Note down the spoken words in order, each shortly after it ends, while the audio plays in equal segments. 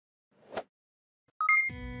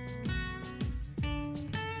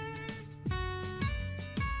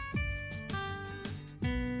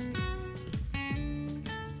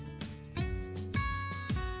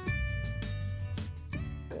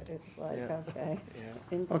like, Yeah. okay.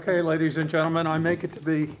 Yeah. Okay, ladies and gentlemen, I make it to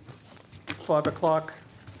be 5 o'clock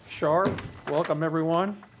sharp. Welcome,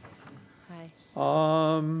 everyone. Hi.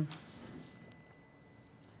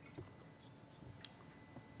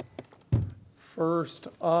 First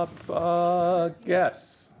up,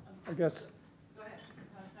 guests, I guess. Go ahead.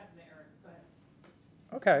 I was talking to Eric. Go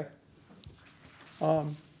ahead.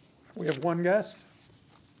 Okay. We have one guest.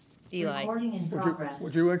 Eli. Recording in progress.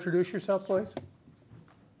 Would you introduce yourself, please?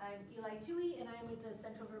 I'm Eli Tui, and I'm with the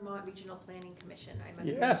Central Vermont Regional Planning Commission. I'm a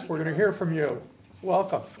Yes, we're going to hear from you.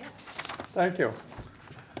 Welcome. Yeah. Thank you.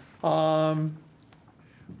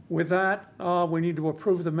 With that, we need to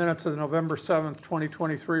approve the minutes of the November 7th,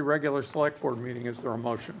 2023 regular Select Board meeting. Is there a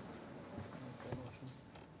motion?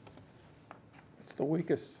 It's the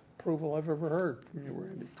weakest approval I've ever heard from you,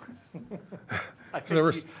 Randy.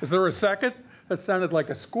 Is there a second? That sounded like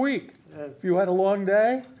a squeak. If you had a long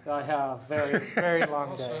day? I have, very, very long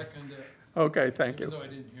I'll day. second it, Okay, thank you. even though I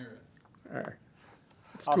didn't hear it. All right.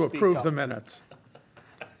 It's I'll to speak approve up. the minutes.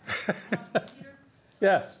 Peter,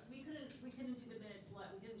 Yes. we couldn't do the minutes,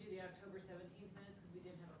 we couldn't do the October 17th minutes because we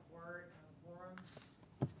didn't have a quorum.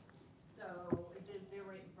 So they were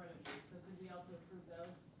right in front of you. So could we also approve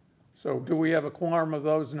those? So do we have a quorum of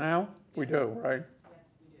those now? We do, right? Yes,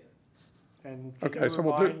 we do. And Okay, can you so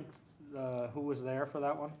we'll do- remind who was there for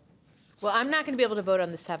that one? Well, I'm not going to be able to vote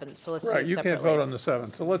on the 7th, so let's do Right, it you separately. can't vote on the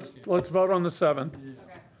 7th. So let's vote on the 7th.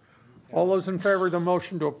 Okay. All those in favor of the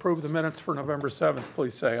motion to approve the minutes for November 7th,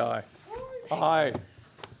 please say aye. Aye.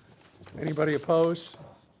 Anybody opposed?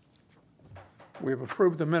 We have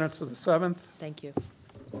approved the minutes of the 7th. Thank you.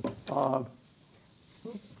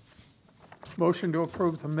 Motion to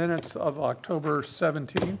approve the minutes of October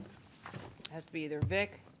 17th. Has to be either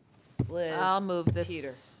Vic, Liz, I'll move Peter.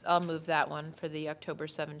 this, I'll move that one for the October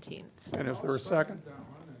 17th. And is there I'll a second? That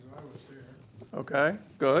one, as I was here. Okay,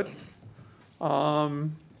 good.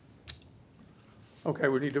 Okay,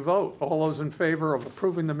 we need to vote. All those in favor of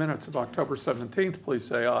approving the minutes of October 17th, please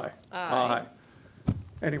say aye. Aye.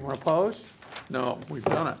 Anyone opposed? No, we've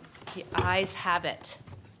done it. The ayes have it.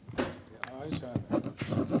 The ayes have it.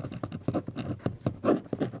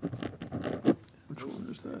 Which one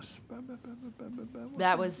is this?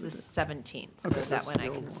 That was the 17th, so Okay, that that's one the I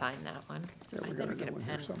old can one. sign that one. Yeah, I we got better a get a new one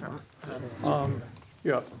here pen somewhere. from.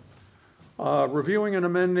 Yeah. Reviewing and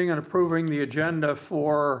amending and approving the agenda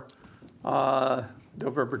for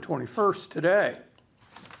November 21st today.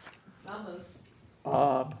 I'll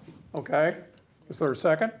move. Okay, is there a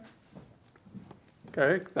second?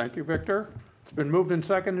 Okay, thank you, Victor. It's been moved and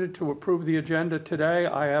seconded to approve the agenda today.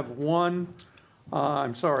 I have one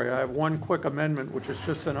quick amendment, which is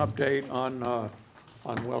just an update on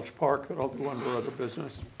Welch Park that I'll do under other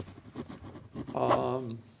business.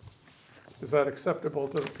 Is that acceptable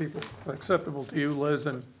to the people? Acceptable to you, Liz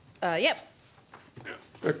and Yep.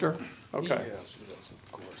 Victor? Okay. Yes, yes,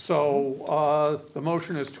 of course. So the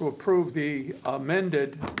motion is to approve the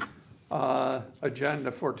amended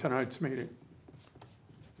agenda for tonight's meeting.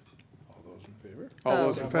 All those in favor? All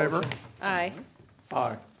those in favor? Motion. Aye.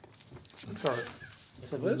 Aye. I'm sorry.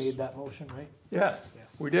 So we made that motion, right? Yes,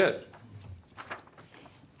 we did.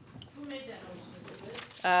 Who made that motion? Is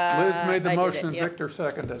it Liz? Liz made the I did motion, it, yep. Victor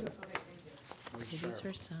seconded it. Okay, thank you. These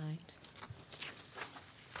are signed.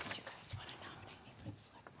 Do you guys want to nominate me for the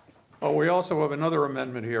select board? Oh, we also have another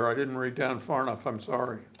amendment here. I didn't read down far enough, I'm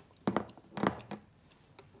sorry.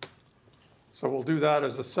 So we'll do that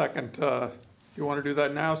as a second. You want to do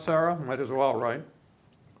that now, Sarah? Might as well, right?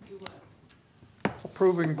 Do what?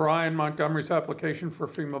 Approving Brian Montgomery's application for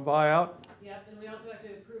FEMA buyout. Yep, and we also have to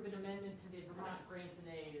approve an amendment to the Vermont Grants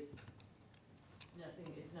and Aid. It's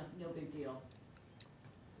nothing, it's no big deal.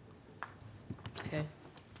 Okay.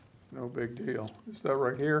 No big deal. Is that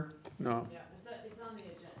right here? No. Yeah, it's on the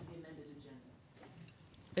agenda, the amended agenda.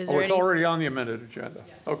 Is Oh, there it's any, already on the amended agenda.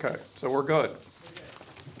 Yeah. Okay, so we're good. We're good.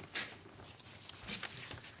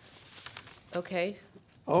 okay.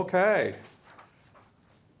 Okay.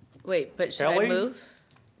 Wait, but should I Ellie? move?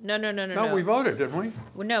 No. No, we voted, didn't we?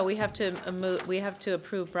 Well, no, we have to move, we have to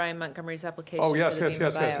approve Brian Montgomery's application. Oh, yes, for the yes, FEMA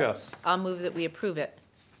yes, yes, buyout. yes. I'll move that we approve it.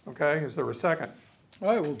 Okay, is there a second?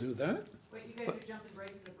 I will do that. Wait, you guys are jumping right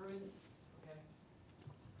to the Bruin? Okay,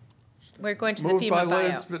 We're going to the Moved by FEMA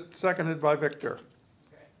Liz, buyout. but seconded by Victor.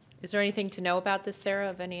 okay. Is there anything to know about this, Sarah,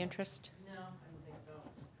 of any interest? No, I don't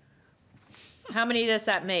think so. How many does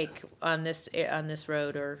that make on this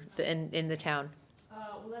road or in the town?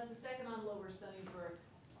 Well, that's the second on Lower Sunnybrook.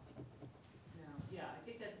 No, yeah, I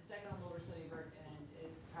think that's the second on Lower Sunnybrook, and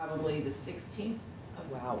it's probably the 16th.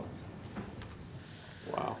 Wow.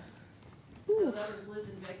 Wow. So that was Liz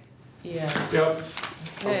and Vic. Yeah. Yep.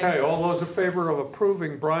 Okay, all those in favor of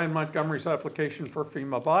approving Brian Montgomery's application for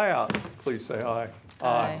FEMA buyout, please say aye.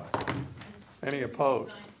 Aye. Any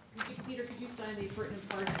opposed? Peter, could you sign the pertinent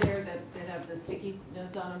parts there that have the sticky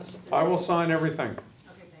notes on them? I will sign everything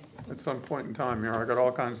Okay, thank you. at some point in time here. I got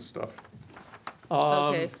all kinds of stuff.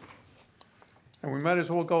 Okay. And we might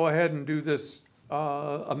as well go ahead and do this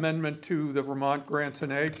amendment to the Vermont Grants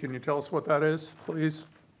and Aid. Can you tell us what that is, please?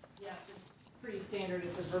 Yes, it's pretty standard.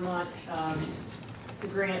 It's a Vermont, it's a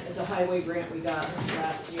grant, it's a highway grant we got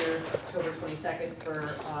last year, October 22nd,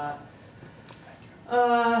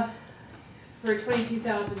 for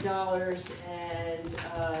 $22,000, and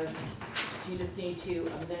you just need to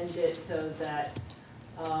amend it so that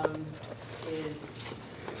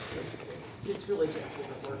it's really just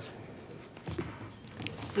paperwork.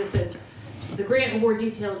 It just says, the grant award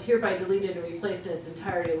details hereby deleted and replaced in its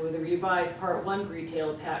entirety with a revised Part 1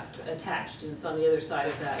 detail attached, and it's on the other side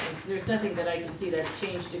of that. And there's nothing that I can see that's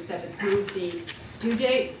changed, except it's moved the due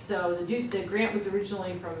date. So the grant was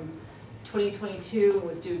originally from 2022, and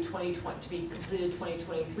was due to be completed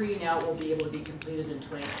 2023. Now it will be able to be completed in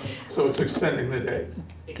 2024. So it's extending the date.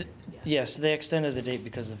 Yes. Yes, they extended the date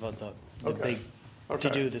because of the Okay. big Okay.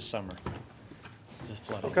 to-do this summer, the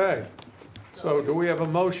flooding. Okay, so do we have a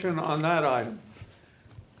motion on that item?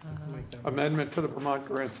 Amendment to the Vermont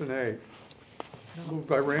Grants and Aid. Moved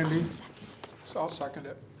by Randy. So I'll second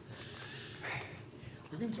it.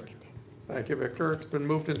 You can second it. Thank you, Victor. It's been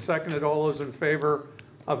moved and seconded. All those in favor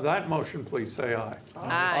of that motion, please say aye.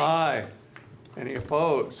 Aye. Aye. Any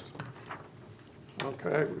opposed?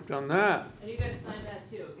 Okay, we've done that. And you guys sign that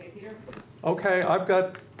too, okay, Peter? Okay, I've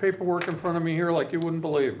got paperwork in front of me here like you wouldn't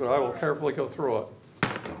believe, but I will carefully go through it.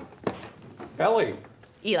 Ellie,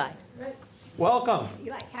 Eli. Right, welcome.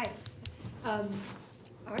 Eli, hi. All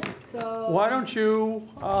right, so. Why don't you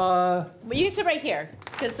Well, you can sit right here,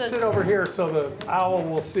 because sit over here so the owl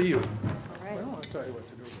will see you? All right. Well, I'll tell you what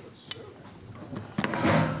to do with this.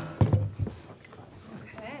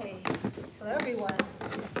 Okay, hello, everyone.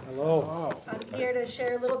 Hello. Oh, I'm here to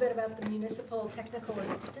share a little bit about the Municipal Technical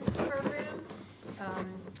Assistance Program.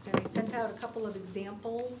 And I sent out a couple of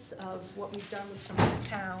examples of what we've done with some other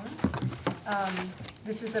towns.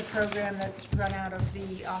 This is a program that's run out of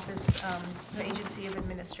the office, the Agency of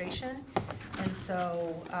Administration. And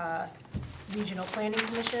so regional planning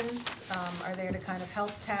commissions are there to kind of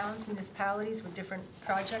help towns, municipalities with different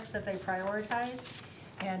projects that they prioritize.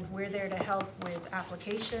 And we're there to help with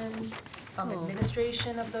applications,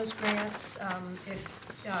 administration of those grants, if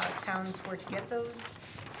towns were to get those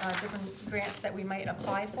different grants that we might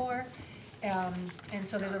apply for. And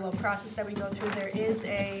so there's a little process that we go through. There is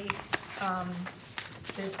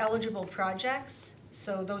there's eligible projects.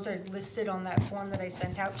 So those are listed on that form that I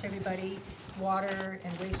sent out to everybody. Water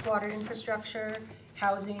and wastewater infrastructure,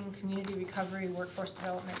 housing, community recovery, workforce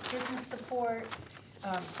development, business support,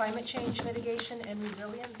 climate change mitigation and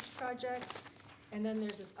resilience projects. And then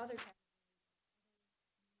there's this other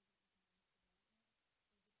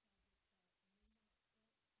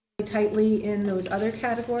tightly in those other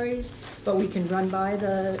categories, but we can run by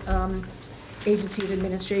the Agency of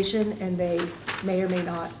Administration, and they may or may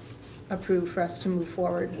not approve for us to move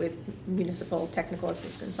forward with municipal technical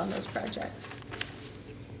assistance on those projects.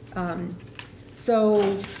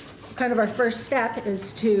 So kind of our first step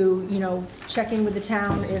is to, check in with the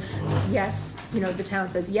town if, yes, the town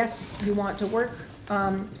says, yes, you want to work,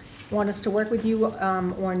 want us to work with you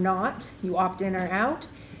or not, you opt in or out.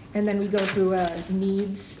 And then we go through a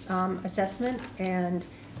needs assessment and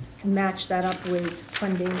match that up with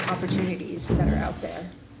funding opportunities that are out there.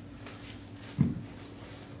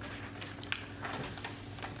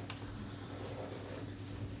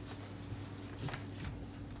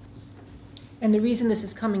 And the reason this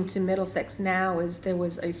is coming to Middlesex now is there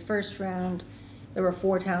was a first round, there were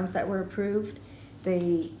 4 towns that were approved.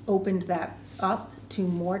 They opened that up to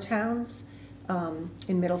more towns. And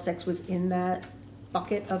Middlesex was in that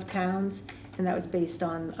bucket of towns, and that was based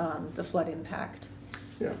on the flood impact.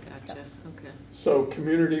 Yeah. Gotcha, okay. So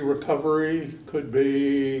community recovery could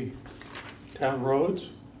be town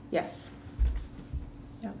roads? Yes.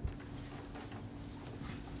 Yeah.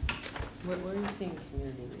 Where are you seeing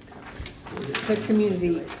community recovery? The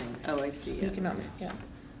community Oh, I see, yeah. economic, yeah.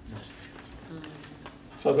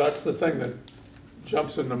 So that's the thing that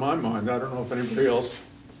jumps into my mind. I don't know if anybody else.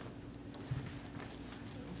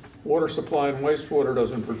 Water supply and wastewater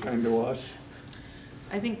doesn't pertain to us.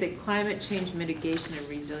 I think that climate change mitigation and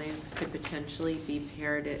resilience could potentially be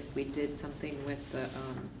paired if we did something with the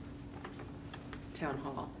town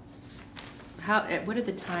hall. What are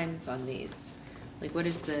the times on these? Like, what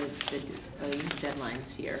is the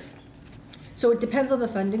deadlines here? So it depends on the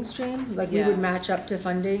funding stream, like we would Yeah. match up to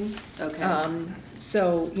funding. Okay,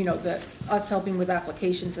 So, you know, us helping with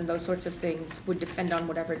applications and those sorts of things would depend on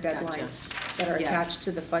whatever deadlines that are Yeah. attached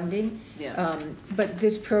to the funding. yeah, But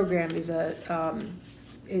this program is a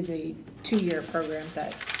 2-year program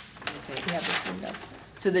that we okay. have this window.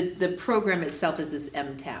 So the program itself is this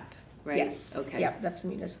MTAP, right? Yes. Okay. Yep, that's the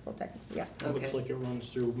municipal tech, yeah, It looks Okay. like it runs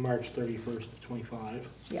through March 31st of '25.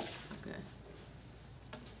 yeah. Okay.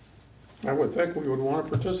 I would think we would want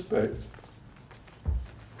to participate.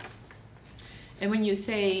 And when you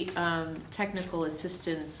say technical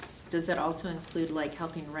assistance, does that also include like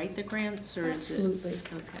helping write the grants, or is it? Absolutely,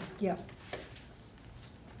 Okay. yeah.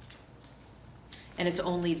 And it's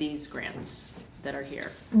only these grants that are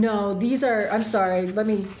here? No, these are, I'm sorry, let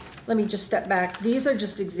me just step back. These are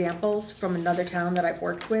just examples from another town that I've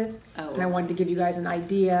worked with. Oh, And I wanted to give you guys an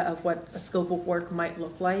idea of what a scope of work might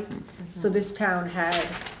look like. So this town had,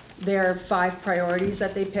 their 5 priorities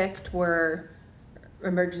that they picked were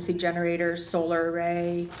emergency generators, solar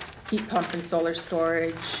array, heat pump and solar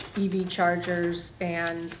storage, EV chargers,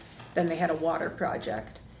 and then they had a water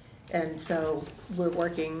project. And so we're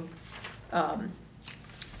working,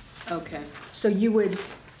 Okay, so you would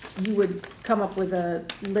come up with a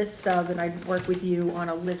list of, and I'd work with you on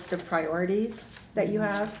a list of priorities that you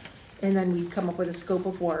have, and then we'd come up with a scope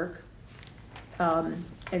of work, and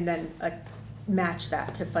then match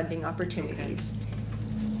that to funding opportunities.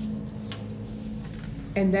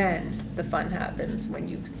 And then the fun happens when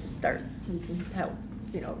you can help,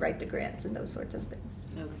 write the grants and those sorts of things.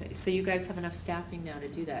 okay. So you guys have enough staffing now to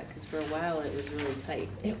do that? Because for a while it was really tight.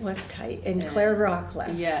 It was tight, and Yeah. Claire Rock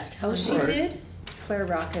left. Yeah. Oh, she Right. did? Claire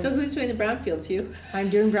Rock is. So who's doing the brownfields, you? I'm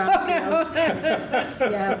doing Brownfields.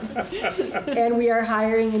 Yeah. And we are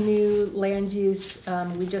hiring a new land use,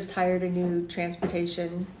 we just hired a new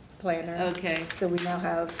transportation planner. Okay. So we now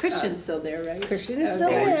have. Christian's still there, right? Christian is still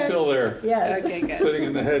Okay. Oh, he's there. still there, Yes. Okay, good. sitting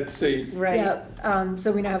in the head seat. Right. Yeah,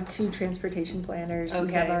 so we now have 2 transportation planners. We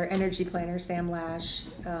have Okay. our energy planner, Sam Lash,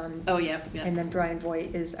 Oh, yeah, yeah. and then Brian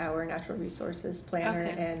Voigt is our natural resources planner,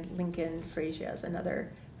 Okay. and Lincoln Frazier is a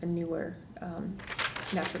newer,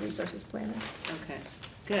 natural resources planner. Okay,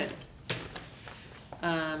 good.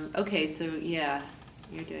 Okay, so, yeah,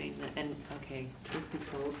 you're doing the, and, okay, truth be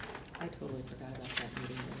told, I totally forgot about that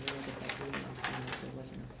meeting. I really got that meeting and saying that there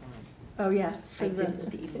wasn't a quorum. Oh, yeah. I didn't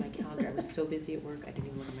look at even my calendar. I was so busy at work, I didn't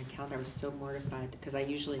even look at my calendar. I was so mortified, because I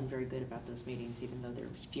usually am very good about those meetings, even though they're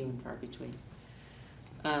few and far between.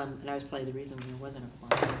 And I was probably the reason there wasn't a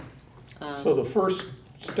quorum. So the first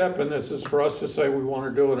step in this is for us to say we want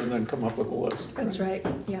to do it and then come up with a list. That's right,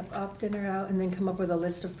 yep, opt in or out, and then come up with a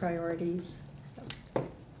list of priorities.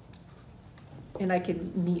 And I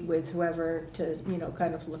can meet with whoever to,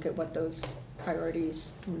 kind of look at what those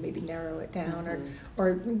priorities, and maybe narrow it down,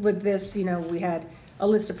 or with this, we had a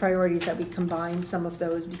list of priorities that we combined some of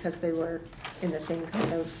those because they were in the same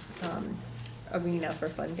kind of, arena for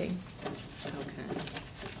funding. Okay.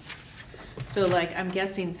 So like, I'm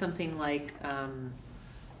guessing something like, well,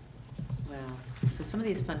 so some of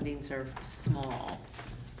these fundings are small.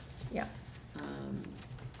 Yeah.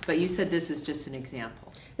 But you said this is just an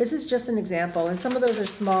example. This is just an example, and some of those are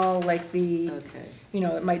small, like the, Okay.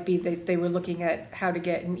 it might be, they were looking at how to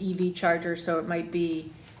get an EV charger, so it might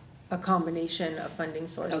be a combination of funding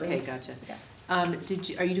sources. Okay, gotcha. Yeah.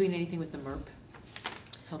 Are you doing anything with the MERP?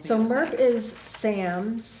 Helping So out with MERP that? is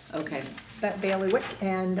Sam's, Okay, that bailiwick,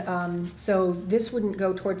 and so this wouldn't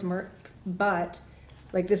go towards MERP, but,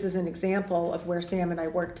 like, this is an example of where Sam and I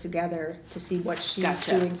worked together to see what she's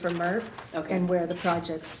Gotcha. doing for MERP, okay. and where the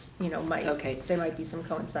projects, might, Okay. there might be some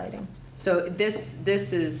coinciding. So this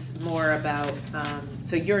is more about,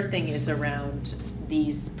 so your thing is around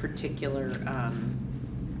these particular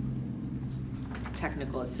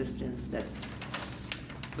technical assistance that's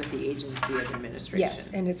with the agency of administration? Yes,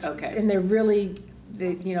 and Okay. and they're really,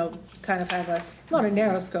 kind of have it's not a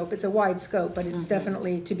narrow scope, it's a wide scope, but it's Mhm.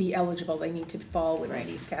 definitely to be eligible, they need to fall within Right.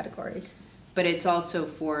 these categories. But it's also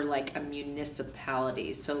for like a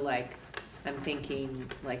municipality, so like, I'm thinking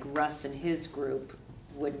like Russ and his group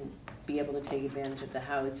wouldn't be able to take advantage of the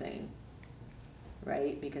housing,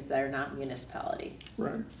 right? Because they're not municipality.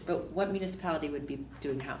 Right. But what municipality would be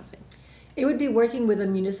doing housing? It would be working with a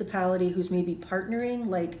municipality who's maybe partnering,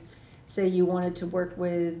 like, say you wanted to work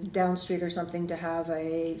with Down Street or something to have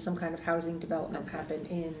some kind of housing development Okay. happen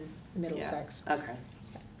in Middlesex. Okay.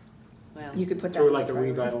 Well, You could put that Through as like a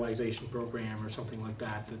priority. revitalization program or something like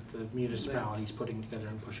that, that the municipality's putting together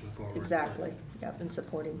and pushing forward. Exactly, yep, and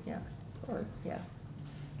supporting, yeah, or, yeah.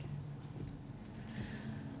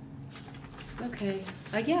 okay,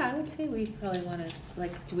 yeah, I would say we probably wanna,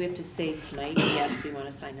 like, do we have to say tonight, yes, we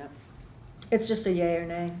wanna sign up? It's just a yay or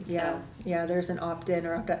nay, yeah, yeah, there's an opt-in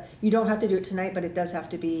or opt-out. You don't have to do it tonight, but it does have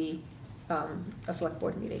to be, a select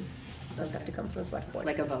board meeting. It does have to come from the select board.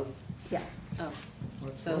 Like a vote? Yeah. Oh,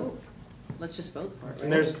 so, let's just vote for it, right?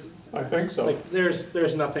 And there's, I think so. like,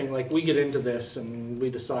 there's nothing, like, we get into this and we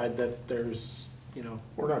decide that there's, you know,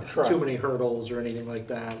 We're not trapped. too many hurdles or anything like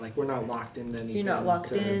that, like, we're not locked into anything. You're not locked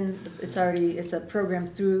to- in, it's already, it's a program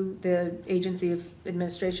through the Agency of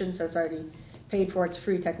Administration, so it's already paid for, it's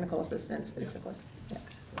free technical assistance, basically. Yeah.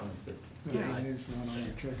 Yeah.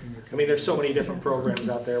 I mean, there's so many different programs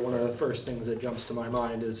out there. One of the first things that jumps to my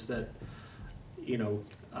mind is that, you know,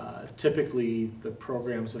 typically the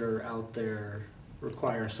programs that are out there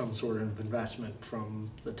require some sort of investment from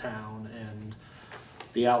the town, and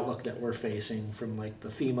the outlook that we're facing from like the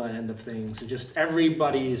FEMA end of things, just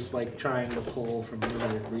everybody's like trying to pull from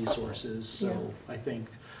limited resources. So Yeah. I think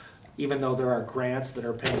even though there are grants that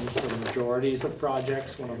are paying for the majorities of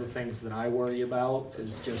projects, one of the things that I worry about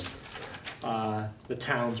is just the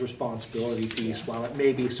town's responsibility piece. While it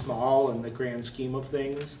may be small in the grand scheme of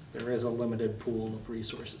things, there is a limited pool of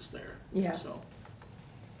resources there. Yeah. So,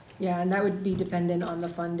 Yeah, and that would be dependent on the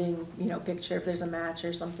funding, you know, picture, if there's a match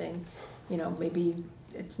or something, you know, maybe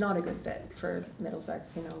it's not a good fit for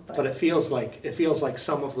Middlesex, you know, but it feels like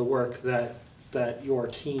some of the work that your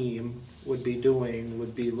team would be doing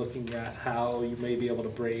would be looking at how you may be able to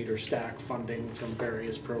braid or stack funding from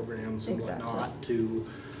various programs and Exactly. whatnot to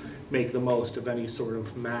make the most of any sort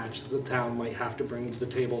of match the town might have to bring to the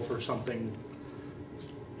table for something.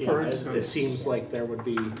 You For know, it instance. seems like there would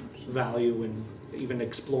be value in even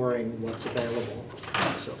exploring what's available,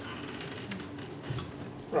 so.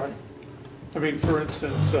 Right. I mean, for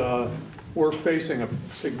instance, we're facing a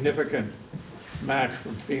significant match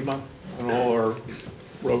from FEMA on all our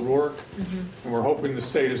road work. And we're hoping the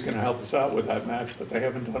state is gonna help us out with that match, but they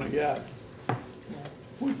haven't done it yet.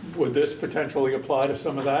 Would this potentially apply to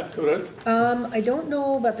some of that, could it? I don't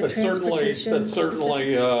know about the transportation. That's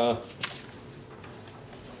certainly,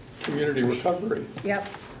 community recovery. Yep,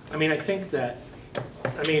 I mean, I think that,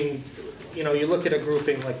 I mean, you know, you look at a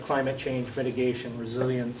grouping like climate change mitigation,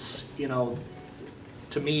 resilience, you know,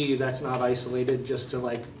 to me, that's not isolated just to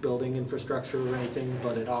like building infrastructure or anything,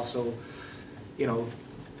 but it also, you know,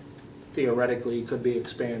 theoretically could be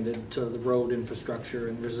expanded to the road infrastructure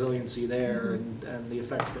and resiliency there and the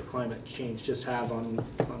effects that climate change just have on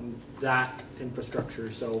that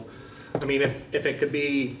infrastructure. So, I mean, if it could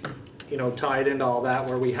be, you know, tied into all that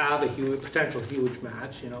where we have a huge, potential huge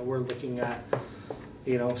match, you know, we're looking at,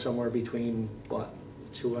 you know, somewhere between, what,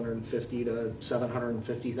 $250,000 to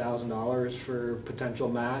 $750,000 for potential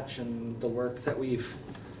match, and the work that we've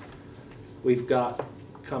got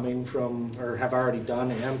coming from, or have already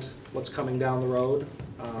done, and what's coming down the road.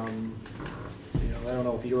 You know, I don't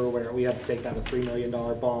know if you were aware, we had to take out a $3 million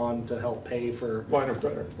bond to help pay for, Line of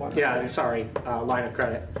credit. line of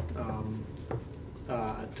credit,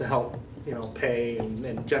 to help, you know, pay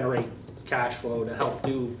and generate cash flow to help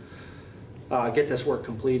do, get this work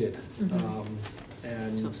completed.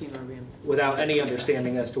 And So FEMA reimbursement. without any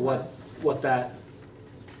understanding as to what that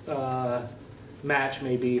match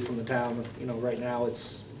may be from the town, you know, right now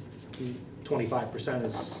it's 25%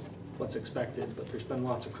 is what's expected, but there's been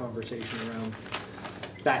lots of conversation around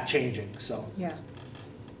that changing, so. yeah.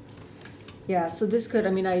 Yeah, so this could, I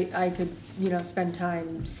mean, I could, you know, spend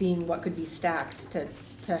time seeing what could be stacked to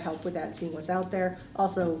help with that, seeing what's out there.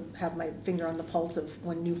 Also have my finger on the pulse of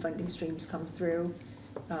when new funding streams come through,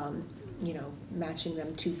 you know, matching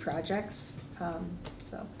them to projects,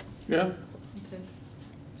 so. Yeah, Okay.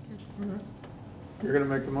 you're gonna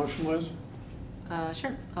make the motion, Liz?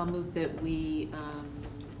 Sure, I'll move that we,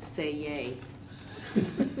 say yay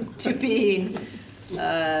to being,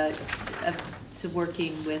 to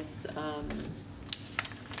working with,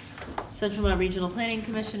 Central Vermont Regional Planning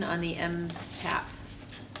Commission on the MTAP.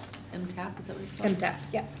 MTAP, is that what it's called? MTAP,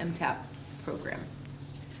 yeah. MTAP program.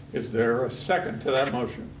 Is there a second to that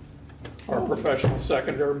motion? Our professional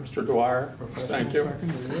seconder, Mr. Dwyer. Thank you.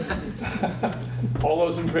 All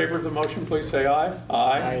those in favor of the motion, please say aye.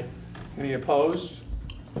 Aye. Any opposed?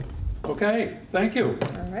 Okay, thank you.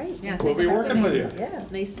 All right. Yeah, We'll be thanks for working having with me. you. Yeah.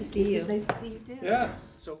 Nice to see you. It's nice to see you too.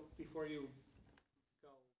 Yes. So before you go.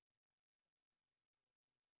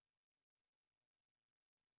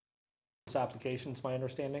 This application's my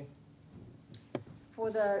understanding,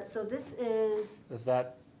 So this is, is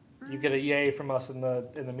that you get a yay from us in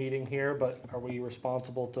the meeting here, but are we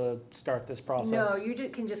responsible to start this process? no, you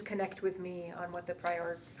can just connect with me on what the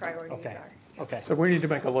priorities Okay. are. Okay. So we need to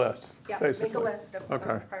make a list, Yeah, basically. make a list of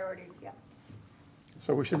Okay. priorities, yeah.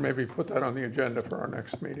 So we should maybe put that on the agenda for our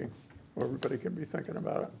next meeting, where everybody can be thinking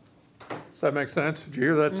about it. Does that make sense? Did you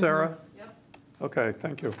hear that, Sarah? Yep. Okay,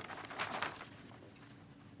 thank you.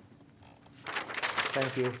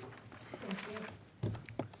 Thank you.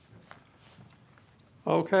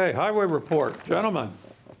 Okay, highway report, gentlemen.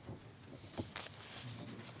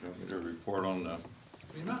 You want me to report on the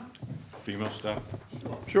FEMA? FEMA stuff?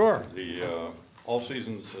 Sure. The All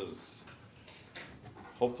Seasons says,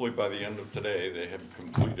 hopefully by the end of today, they have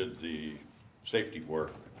completed the safety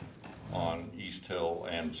work on East Hill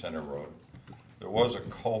and Center Road. There was a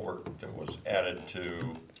culvert that was added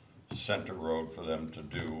to Center Road for them to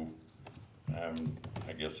do.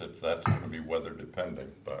 I guess that's gonna be weather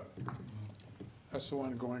dependent, but That's the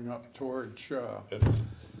one going up towards it's,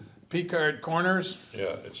 Picard Corners.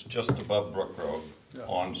 yeah, it's just above Brook Road Yeah.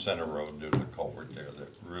 on Center Road. There's a culvert there that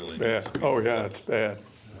really needs Bad. to be Oh, yeah, replaced. it's bad.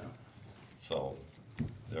 So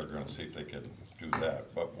they're gonna see if they can do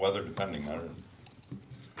that, but weather depending on it,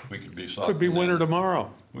 we could be socked. Could be in winter any-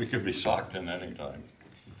 tomorrow. We could be socked in any time.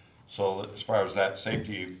 So as far as that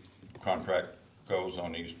safety contract goes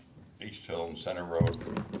on East Hill and Center Road,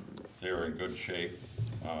 they're in good shape,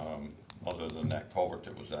 other than that culvert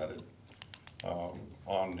that was added.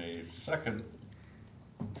 On the second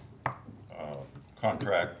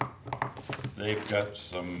contract, they've got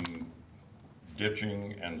some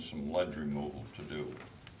ditching and some ledge removal to do.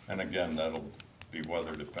 And again, that'll be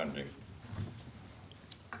weather depending.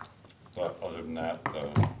 But other than that,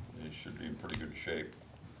 it should be in pretty good shape.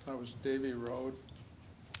 That was Davy Road.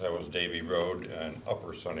 That was Davy Road and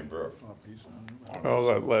Upper Sunnybrook. Oh, piece of it. Oh,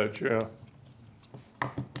 that ledge, yeah.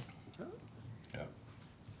 Yeah.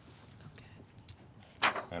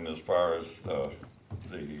 And as far as the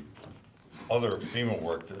other FEMA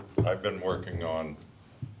work, that I've been working on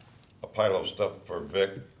a pile of stuff for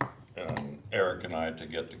Vic and Eric and I to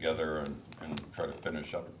get together and try to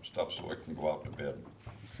finish up stuff so it can go out to bid.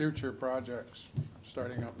 Future projects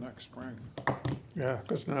starting up next spring. Yeah,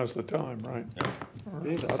 because now's the time, right? Yeah. Do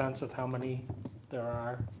you have a sense of how many there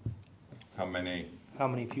are? How many? How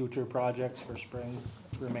many future projects for spring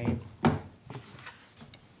remain?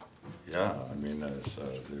 Yeah, I mean, there's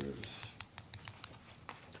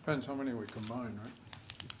Depends how many we combine,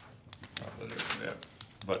 right? yeah.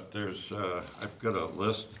 But there's, I've got a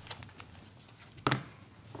list.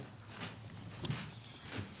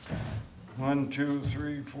 1, 2,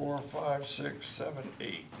 3, 4, 5, 6, 7,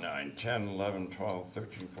 8, 9, 10, 11, 12,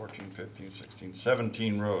 13, 14, 15, 16,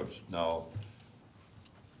 17 roads. Now,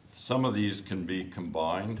 some of these can be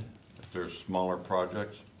combined if they're smaller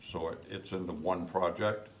projects, so it's into one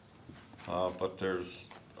project. But there's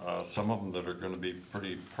some of them that are gonna be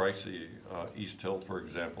pretty pricey. East Hill, for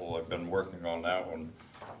example, I've been working on that one,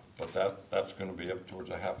 but that's gonna be up towards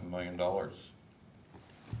 $500,000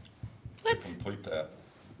 to complete that.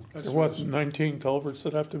 That's There was 19 culverts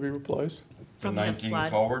that have to be replaced. The From the 19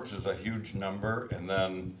 flood. culverts is a huge number, and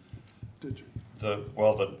then Did you?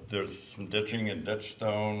 there's some ditching and ditch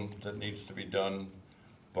stone that needs to be done,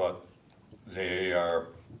 but they are,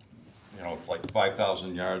 it's like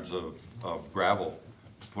 5,000 yards of gravel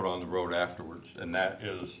put on the road afterwards, and that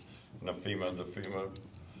is, the FEMA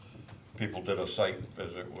people did a site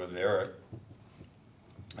visit with Eric,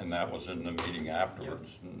 and that was in the meeting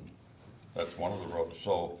afterwards, and that's one of the roads.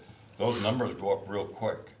 So those numbers go up real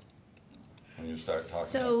quick when you start talking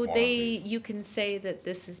So about they, quantity. you can say that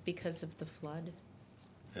this is because of the flood?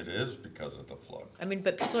 It is because of the flood, I mean,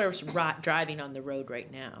 but people are driving on the road right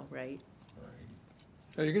now, right? right?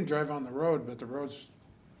 Yeah, you can drive on the road, but the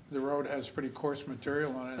road has pretty coarse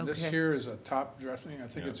material on it. And this Okay. here is a top dressing, I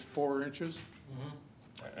think Yeah. it's 4 inches.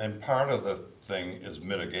 And part of the thing is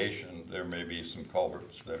mitigation. There may be some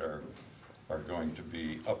culverts that are going to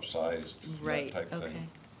be upsized, Right, that type okay. thing.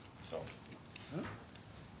 So,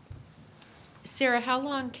 Sarah, how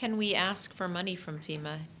long can we ask for money from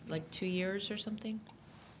FEMA? Like 2 years or something?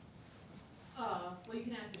 Well, you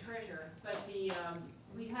can ask the treasurer, but we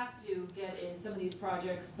have to get in some of these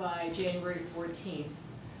projects by January 14th,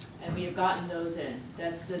 and we have gotten those in.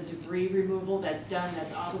 That's the debris removal, that's done,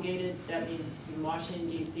 that's obligated, that means it's in Washington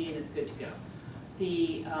DC and it's good to go.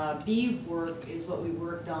 The B work is what we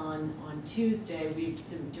worked on Tuesday.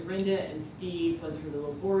 Dorinda and Steve went through the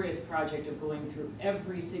laborious project of going through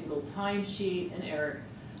every single timesheet, and Eric,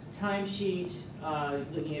 timesheet,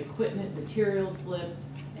 looking at equipment, material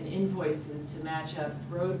slips, and invoices to match up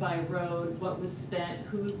road by road, what was spent,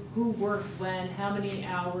 who worked when, how many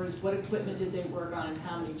hours, what equipment did they work on, and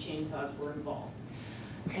how many chainsaws were involved.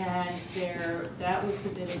 And that was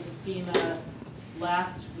submitted to FEMA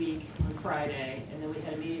last week on Friday, and then we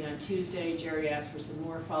had a meeting on Tuesday. Jerry asked for some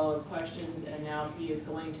more follow-up questions, and now he is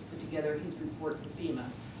going to put together his report for FEMA.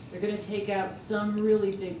 They're gonna take out some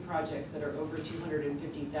really big projects that are over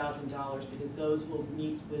 $250,000 because those will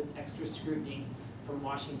meet with extra scrutiny from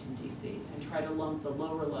Washington DC and try to lump the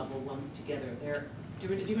lower level ones together. Do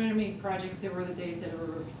you remember how many projects there were that they said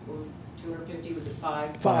were 250, was it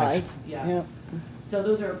 5? 5. Yeah. So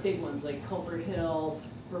those are big ones like Culver Hill,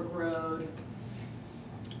 Brook Road,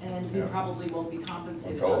 and we Yeah. probably won't be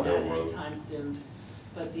compensated McCullough on that Hill Road. anytime soon.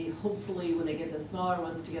 But hopefully when they get the smaller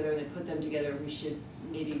ones together and they put them together,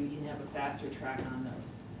 maybe we can have a faster track on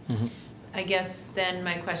those. I guess then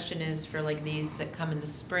my question is for like these that come in the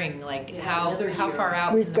spring, like Yeah, how another year. far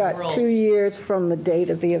out in We've the got world? 2 years from the date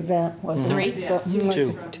of the event, wasn't it? 3? So- Yeah, 2 Two.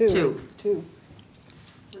 years from- Two.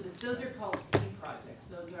 So those are called C projects,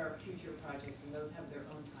 those are future projects, and those have their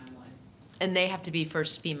own timeline. And they have to be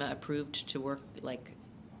first FEMA approved to work, like,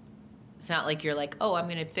 it's not like you're like, oh, I'm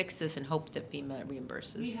gonna fix this and hope that FEMA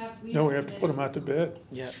reimburses. No, we have to put them out to bid.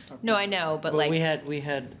 Yeah. No, I know, but But like, we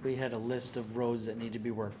had a list of roads that need to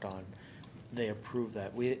be worked on. They approved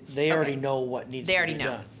that. They already Okay. know what needs they to already be know,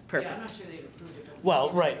 done. Yeah, perfect. I'm not sure they've approved it. But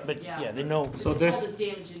Well, right, but yeah, they know. It's So called this- a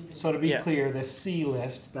damage inventory. So to be Yeah. clear, the C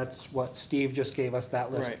list, that's what Steve just gave us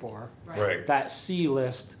that list Right. for. Right. That C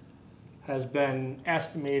list has been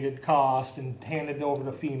estimated cost and handed over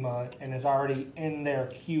to FEMA and is already in their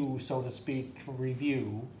queue, so to speak, to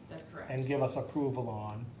review That's correct, and give us approval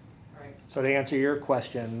on. right. So to answer your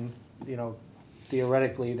question, you know,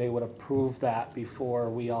 theoretically, they would approve that before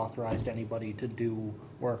we authorized anybody to do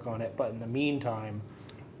work on it. But in the meantime,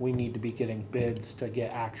 we need to be getting bids to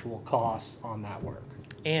get actual costs on that work.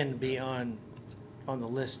 And be on the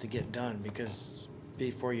list to get done, because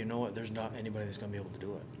before you know it, there's not anybody that's gonna be able to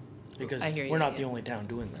do it. Because I hear you, we're not yeah. the only town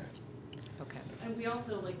doing that. Okay. And we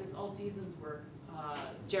also, like this all seasons work,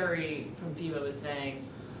 Jerry from FEMA was saying,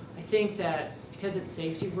 I think that because it's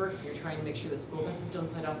safety work, you're trying to make sure the school buses don't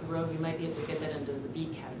slide off the road, we might be able to get that into the B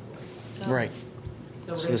category. Right.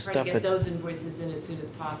 So we're So gonna the try to stuff get that- those invoices in as soon as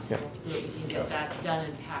possible, Yeah. so that we can get that done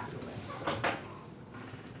and packed away.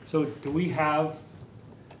 So do we have,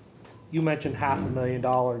 you mentioned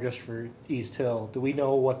 $500,000 just for East Hill. Do we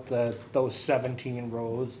know what those 17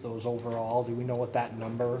 roads, those overall, do we know what that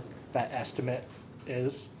number, that estimate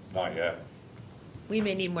is? Not yet. We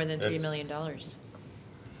may need more than $3 It's- million.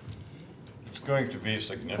 It's going to be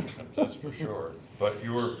significant, that's for sure. But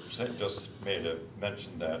you were, just made a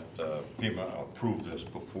mention that FEMA approved this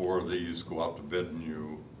before these go out to bid and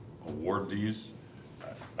you award these.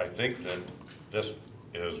 I think that this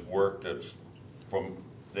is work that's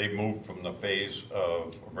they moved from the phase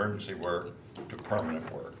of emergency work to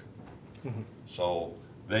permanent work. So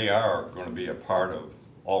they are going to be a part of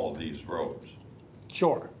all of these roads.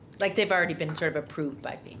 Sure. Like they've already been sort of approved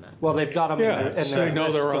by FEMA. Well, they've got them Yeah, in so their they know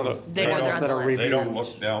list they're on of They know roads they're on that the are list. reviewed. They don't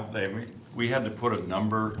look down, we had to put a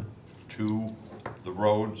number to the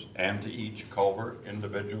roads and to each culvert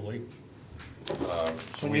individually. So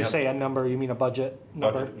When we you have say a number, you mean a budget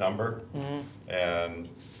number? budget number. And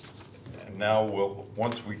now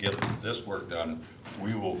once we get this work done,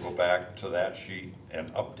 we will go back to that sheet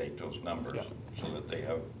and update those numbers Yeah. so that they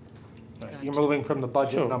have, You're moving from the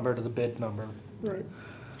budget So- number to the bid number. Right.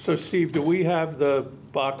 So Steve, do we have the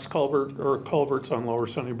box culvert or culverts on Lower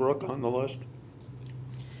Sunnybrook on the list?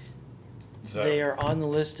 They are on the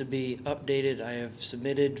list to be updated. I have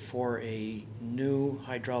submitted for a new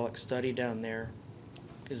hydraulic study down there,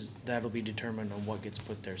 because that'll be determined on what gets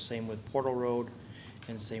put there. Same with Portal Road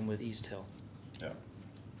and same with East Hill. yeah.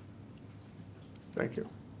 Thank you.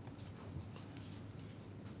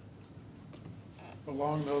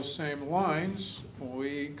 Along those same lines,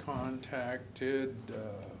 we contacted,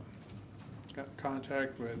 got in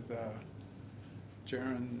contact with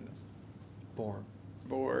Jaron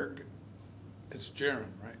Borg. It's Jaron,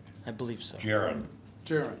 right? I believe so. Jaron,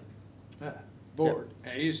 Jaron, Borg.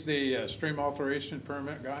 And he's the stream alteration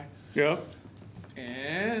permit guy. Yeah,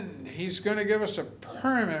 And he's gonna give us a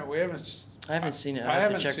permit. We haven't. I haven't seen it. I I have to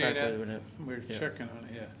haven't check seen back it. with it. We're Yeah. checking on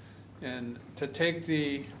it, yeah. And to take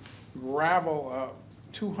the gravel up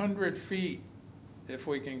 200 feet, if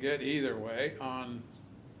we can get either way, on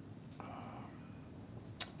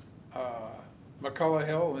McCullough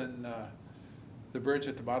Hill and the bridge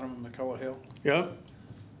at the bottom of McCullough Hill. yeah,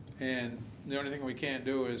 And the only thing we can't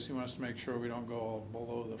do is he wants to make sure we don't go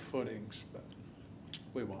below the footings, but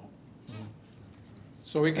we won't.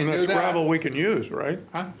 So we can and do that's that. gravel we can use, right?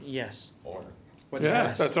 Huh? Yes, or, What's Yeah,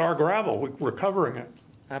 that? that's our gravel, we're covering it,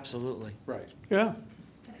 absolutely. Right, yeah.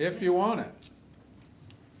 if you want it.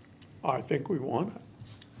 I think we want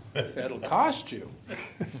it. It'll cost you.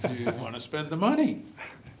 You want to spend the money.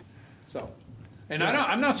 So, and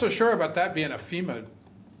I'm not so sure about that being a FEMA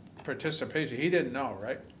participation. He didn't know,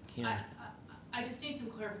 right? Yeah. I just need some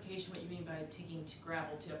clarification what you mean by taking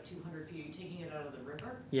gravel to up 200 feet. Are you taking it out of the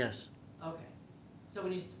river? Yes, Okay. So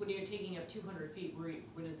when you're taking up 200 feet,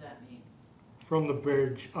 what does that mean? From the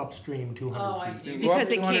bridge upstream, Oh, 200 I feet. see. You go up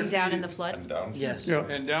Because it 200 came down in feet the flood? And down. yes, Yeah, And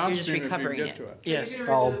You're just downstream if you recovering get it. to it. So you're yes.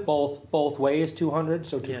 gonna Oh, remove both ways, 200,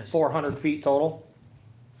 so Yes. 400 feet total?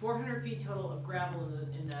 400 feet total of gravel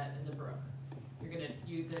in the brook. You're gonna,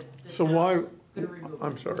 the So why- town's gonna remove it.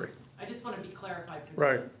 I'm sorry. I just wanna be clarified for the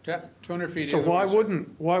Right. minutes. Yeah, 200 feet. So either why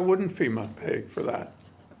way, wouldn't FEMA pay for that?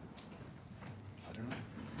 I don't know.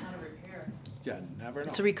 It's not a repair. Yeah, never know.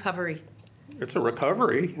 It's a recovery. It's a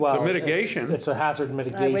recovery, it's a Well, mitigation. It's a hazard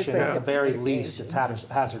mitigation, think at the it's very mitigation. least, it's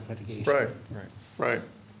hazard mitigation. Right, Right. right.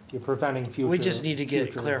 You're preventing future. We just need to get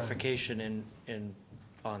future clarification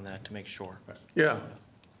on that to make sure. Yeah.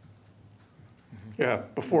 Yeah,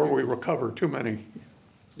 before we recover too many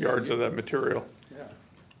yards of that material. Yeah,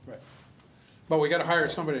 right. But we gotta hire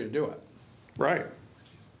somebody to do it. Right,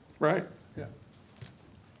 right. Yeah.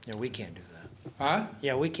 Yeah, we can't do that. Huh?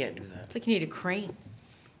 Yeah, we can't do that. It's like you need a crane.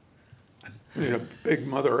 Need a big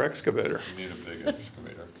mother excavator. You need a big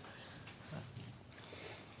excavator.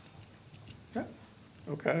 Yeah.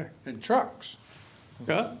 Okay, And trucks.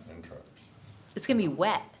 yeah. And trucks. It's gonna be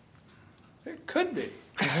wet. It could be.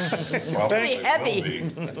 Probably will heavy. be.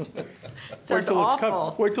 So Wait it's till it's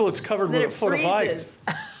awful. Wait till it's covered Then with a it foot of ice. freezes.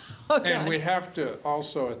 Oh, And we God. have to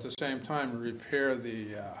also, at the same time, repair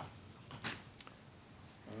the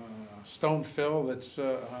stone fill that's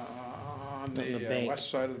on The the bank. west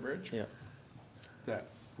side of the bridge. Yeah. That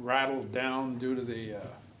rattled down due to the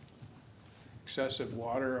excessive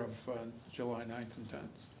water of July 9th and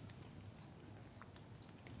 10th.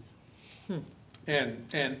 And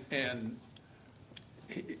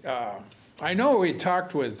I know we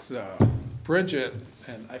talked with Bridget,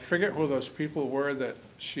 and I forget who those people were that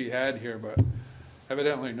she had here, but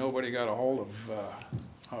evidently nobody got a hold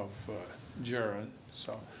of Jared,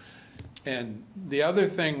 so. And the other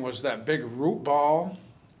thing was that big root ball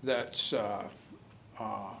that's In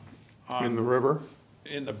the river,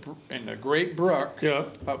 in the Great Brook. yeah.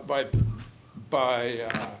 Up by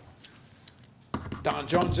Don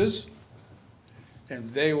Jones's,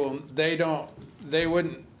 and they wouldn't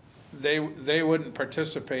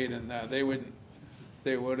participate in that, they wouldn't,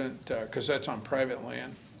 cause that's on private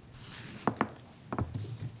land.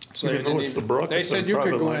 So Even they though didn't it's the even- brook, They it's said on you could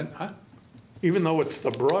private go land. in, huh? Even though it's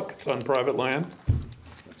the brook, it's on private land.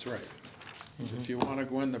 That's right. If you wanna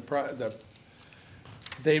go in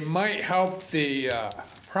they might help the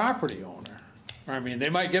property owner. I mean,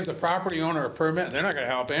 they might give the property owner a permit, and they're not gonna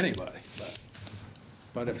help anybody,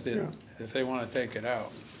 but if they wanna take it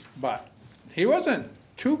out. But he wasn't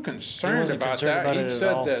too concerned wasn't about concerned that. about He it at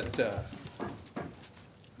said all. that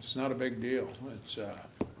it's not a big deal. It's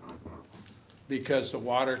because the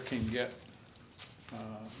water can get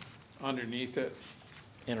underneath it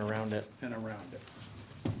And around it. and around it.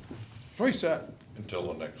 So he said,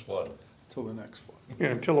 Until the next flood. till the next flood. Yeah,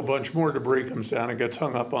 until a bunch more debris comes down and gets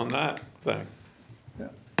hung up on that thing. Yeah.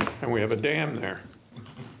 And we have a dam there.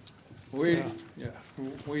 We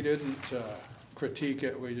didn't critique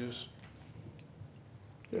it, we just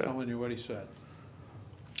Yeah. telling you what he said.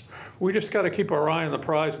 We just gotta keep our eye on the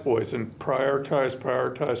prize, boys, and prioritize.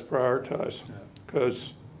 Yeah.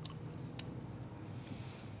 Because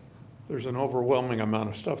there's an overwhelming amount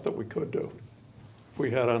of stuff that we could do if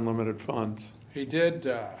we had unlimited funds. He did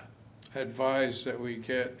advise that we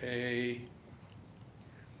get a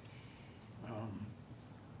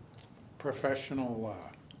professional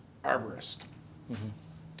arborist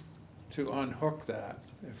to unhook that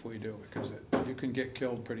if we do, because you can get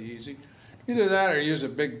killed pretty easy. Either that or use a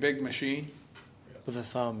big machine. With a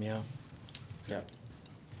thumb, yeah. Yeah.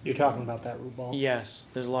 You're talking about that root ball? Yes,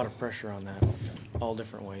 there's a lot of pressure on that, all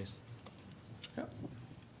different ways. Yeah,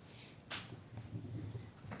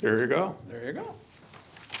 There you go. there you go.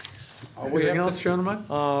 All we Anything have else, to,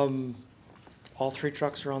 gentlemen? All 3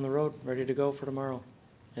 trucks are on the road, ready to go for tomorrow.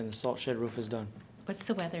 And the salt shed roof is done. What's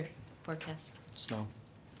the weather forecast? Snow.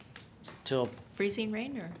 Till, Freezing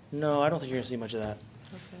rain or? no, I don't think you're gonna see much of that.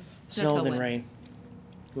 Okay. Snow till then when? rain.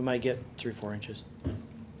 We might get 3-4 inches.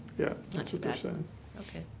 Yeah, Not that's too what they're bad. saying.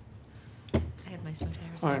 Okay. I have my snow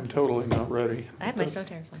tires on. I'm totally not ready. I have my snow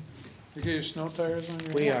tires on. you get your snow tires on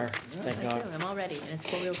your? We Yeah. are, thank I God. do, I'm all ready, and it's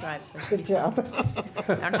four-wheel drive, so Good job.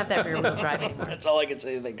 I don't have that rear-wheel drive anymore. That's all I can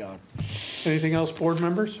say, thank God. Anything else, board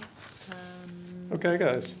members? Um, Okay,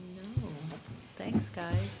 guys. No, thanks,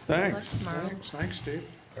 guys. Thanks. Good luck tomorrow. Thanks, Steve.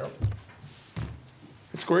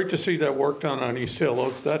 It's great to see that work done on East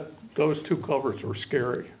Hill. Those 2 culverts were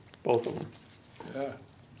scary, both of them. Yeah,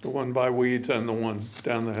 The one by Weeds and the one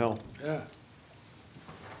down the hill. yeah.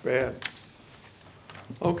 Bad.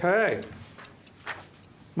 Okay.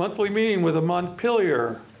 Monthly meeting with the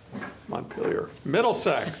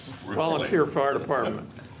Middlesex Volunteer Fire Department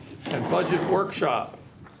and budget workshop.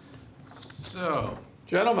 So,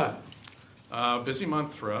 Gentlemen, busy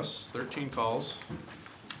month for us, 13 calls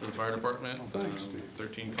for the fire department. Thanks, Steve.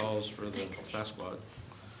 13 calls for the task squad,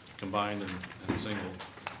 combined and single.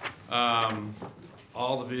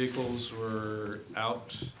 All the vehicles were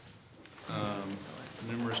out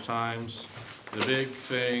numerous times. The big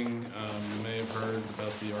thing, you may have heard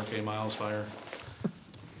about the RK Miles fire.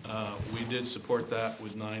 We did support that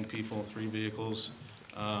with 9 people, 3 vehicles.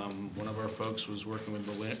 One of our folks was working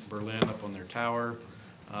with Berlin up on their tower.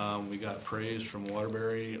 We got praise from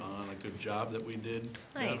Waterbury on a good job that we did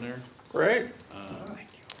down there. Nice. great.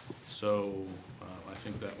 So I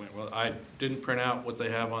think that went well. I didn't print out what they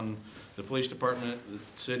have on the police department, the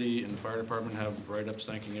city, and the fire department have write-ups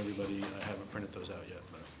thanking everybody. I haven't printed those out yet,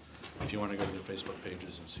 but if you want to go to their Facebook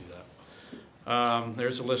pages and see that.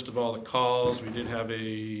 There's a list of all the calls. We did have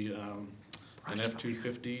an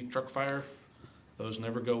F-250 truck fire. Those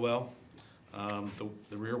never go well.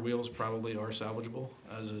 The rear wheels probably are salvageable,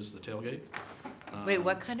 as is the tailgate. Wait,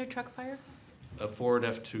 what kind of truck fire? A Ford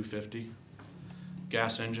F-250,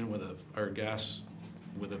 gas engine with gas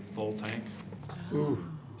with a full tank. Ooh,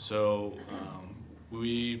 So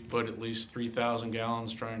we put at least 3,000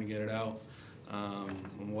 gallons trying to get it out.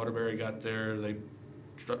 When Waterbury got there, they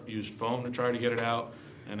used foam to try to get it out,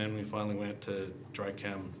 and then we finally went to dry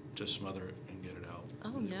chem to smother it and get it out.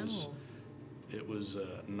 Oh, But no. It was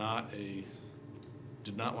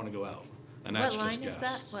did not want to go out, and What that's just line gas. is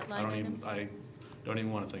that? What line item? I don't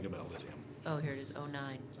even want to think about lithium. Oh, here it is,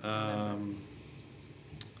 09.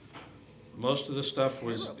 Most of the stuff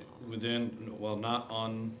was within, well, not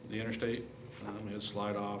on the interstate. We had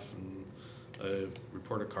slide off and a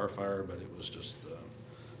reported car fire, but it was just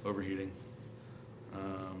overheating.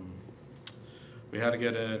 We had to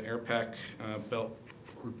get an air pack belt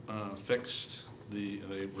fixed. They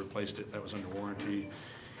replaced it, that was under warranty.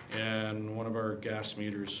 And one of our gas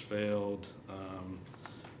meters failed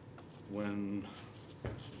when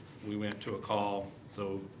we went to a call,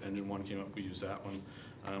 so engine 1 came up, we used that one.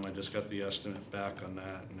 I just got the estimate back on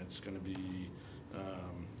that, and it's gonna be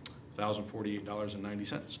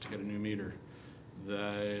 $1,048.90 to get a new meter.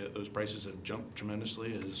 Those prices have jumped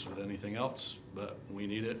tremendously, as with anything else, but we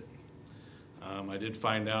need it. I did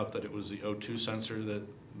find out that it was the O2 sensor that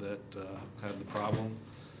had the problem.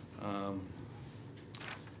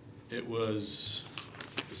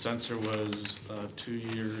 The sensor was 2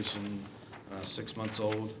 years and 6 months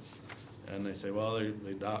old. And they say, well,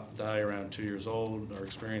 they die around 2 years old. Our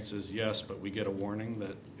experience is yes, but we get a warning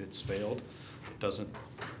that it's failed. It doesn't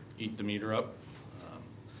eat the meter up,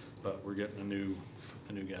 but we're getting a new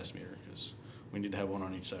gas meter because we need to have one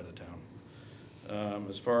on each side of the town.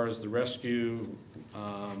 As far as the rescue,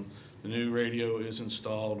 the new radio is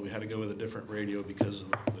installed. We had to go with a different radio because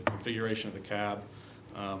of the configuration of the cab.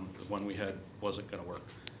 The one we had wasn't going to work.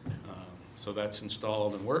 So that's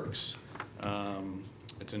installed and works.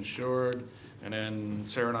 It's insured, and then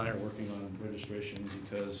Sarah and I are working on registration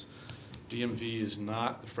because DMV is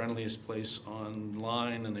not the friendliest place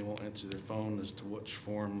online, and they won't answer their phone as to which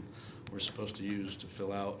form we're supposed to use to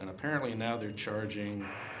fill out. And apparently now they're charging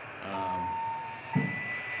 $12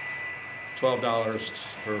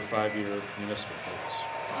 for 5-year municipal plates.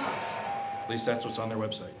 At least that's what's on their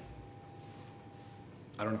website.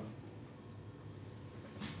 I don't know.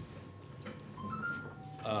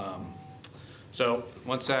 So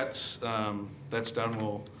once that's done,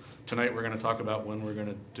 tonight we're going to talk about when we're going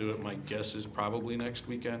to do it. My guess is probably next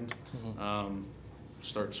weekend.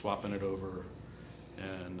 Start swapping it over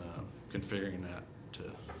and configuring that to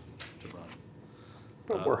run.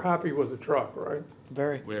 but we're happy with the truck, right?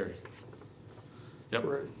 Very. Very. Yep.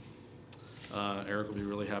 Great. Eric will be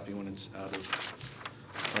really happy when it's out of,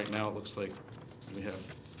 right now it looks like we have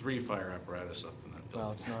 3 fire apparatus up in that building.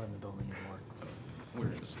 Well, it's not in the building anymore.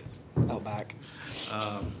 Where is it? Out back.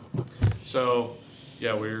 So,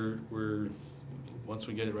 yeah, we're, once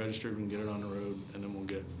we get it registered, we can get it on the road, and then we'll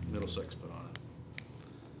get Middlesex put on it.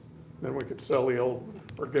 Then we could sell the old, one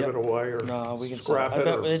or give it away, or No, we can sell scrap I it,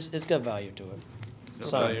 bet or it's got value to it. Got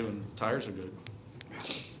So- value, and tires are good.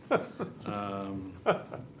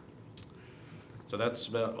 So that's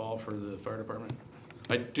about all for the fire department.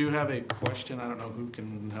 I do have a question, I don't know who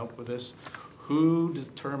can help with this. Who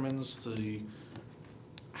determines the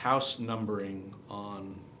house numbering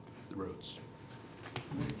on the roads?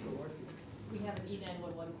 We have an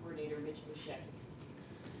E911 coordinator, Mitch Muschecki.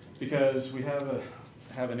 Because we have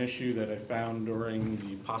an issue that I found during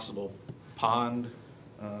the possible pond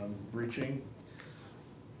breaching.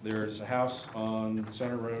 there's a house on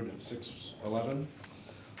Center Road at 611.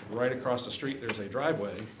 Right across the street, there's a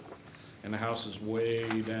driveway, and the house is way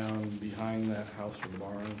down behind that house with the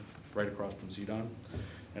barn, right across from Zedon.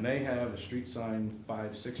 And they have a street sign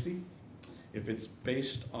 560. If it's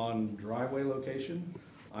based on driveway location,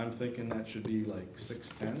 I'm thinking that should be like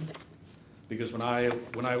 610. Because when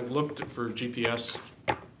I looked for GPS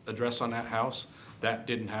address on that house, that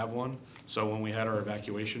didn't have one. So when we had our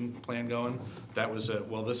evacuation plan going, that was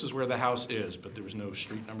well, this is where the house is, but there was no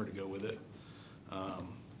street number to go with it.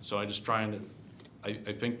 So I just trying to,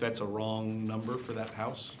 I think that's a wrong number for that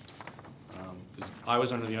house. 'Cause I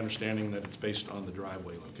was under the understanding that it's based on the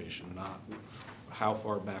driveway location, not how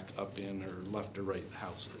far back up in or left or right the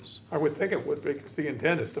house is. I would think it would be, because the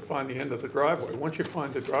intent is to find the end of the driveway. Once you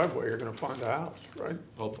find the driveway, you're gonna find the house, right?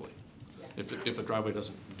 Hopefully. If the driveway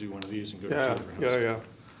doesn't do one of these and go to two Yeah, different houses.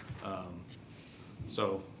 yeah.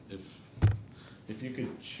 So if you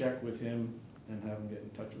could check with him and have him get in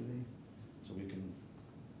touch with me, so we can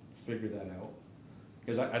figure that out.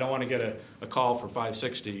 Because I don't want to get a call for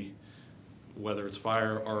 560, whether it's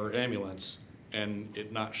fire or ambulance, and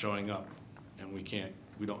it not showing up, and we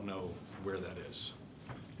don't know where that is.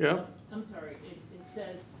 Yeah, I'm sorry, it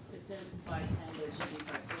says 510, but it should be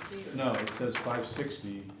 560? No, it says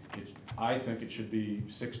 560. I think it should be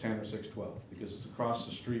 610 or 612, because it's across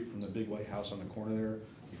the street from the big white house on the corner there,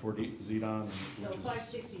 before Zedon. So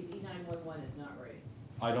 560's E911 is not right.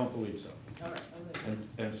 I don't believe so. All right, okay.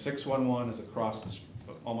 And 611 is across,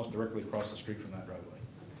 almost directly across the street from that driveway.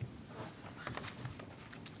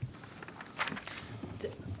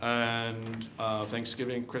 And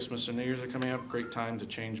Thanksgiving, Christmas, and New Year's are coming up. Great time to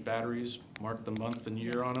change batteries, mark the month and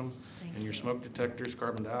year on them, and your smoke detectors,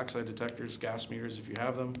 carbon dioxide detectors, gas meters if you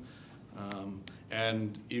have them.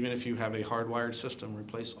 And even if you have a hardwired system,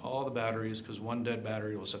 replace all the batteries, because one dead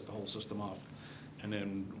battery will set the whole system off. And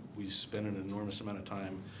then we spend an enormous amount of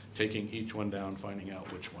time taking each one down, finding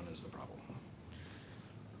out which one is the problem.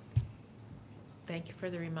 Thank you for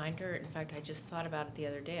the reminder. In fact, I just thought about it the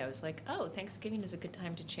other day. I was like, oh, Thanksgiving is a good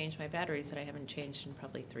time to change my batteries that I haven't changed in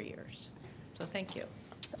probably 3 years. So thank you.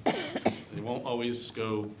 They won't always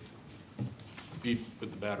go beep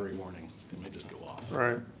with the battery warning. They may just go off.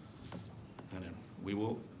 right. And then we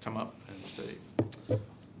will come up and say,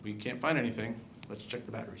 we can't find anything, let's check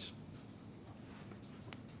the batteries.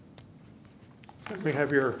 Let me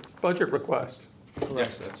have your budget request.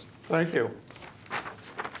 Yes, that's, Thank you.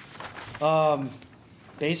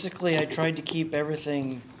 Basically, I tried to keep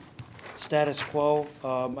everything status quo.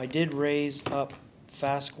 I did raise up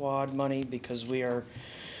Fast Squad money because we are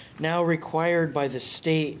now required by the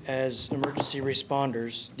state as emergency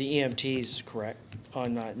responders, the EMTs, correct,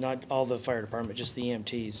 on not all the fire department, just the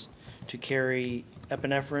EMTs, to carry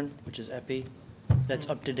epinephrine, which is epi, that's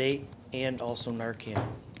up to date, and also Narcan.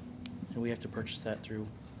 And we have to purchase that through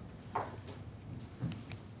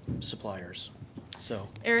suppliers. So,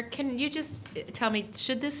 Eric, can you just tell me,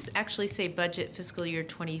 should this actually say budget fiscal year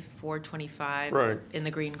 24, 25? Right. In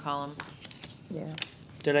the green column? Yeah.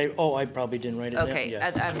 did I, oh, I probably didn't write it down, Okay,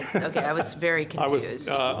 yes. okay, I was very I confused.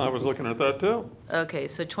 was looking at that too. Okay,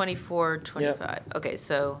 so 24, 25. Okay,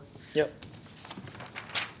 so, Yep.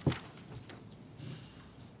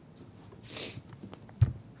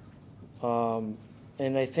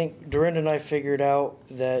 And I think Dorinda and I figured out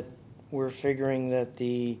that we're figuring that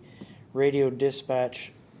the radio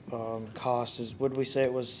dispatch cost is, what did we say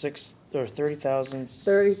it was, 30,000?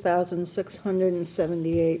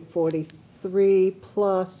 30,678.43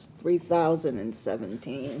 plus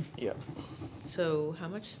 3,017. Yep. so how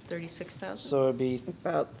much? 36,000? So it'd be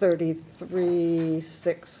About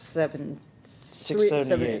 33,670.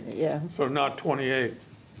 678. Yeah, So not 28,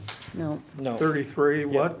 no, No, 33,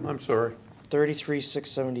 what? I'm sorry.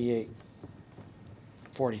 33,678.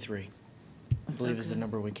 43, I believe is the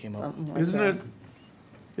number we came up with. something like that.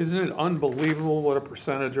 Isn't it unbelievable what a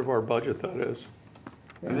percentage of our budget that is?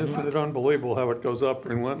 And isn't it unbelievable how it goes up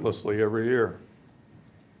relentlessly every year?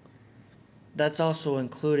 That's also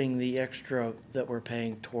including the extra that we're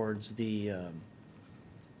paying towards the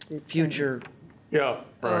future. Yeah,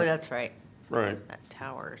 Oh, right, that's right, right. that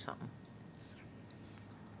tower or something.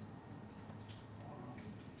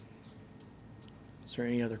 Is there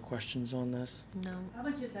any other questions on this? No. How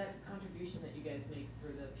much is that contribution that you guys make for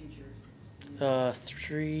the future system?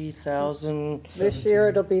 3,000. This year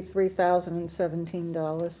it'll be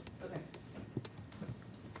 $3,017. Okay.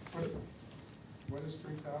 What is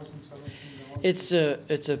 $3,017?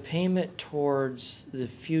 It's a payment towards the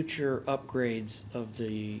future upgrades of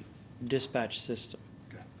the dispatch system.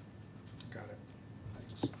 Got it.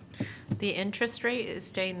 Thanks. The interest rate is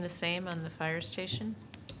staying the same on the fire station?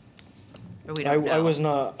 Or we don't know? I was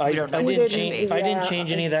not, I We don't know. didn't We didn't, change, I didn't yeah.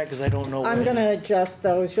 change any of that because I don't know. I'm what- gonna adjust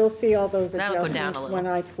those. You'll see all those That'll go down a adjustments little. when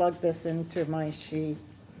I plug this into my sheet.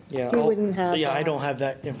 Yeah, He I'll- wouldn't have Yeah, I that. don't have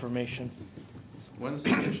that information. When does the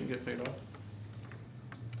station get paid off?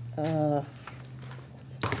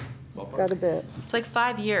 Ballpark? Got a bit. It's like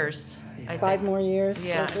 5 years, I think. 5 more years?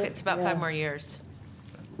 Yeah, was it? it's about Yeah. 5 more years.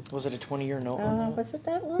 Was it a 20-year note on that? Was it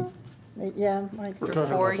that long? Yeah, might be. We're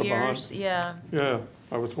talking 4 about the bond. years, yeah. Yeah,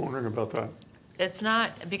 I was wondering about that. It's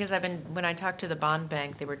not, because when I talked to the bond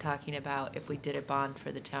bank, they were talking about if we did a bond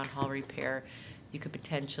for the town hall repair, you could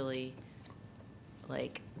potentially,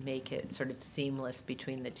 like, make it sort of seamless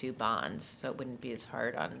between the two bonds, so it wouldn't be as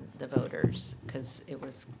hard on the voters, because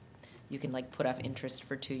you can like put off interest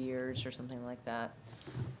for 2 years or something like that.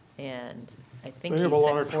 And I think They he have a lot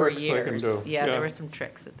said of 4 tricks they can years. do, Yeah, yeah. there were some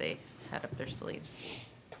tricks that they had up their sleeves.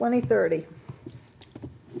 2030.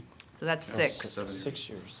 So that's Oh, 6. 6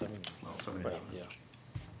 years, 7 years. Oh, 7 Right, years.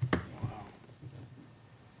 yeah.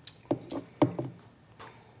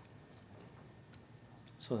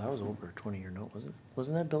 So that was over a 20-year note, wasn't it?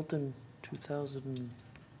 Wasn't that built in 2000?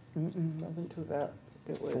 Wasn't too that.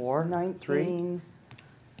 It was 4, 3? 19.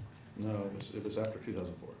 No, it was after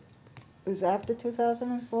 2004. It was after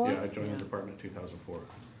 2004? Yeah, I joined the department in 2004.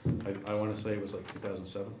 I want to say it was like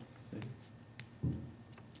 2007. maybe.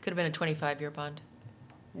 Could have been a 25-year bond.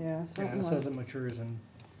 Yeah, Yeah, something it like. says it matures in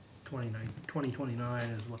 2029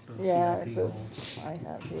 is what the Yeah, CIP but holds. I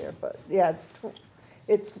have here, but yeah,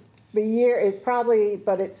 it's the year, it's probably,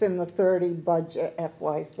 but it's in the 30 budget,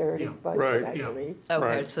 FY 30 Yeah. budget, Right. I Yeah. believe. Okay,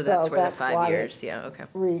 Right. so that's So where the that's 5 why years, it's- yeah, okay.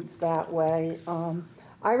 Reads that way.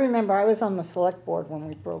 I remember I was on the select board when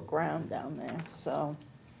we broke ground down there, so.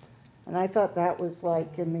 And I thought that was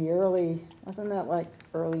like in the wasn't that like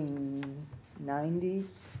early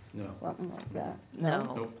 90s, No, something like that?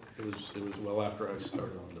 No. nope, it was well after I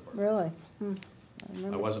started on the department.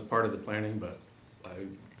 Really? I wasn't part of the planning, but I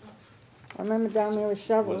remember down there with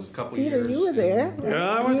shovels. Was a couple Peter, you years were there. in- right? Yeah,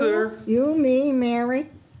 I was You- there. You, me, Mary,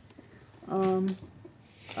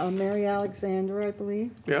 Mary Alexander, I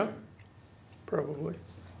believe. Yeah, probably.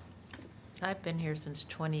 I've been here since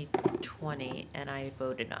 2020, and I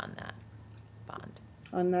voted on that bond.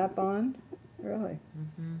 On that bond? Really?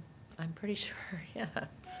 I'm pretty sure, yeah.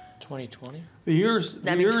 2020? The years, I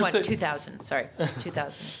the mean, years 2000, sorry,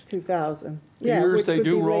 2000. 2000. the Yeah, years which they would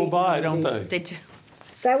do be roll late by, don't 90s. they? They do,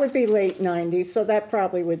 That would be late 90s, so that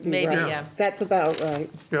probably would be maybe, right. yeah. That's about right.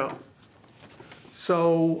 Yeah.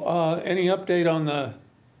 So, any update on the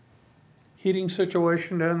heating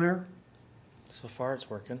situation down there? So far, it's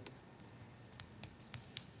working.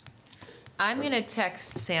 I'm gonna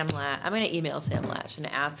text Sam I'm gonna email Sam Lash and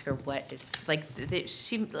ask her what is, like,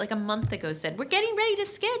 she, like a month ago said, we're getting ready to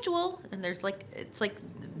schedule, and there's like, it's like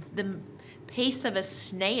the pace of a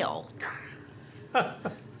snail.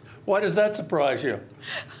 Why does that surprise you?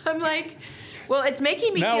 I'm like, well, it's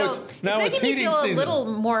making me Now feel, it's- it's now it's making me heating feel a season. little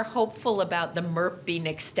more hopeful about the MERP being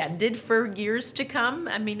extended for years to come.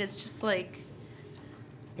 I mean, it's just like,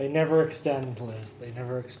 They never extend, Liz, they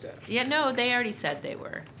never extend. yeah, no, they already said they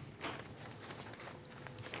were.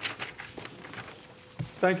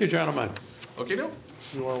 Thank you, gentlemen. Okay, no.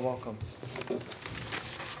 You are welcome.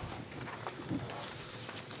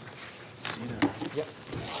 See you there. Yep.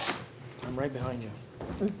 I'm right behind you.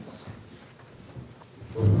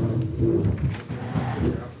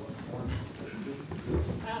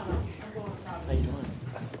 How you doing?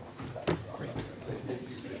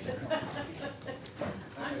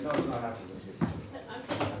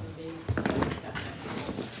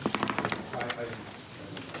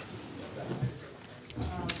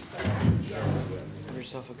 Have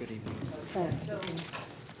yourself a good evening.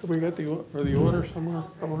 Have we got the order somewhere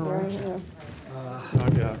going Right around? here.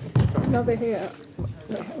 Not yet. No, they're here.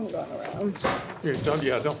 They haven't gone around.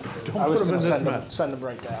 Yeah, don't I put was them in gonna this mess. send them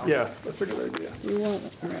right down. Yeah, that's a good idea. You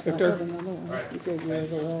want, I Victor? have another one. You gave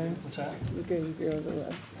yours away. What's that? You gave yours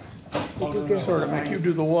away. Oh, Did you give? Sort of make you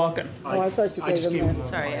do the walking. Oh, I thought you I gave just them gave this. them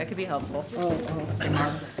Sorry, I could be helpful.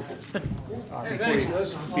 Hey, thanks,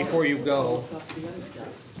 Liz. Before you go,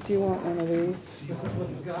 Do you want one of these?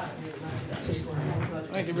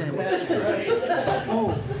 Thank you very much.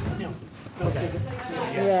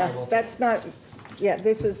 Yeah, that's not, yeah,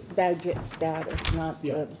 this is budget status, not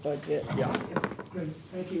the budget.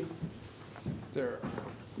 There.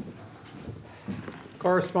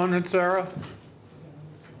 Correspondence, Sarah?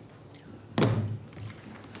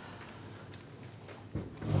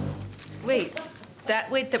 Wait, that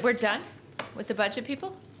we're done with the budget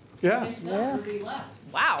people? Yeah. Yeah.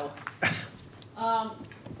 Wow.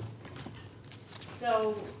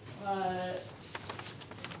 So,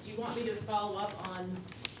 do you want me to follow up on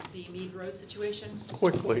the Mead Road situation?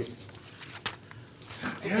 Quickly.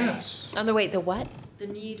 Yes. On the wait, the what? The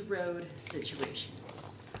Mead Road situation.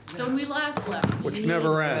 So when we last left, Which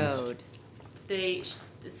never Mead ends. Road.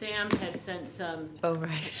 Sam had sent some, Oh,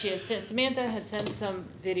 right. Samantha had sent some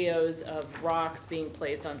videos of rocks being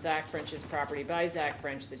placed on Zach French's property by Zach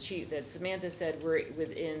French, that Samantha said were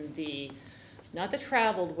within the, not the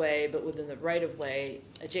traveled way, but within the right of way,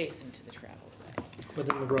 adjacent to the traveled way.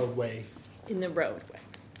 Within the roadway. In the roadway.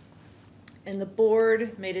 And the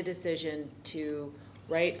board made a decision to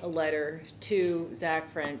write a letter to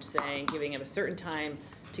Zach French saying, giving him a certain time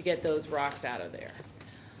to get those rocks out of there.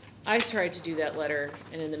 I tried to do that letter,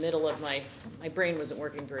 and in the middle of my brain wasn't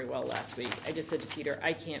working very well last week. I just said to Peter,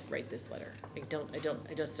 I can't write this letter. I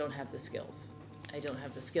just don't have the skills. I don't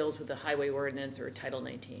have the skills with the highway ordinance or Title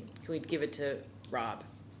 19. Can we give it to Rob,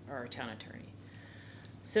 our town attorney?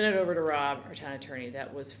 Sent it over to Rob, our town attorney.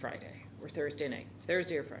 That was Friday or Thursday night,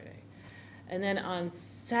 Thursday or Friday. And then on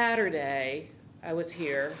Saturday, I was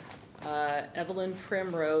here. Evelyn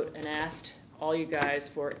Prim wrote and asked all you guys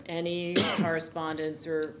for any correspondence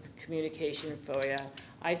or communication FOIA.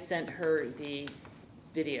 I sent her the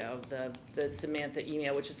video, the Samantha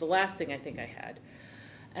email, which was the last thing I think I had.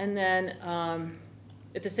 And then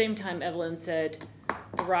at the same time, Evelyn said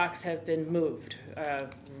the rocks have been moved.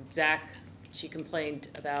 Zach, she complained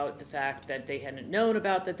about the fact that they hadn't known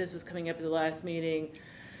about that this was coming up at the last meeting,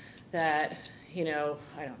 that, you know,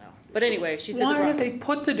 I don't know. But anyway, she said Why did they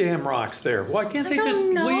put the damn rocks there? Why can't they just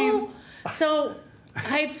leave? So I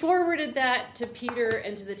had forwarded that to Peter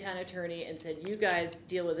and to the town attorney and said, you guys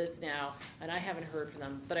deal with this now, and I haven't heard from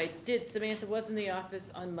them. But I did, Samantha was in the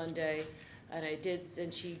office on Monday,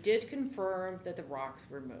 and she did confirm that the rocks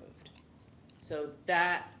were moved. So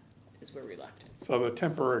that is where we left it. So the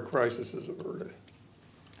temporary crisis is averted.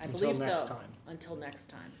 I believe so. Until next time. Until next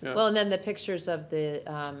time. Yeah. Well, and then the pictures of the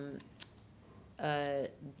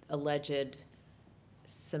alleged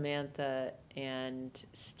Samantha and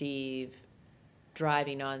Steve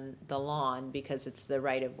driving on the lawn because it's the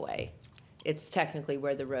right of way. It's technically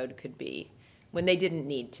where the road could be. When they didn't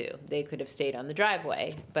need to. They could have stayed on the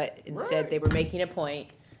driveway, but instead they were making a point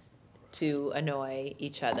to annoy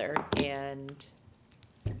each other, and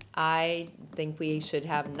I think we should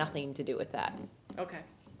have nothing to do with that. Okay.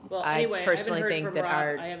 Well, I anyway, I haven't personally heard think from that Rob.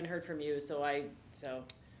 our- I haven't heard from you, so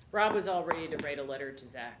Rob was all ready to write a letter to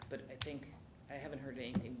Zach, but I think I haven't heard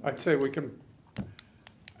anything more. I'd say we can,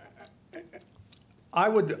 I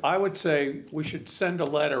would say we should send a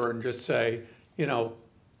letter and just say, you know,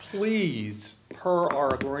 please, per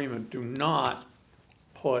our agreement, do not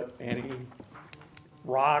put any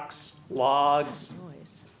rocks, logs,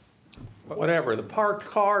 Noise. whatever. The parked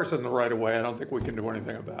cars in the right of way, I don't think we can do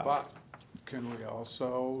anything about. But can we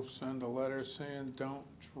also send a letter saying don't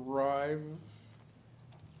drive?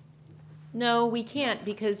 No, we can't,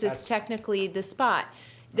 because it's technically the spot.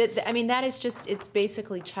 I mean, that is just, it's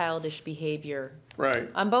basically childish behavior Right.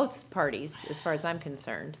 on both parties, as far as I'm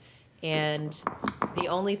concerned. And the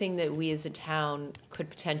only thing that we as a town could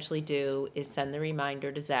potentially do is send the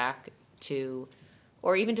reminder to Zach to,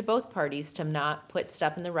 or even to both parties, to not put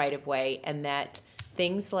stuff in the right of way, and that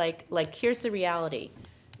things like here's the reality.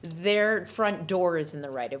 Their front door is in the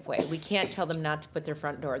right of way. We can't tell them not to put their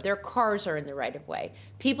front door. Their cars are in the right of way.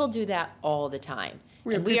 People do that all the time.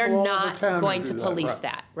 We have And we are people all over not town who going do to that, police right.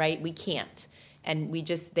 that, right? We can't. And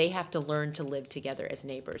they have to learn to live together as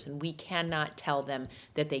neighbors. And we cannot tell them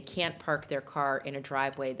that they can't park their car in a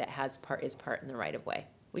driveway that is part in the right of way.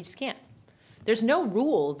 We just can't. There's no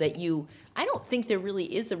rule that I don't think there really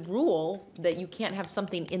is a rule that you can't have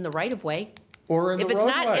something in the right of way. Or in the If it's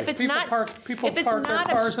not- roadway. if it's People not- People if it's park their not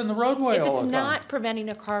a- cars in the roadway If all it's the time. not preventing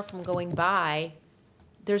a car from going by,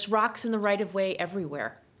 there's rocks in the right of way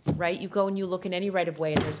everywhere, right? You go and you look in any right of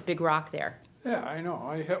way and there's a big rock there. Yeah, I know.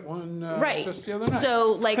 I hit one Right. just the other night.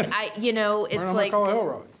 So like, it's Right on like, McCullough Hill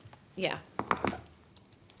Road. yeah.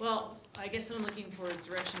 Well, I guess what I'm looking for is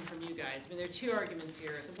direction from you guys. I mean, there are two arguments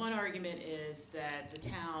here. The one argument is that the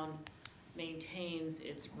town maintains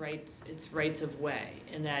its rights of way,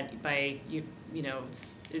 and that by you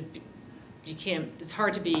can't. It's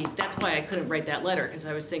hard to be. That's why I couldn't write that letter, because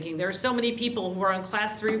I was thinking there are so many people who are on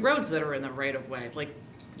Class 3 roads that are in the right of way, like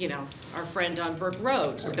our friend on Brook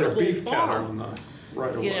Road, just Have got a their whole beef cattle farm. in the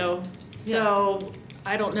right of way. So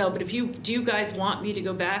I don't know, but do you guys want me to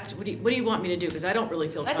go back? What do you want me to do? Because I don't really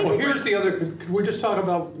feel I think Well, comfortable. here's the other, could we just talk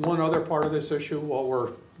about one other part of this issue while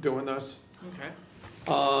we're doing this? Okay.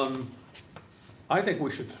 I think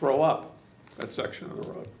we should throw up that section of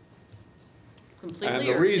the road. And Completely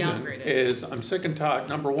the or reason downgrade it? is, I'm sick and tired,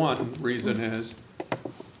 number one reason is,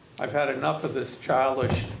 I've had enough of this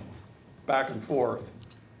childish back and forth.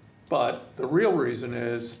 But the real reason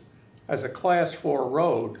is, as a class 4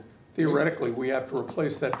 road, theoretically, we have to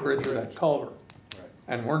replace that bridge or that culvert. Right.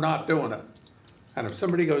 And we're not doing it. And if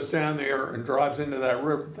somebody goes down there and drives into that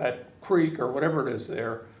river, that creek or whatever it is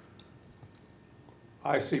there,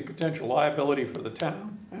 I see potential liability for the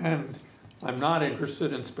town. And I'm not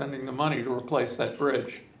interested in spending the money to replace that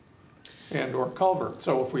bridge and or culvert.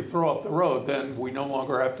 So if we throw up the road, then we no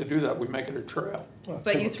longer have to do that. We make it a trail.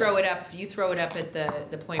 But you throw it up at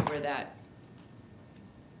the point where that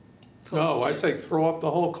No, I post say is. throw up the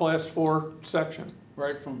whole class 4 section.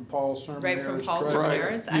 Right from Paul Sermon's. Right from Paul Right.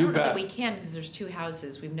 Sermon's? I You don't know that bet. we can, because there's 2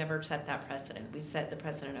 houses. We've never set that precedent. We've set the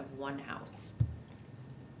precedent of 1 house.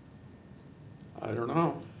 I don't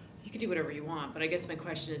know. You can do whatever you want, but I guess my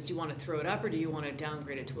question is, do you wanna throw it up or do you wanna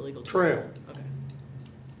downgrade it to a legal Trail. trail? Okay.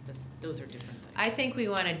 Those are different things. I think we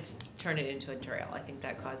want to turn it into a trail. I think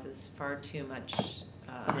that causes far too much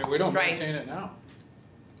I mean, we don't strife. maintain it now.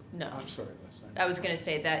 No. I'm sorry, Leslie. I was gonna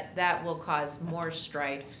say that will cause more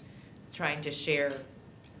strife trying to share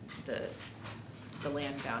the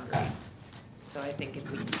land boundaries. So I think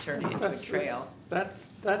if we can turn it into a trail.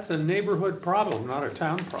 That's a neighborhood problem, not a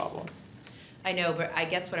town problem. I know, but I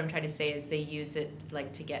guess what I'm trying to say is they use it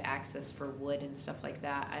like to get access for wood and stuff like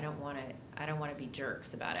that. I don't wanna be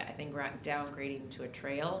jerks about it. I think downgrading to a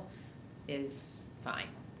trail is fine,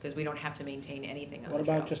 because we don't have to maintain anything on the What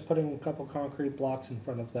trail. about just putting a couple concrete blocks in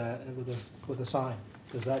front of that and with a sign?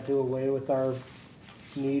 Does that do away with our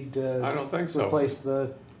need to I don't think so. replace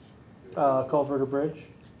the culvert or bridge?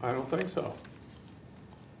 I don't think so.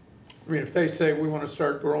 I mean, if they say we wanna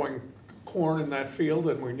start growing corn in that field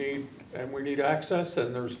and we need access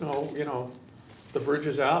and there's no, the bridge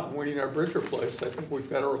is out and we need our bridge replaced, I think we've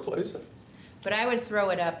gotta replace it. But I would throw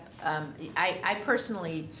it up, I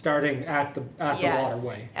personally, Starting at the yes,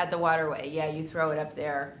 waterway. at the waterway, yeah, you throw it up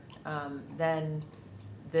there. Then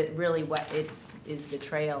really what it is, the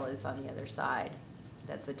trail is on the other side.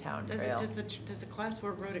 That's a town trail. Does the class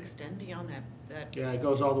 4 road extend beyond that? Yeah, it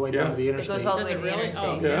goes all the way down to the Yeah. It interstate. goes all the Does way it to the really? interstate,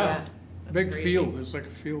 Oh, Yeah. yeah, That's Big crazy. field, there's like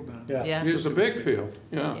a field down there. Yeah. yeah, It's a big field,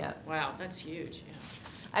 yeah. yeah. Wow, that's huge, yeah.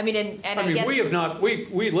 I mean, and I I mean, guess. we have not, we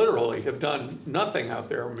literally have done nothing out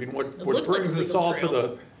there. I mean, what looks like a brings us legal all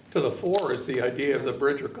trail. to the fore is the idea of the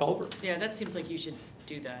bridge or culvert. Yeah, that seems like you should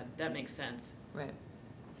do that. That makes sense. Right.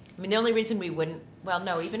 I mean, the only reason we wouldn't, well,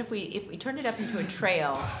 no, even if we turned it up into a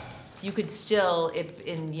trail, you could still, if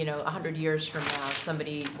in, 100 years from now,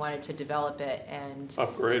 somebody wanted to develop it and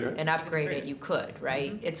Upgrade it. upgrade it, you could,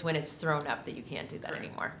 right? It's when it's thrown up that you can't do that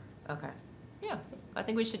anymore. Okay. Yeah, I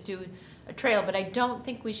think we should do a trail, but I don't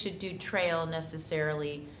think we should do trail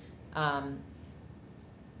necessarily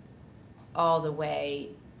all the way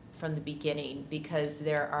from the beginning, because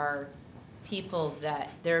there are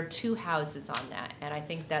there are 2 houses on that, and I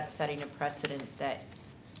think that's setting a precedent that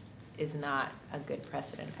is not a good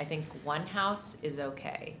precedent. I think 1 house is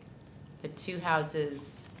okay, but 2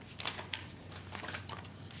 houses,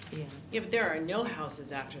 yeah. Yeah, but there are no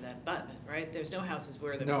houses after that abutment, right? There's no houses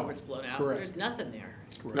where the No, culvert's blown out. correct. There's nothing there.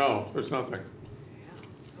 Correct. No, there's nothing. Yeah,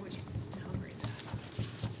 I would just downgrade that.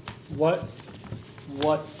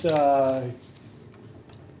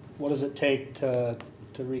 What does it take to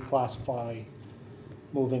reclassify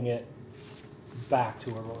moving it back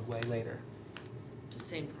to a roadway later? It's the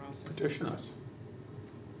same process. Petition us.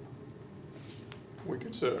 We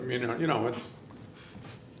could say, I mean,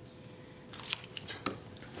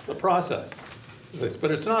 it's the process.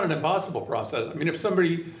 But it's not an impossible process. I mean, if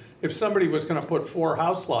somebody was gonna put 4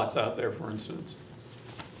 house lots out there, for instance,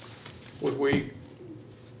 would we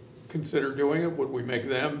consider doing it? Would we make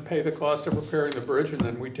them pay the cost of repairing the bridge and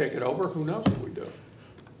then we take it over? Who knows what we do?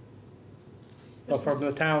 But from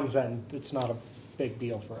the town's end, it's not a big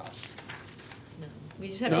deal for us. No, we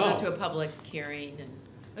just have to go No. through a public hearing and.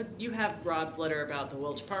 You have Rob's letter about the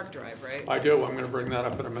Welch Park Drive, right? I do, I'm gonna bring that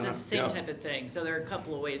up in a So minute. it's the same Yeah. type of thing, so there are a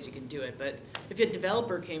couple of ways you can do it, but if a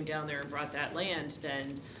developer came down there and brought that land,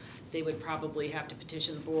 then they would probably have to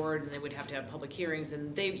petition the board, and they would have to have public hearings,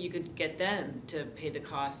 and you could get them to pay the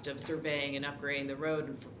cost of surveying and upgrading the road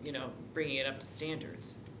and, bringing it up to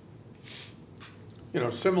standards.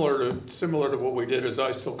 Similar to what we did, as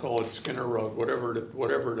I still call it Skinner Road,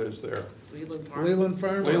 whatever it is there. Leland Farm. Leland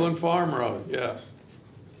Farm. Leland Farm Road, yes.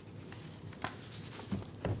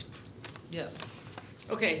 Yeah.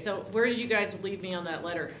 Okay, so where did you guys leave me on that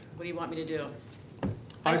letter? What do you want me to do?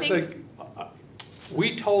 I I think- think,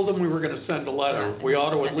 we told them we were gonna send a letter. Yeah, We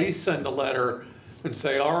ought to at send it. least send a letter and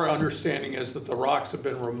say, our understanding is that the rocks have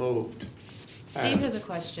been removed. Steve has a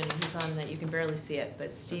question, he's on that, you can barely see it,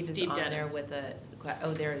 but Steve is Steve on there Dennis. with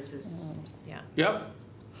there is his, yeah. Yep.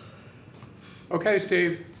 Okay,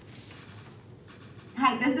 Steve.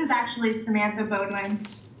 Hi, this is actually Samantha Bodwin.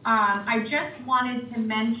 I just wanted to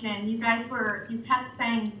mention, you kept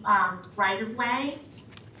saying right of way.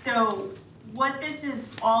 So what this is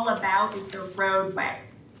all about is the roadway.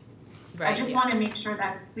 I just want to make sure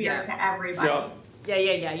that's clear to everybody.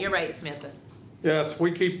 Yeah. You're right, Samantha. Yes,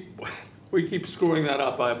 we keep screwing that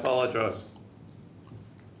up, I apologize.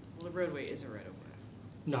 Well, the roadway is a right of way.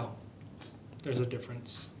 No, there's a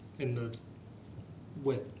difference in the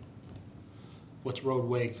width. What's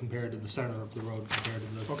roadway compared to the center of the road compared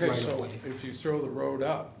to the Okay, right so of way? if you throw the road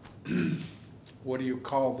up, what do you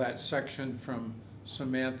call that section from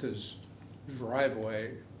Samantha's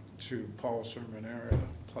driveway to Paul Sermonera,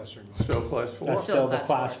 plus or minus? Still class 4? That's Still still the class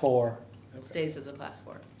class 4. Stays as a class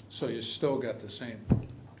 4. So you still got the same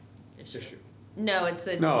issue? No, it's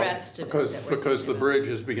the No, rest of it because, that we're because the thinking bridge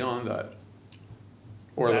is beyond that.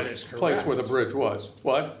 Or That the is place where the correct. bridge was.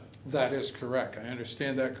 What? That is correct. I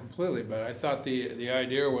understand that completely, but I thought the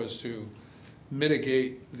idea was to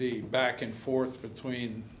mitigate the back and forth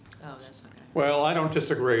between, of. Oh, that's not gonna. Well, I don't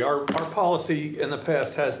disagree. Our policy in the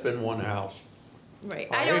past has been one house. Right,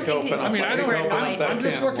 I I don't hate to think open it's. up- I mean, I don't, we're annoyed. that I'm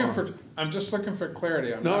just can of looking worms. I'm just looking for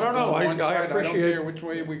clarity. I'm No, not no, going I- one I side. I don't appreciate- care which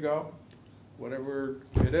way we go, whatever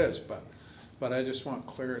it is, but I just want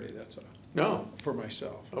clarity, that's all, No, for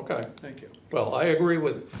myself. okay. Thank you. Well, I agree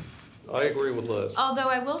with Liz. Although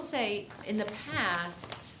I will say, in the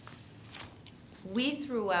past, we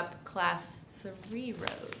threw up class 3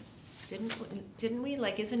 roads, didn't we?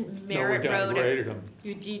 Like, isn't Merritt No, we Road? downgraded them.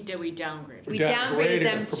 We downgraded. We downgraded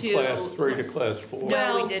them From to- class 3 to class 4. No,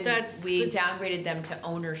 Well, we didn't. that's- We that's- downgraded them to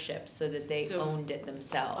ownership so that they So, owned it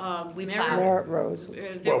themselves. We Merritt- plowed. Merritt Rose.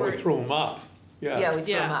 There Well, we were- threw them up. Yeah, Yeah, we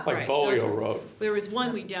threw them Yeah. up. like right, those Bolio were- Road. There was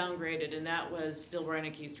one we downgraded, and that was Bill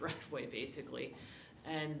Reineke's driveway, basically.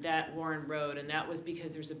 And that Warren Road, and that was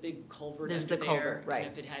because there's a big culvert There's under the there. culvert, right.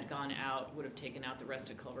 And if it had gone out, would have taken out the rest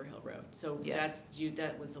of Culver Hill Road. So Yeah.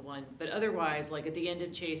 that was the one. But otherwise, like at the end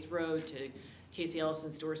of Chase Road to Casey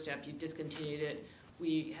Ellison's doorstep, you discontinued it.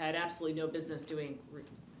 We had absolutely no business doing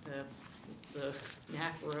the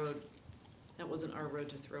Knack Road. That wasn't our road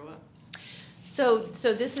to throw up. So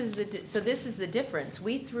this is the difference.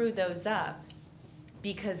 We threw those up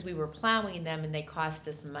because we were plowing them and they cost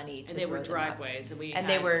us money to And they were throw them up. driveways, and we And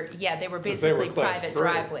had. they were Because they were basically class private 3.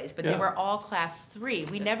 driveways, but they Yeah. were all class 3.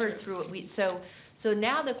 We That's never true. threw it, so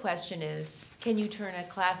now the question is, can you turn a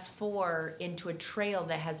class 4 into a trail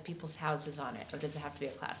that has people's houses on it, or does it have to be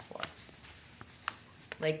a class 4?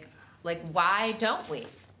 Like why don't we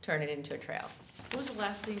turn it into a trail? What was the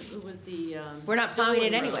last thing? It was the. We're not plowing it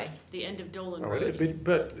Dolan Road, anyway. The end of Dolan No, Road.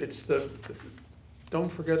 But it's don't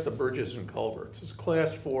forget the bridges and culverts. As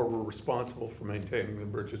class 4, we're responsible for maintaining the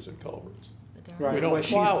bridges and culverts. But there Right. are We no don't What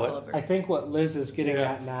she's- plow it. culverts. I think what Liz is getting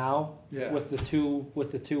Yeah. at now Yeah. with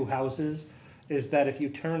the two houses is that if you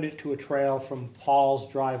turned it to a trail from Paul's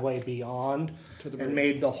driveway beyond To the and bridge.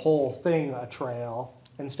 made the whole thing a trail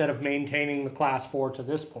instead of maintaining the class 4 to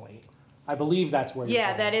this point, I believe that's where you're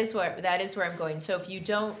Yeah, going. that is where I'm going. So if you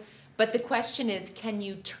don't, but the question is, can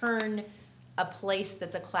you turn a place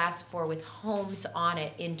that's a class 4 with homes on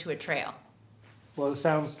it into a trail? Well, it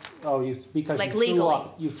sounds, because Like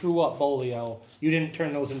you threw up Bolio, you didn't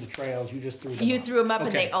turn those into trails, you just threw them up. You threw them up and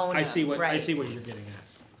Okay, they own I see them, what, I right. see what you're getting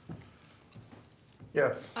at.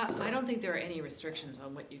 Yes. I don't think there are any restrictions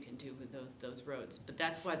on what you can do with those roads, but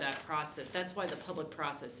that's why that's why the public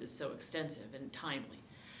process is so extensive and timely,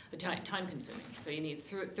 time consuming. So you need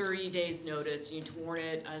 30 days notice, you need to warn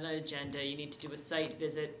it on an agenda, you need to do a site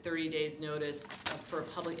visit, 30 days notice for a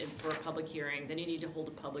public hearing, then you need to hold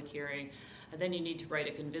a public hearing, and then you need to write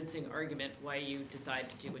a convincing argument why you decide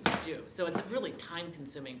to do what you do. So it's a really time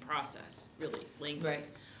consuming process, really lengthy. Right.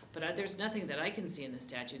 But there's nothing that I can see in the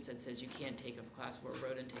statutes that says you can't take a class 4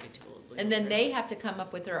 road and take it to a legal And then trail. they have to come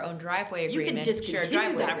up with their own driveway You can agreement, shared discontinue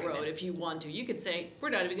driveway that agreement. road if you want to. You could say, we're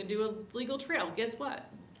not even gonna do a legal trail. Guess what?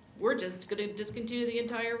 We're just gonna discontinue the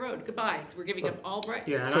entire road. Goodbye. So we're giving up all rights.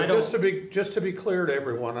 Yeah. And So I don't- just to be clear to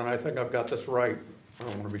everyone, and I think I've got this right, I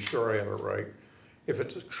want to be sure I have it right. If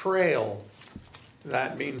it's a trail,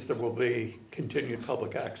 that means there will be continued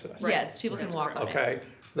public access. Yes, people can That's walk on it. Okay?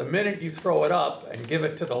 The minute you throw it up and give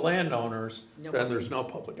it to the landowners, No. then there's no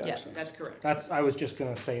public Yeah. access. That's correct. I was just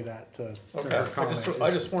gonna say that to Okay, her comment. I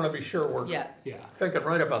just want to be sure we're Yeah, Yeah, thinking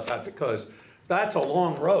right about that, because that's a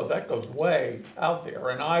long road, that goes way out there,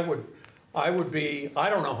 and I would be, I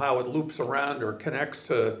don't know how it loops around or connects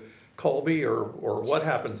to Colby or what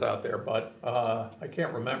happens out there, but, I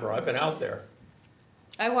can't remember, I've been out there.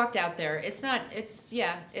 I walked out there. It's not,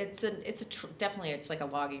 definitely it's like a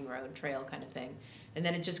logging road trail kind of thing. And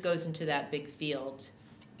then it just goes into that big field,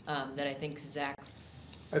 that I think Zach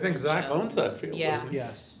I think Zach owns that field, Yeah. doesn't he?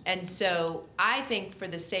 Yes. And so I think for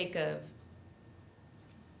the sake of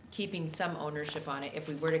keeping some ownership on it, if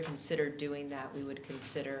we were to consider doing that, we would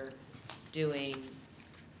consider doing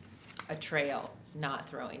a trail, not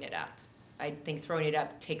throwing it up. I think throwing it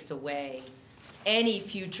up takes away any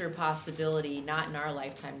future possibility, not in our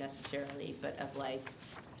lifetime necessarily, but of like,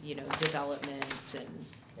 you know, development and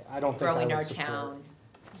I don't think I growing our would support town.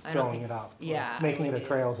 I don't throwing think, it up. yeah, I Making it a wouldn't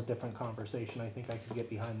trail is a different conversation. I think I could get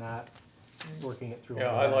behind that, working it through.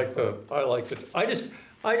 Yeah, I like the, I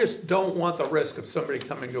just don't want the risk of somebody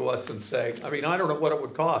coming to us and saying, I mean, I don't know what it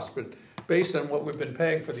would cost, but based on what we've been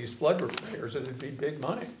paying for these flood repairs, it'd be big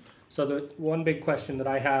money. So the one big question that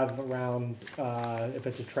I have around, if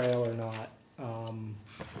it's a trail or not,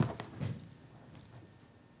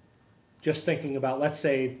 just thinking about, let's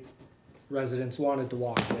say residents wanted to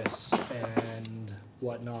walk this and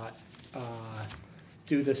whatnot,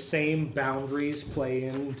 do the same boundaries play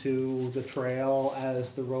into the trail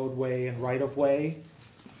as the roadway and right-of-way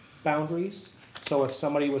boundaries? So if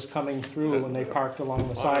somebody was coming through and they parked along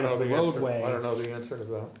the side of the roadway. I don't know the answer to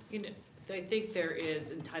that. You know, I think there is,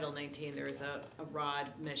 in Title 19, there is a rod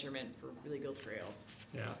measurement for legal trails.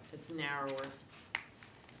 Yeah, It's narrower.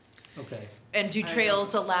 okay. and do I don't-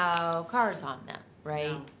 trails allow cars on them,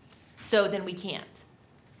 right? No. So then we can't.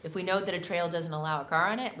 If we know that a trail doesn't allow a car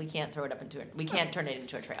on it, we can't throw it up into it, we can't turn it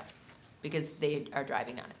into a trail, because they are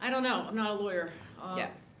driving on it. I don't know, I'm not a lawyer. Yeah.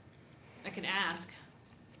 I can ask.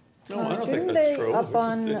 No, I don't think Didn't that's they true. up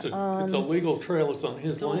on, It's a legal trail, it's on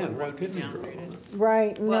his Dolan land, why Road couldn't he downgraded. drive on it?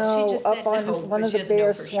 right, Well, she no, just up said on no, one but of she the doesn't know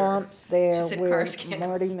bare for sure. swamps there She said where cars can't-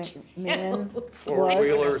 Marty McMahon was.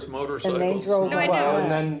 Four-wheelers, motorcycles. drove No, I know. Well,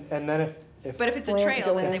 around. and then if But if it's a Well,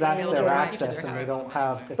 trail, then they if would if be that's able to their drive people to access their and they house. don't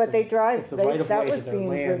have, if But they the, drive, if the they, right of that way to was their being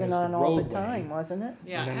land driven is the on all the roadway, time, wasn't it?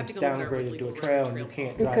 Yeah, I and then have to it's go look at our downgraded to legal a road trail and you trail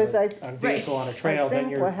can't policy. drive Because a vehicle on a trail, then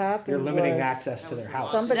think what you're happened limiting was access to their That was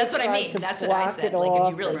house. somebody That's what I tried mean, to that's what I block said, it like, if you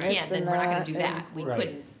off really and can't, then this we're not gonna and do that, that, we Right.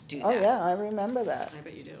 couldn't do that. Oh, yeah, I remember that, I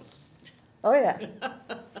bet you do. oh, yeah.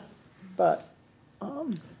 But,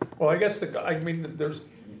 Well, I guess I mean, there's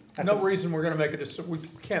no reason we're gonna make we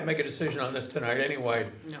can't make a decision on this tonight anyway.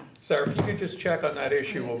 No. Sarah, if you could just check on that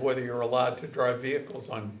issue of whether you're allowed to drive vehicles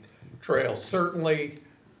on trails. Certainly,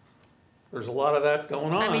 there's a lot of that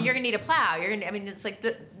going on. I mean, you're gonna need a plow, I mean, it's like,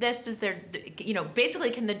 this is their, you know,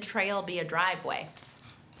 basically, can the trail be a driveway?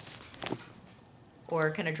 Or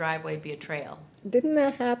can a driveway be a trail? didn't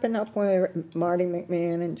that happen up where Marty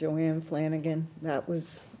McMahon and Joanne Flanagan,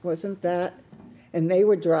 wasn't that? And they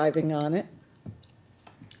were driving on it.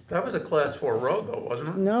 That was a class 4 road though, wasn't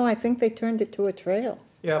it? No, I think they turned it to a trail.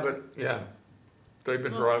 Yeah, they've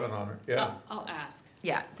been Well, driving on it, yeah. I'll ask.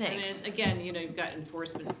 Yeah, And thanks. then, again, you know, you've got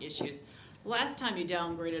enforcement issues. Last time you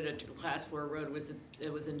downgraded a class 4 road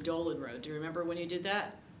it was in Dolan Road. Do you remember when you did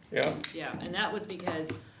that? Yeah, Yeah, and that was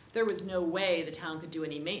because there was no way the town could do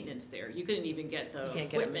any maintenance there. You couldn't even get the You can't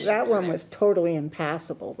get a equipment. That through one there. was totally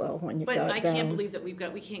impassable though, when you got But down. I can't believe that we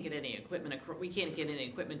can't get any equipment, we can't get any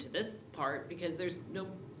equipment to this part because there's no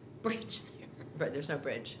bridge there. Right, there's no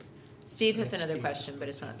bridge. Steve has Thanks, another Steve. question, but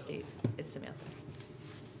it's not Steve, it's Samantha.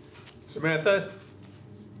 Samantha?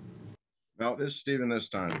 No, it's Stephen this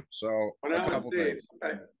time. So a couple things.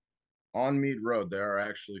 On Mead Road, there are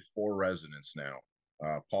actually 4 residents now.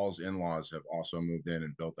 Paul's in-laws have also moved in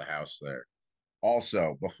and built a house there.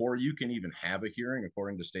 Also, before you can even have a hearing,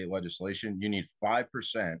 according to state legislation, you need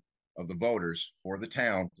 5% of the voters for the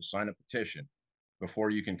town to sign a petition before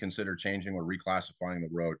you can consider changing or reclassifying the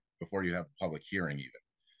road, before you have the public hearing even.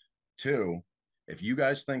 2, if you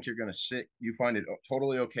guys think you're going to you find it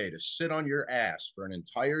totally okay to sit on your ass for an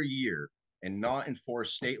entire year and not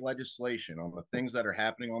enforce state legislation on the things that are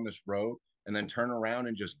happening on this road, and then turn around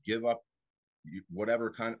and just give up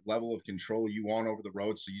whatever kind of level of control you want over the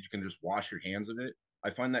road so you can just wash your hands of it,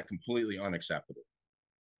 I find that completely unacceptable.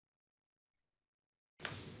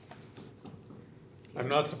 I'm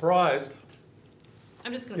not surprised.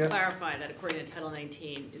 I'm just gonna clarify that according to Title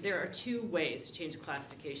 19, there are 2 ways to change the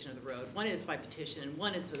classification of the road. One is by petition, and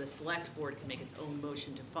one is where the select board can make its own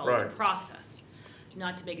motion to follow Right. the process.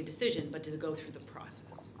 Not to make a decision, but to go through the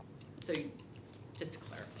process. So, just to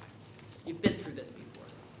clarify, you've been through this before.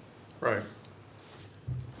 Right.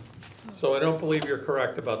 So I don't believe you're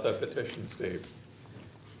correct about that petition, Steve.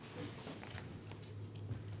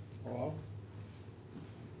 Well,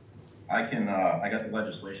 I got the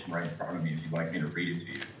legislation right in front of me if you'd like me to read it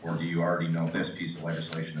to you, or do you already know this piece of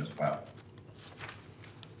legislation as well?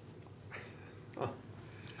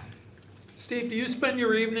 Steve, do you spend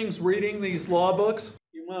your evenings reading these law books?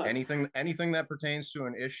 You must. Anything that pertains to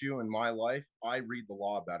an issue in my life, I read the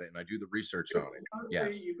law about it and I do the research on it.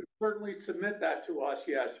 Yes. You could certainly submit that to us,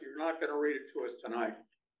 yes. You're not gonna read it to us tonight.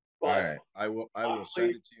 All But right. I will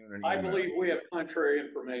send it to you in an I email. believe we have contrary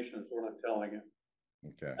information is what I'm telling you.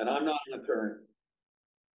 Okay. And I'm not an attorney.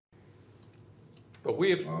 But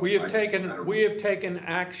we have I taken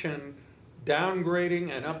action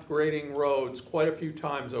downgrading and upgrading roads quite a few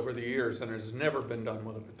times over the years, and it has never been done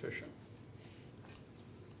with a petition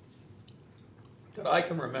that I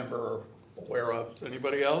can remember or aware of.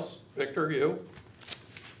 Anybody else? Victor, you?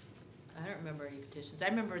 I don't remember any petitions. I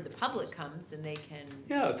remember the public comes and they can,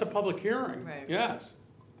 Yeah, it's a public hearing. Right. Yes.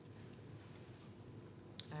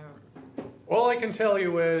 I don't, All I can tell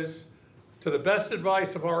you is, to the best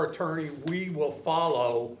advice of our attorney, we will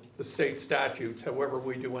follow the state statutes however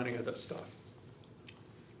we do any of this stuff.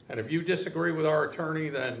 And if you disagree with our attorney,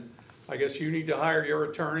 then I guess you need to hire your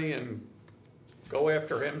attorney and go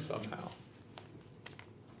after him somehow.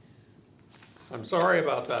 I'm sorry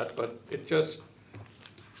about that, but it just,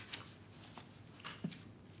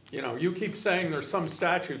 you know, you keep saying there's some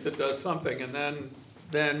statute that does something, and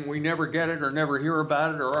then we never get it or never hear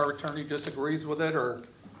about it, or our attorney disagrees with it, or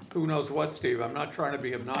who knows what, Steve. I'm not trying to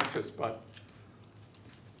be obnoxious, but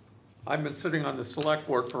I've been sitting on the select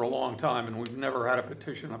board for a long time, and we've never had a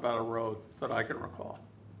petition about a road that I can recall.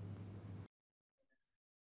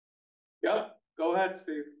 Yep, go ahead,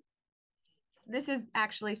 Steve. This is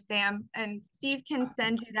actually Sam, and Steve can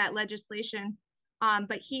send you that legislation.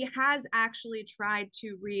 But he has actually tried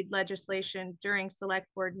to read legislation during select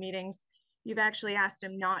board meetings. You've actually asked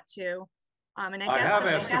him not to. And I have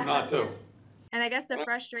asked him not to. And I guess the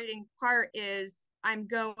frustrating part is I'm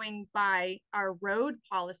going by our road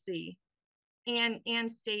policy and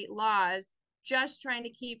state laws, just trying to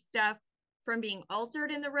keep stuff from being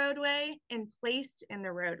altered in the roadway and placed in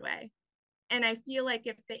the roadway. And I feel like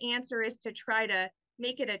if the answer is to try to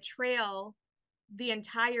make it a trail, the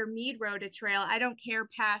entire Mead Road a trail, I don't care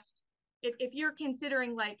past, if you're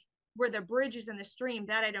considering like where the bridge is in the stream,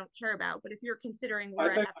 that I don't care about. But if you're considering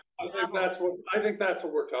where I think that's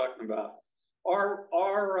what we're talking about. Our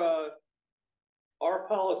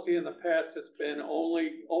policy in the past has been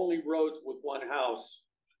only roads with one house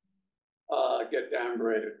get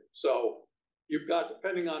downgraded. So you've got,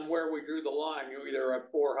 depending on where we drew the line, you either have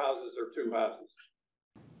 4 houses or 2 houses.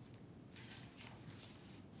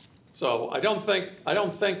 So I don't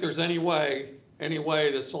think there's any way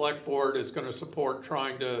the select board is going to support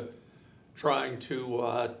trying to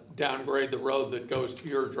downgrade the road that goes to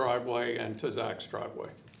your driveway and to Zach's driveway.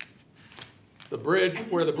 The bridge,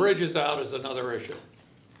 where the bridge is out, is another issue.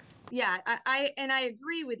 Yeah, I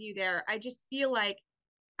agree with you there. I just feel like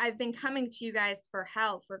I've been coming to you guys for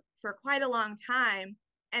help for quite a long time,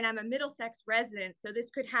 and I'm a Middlesex resident, so this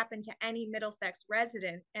could happen to any Middlesex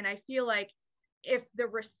resident. And I feel like if the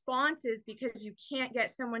response is because you can't get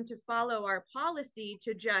someone to follow our policy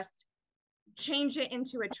to just change it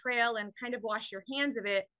into a trail and kind of wash your hands of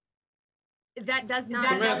it, that does not.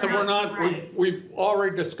 Samantha, we're not, we've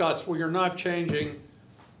already discussed, we are not changing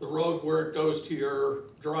the road where it goes to your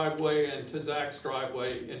driveway and to Zach's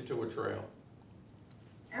driveway into a trail.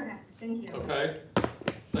 Okay, thank you. Okay,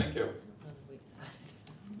 thank you.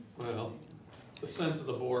 Well, the sense of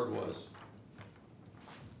the board was,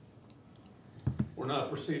 we're not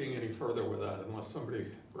proceeding any further with that unless somebody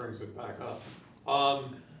brings it back up.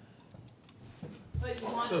 But you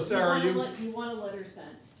want, So Sarah, you want a letter sent?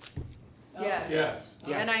 yes. Yes.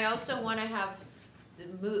 And I also want to have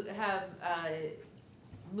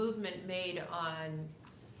movement made on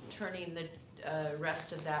turning the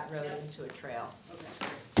rest of that road into a trail.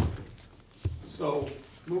 Okay. So,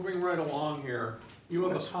 moving right along here, you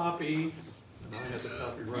have a copy, and I had the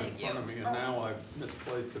copy right in front of me, and now I've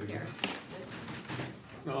misplaced it again.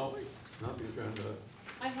 No, not the agenda.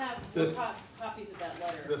 I have This- copies of that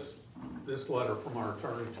letter. This letter from our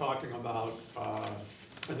attorney talking about,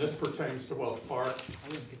 and this pertains to Welch Park.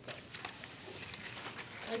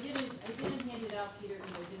 I didn't hand it out, Peter,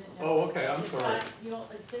 because I didn't know. Oh, okay, I'm It's sorry. got- you know,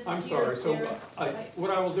 it says I'm here, sorry, so Sarah, what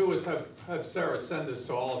I will do is have Sarah send this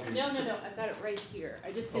to all of you. No, I've got it right here.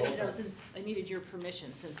 I just Oh, didn't know okay. since I needed your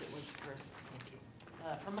permission, since it was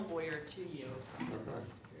from a lawyer to you. Okay.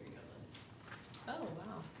 Here you go, Liz. Oh,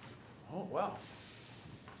 wow. Oh, wow.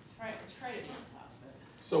 I tried it on top, but.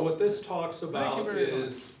 So what this talks about very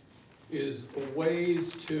is the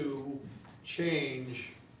ways to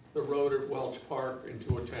change the road at Welch Park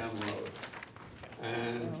into a town road.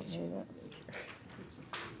 And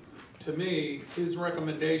to me, his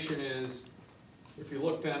recommendation is, if you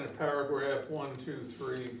look down at paragraph 1, 2,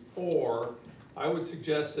 3, 4, I would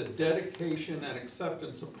suggest a dedication and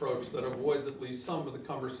acceptance approach that avoids at least some of the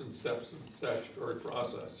cumbersome steps of the statutory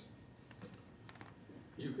process.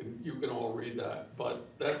 You can all read that, but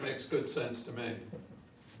that makes good sense to me.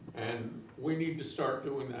 And we need to start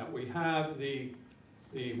doing that. We have the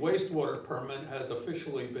wastewater permit has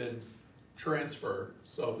officially been transferred,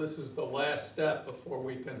 so this is the last step before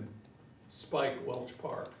we can spike Welch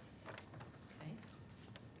Park. Okay.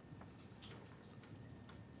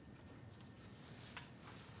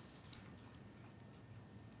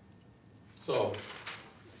 So,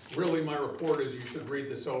 really, my report is you should read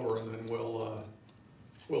this over and then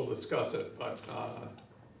we'll discuss it. But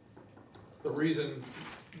the reason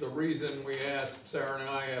we asked, Sarah and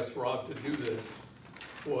I asked Rob to do this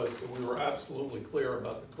was that we were absolutely clear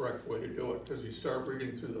about the correct way to do it, because you start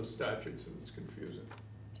reading through those statutes and it's confusing.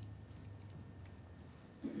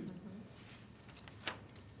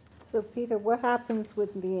 So Peter, what happens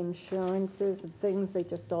with the insurances and things? They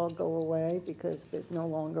just all go away because there's no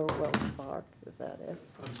longer a Welch Park? Is that it?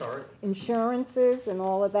 I'm sorry? Insurances and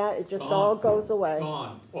all of that, it just all goes away?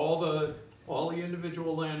 Gone. All the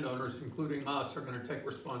individual landowners, including us, are gonna take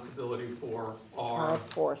responsibility for our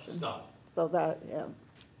portion. stuff. So that, yeah.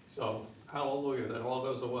 So, hallelujah, that all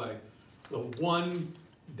goes away. The one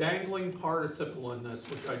dangling participle in this,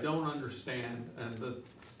 which I don't understand, and the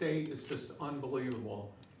state is just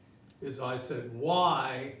unbelievable, is I said,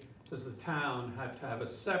 why does the town have to have a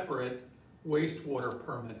separate wastewater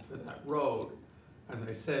permit for that road? And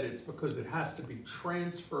they said it's because it has to be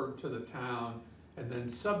transferred to the town, and then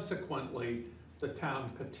subsequently, the town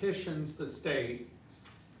petitions the state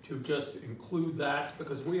to just include that,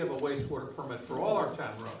 because we have a wastewater permit for all our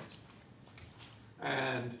town roads.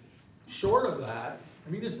 And short of that, I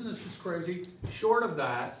mean, isn't this just crazy? Short of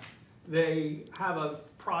that, they have a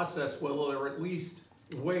process where they'll at least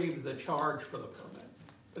waive the charge for the permit.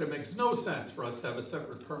 But it makes no sense for us to have a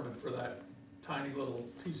separate permit for that tiny little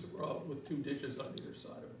piece of road with 2 ditches on either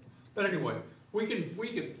side of it. But anyway, we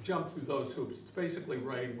can jump through those hoops. It's basically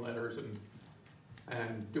writing letters and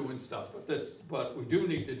doing stuff, but we do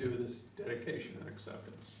need to do this dedication and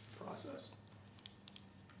acceptance process.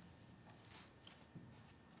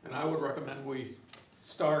 And I would recommend we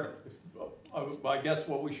start it. I guess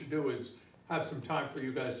what we should do is have some time for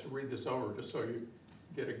you guys to read this over, just so you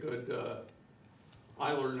get a good,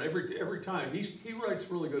 I learn every time. He writes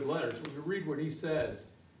really good letters. When you read what he says,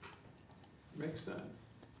 it makes sense.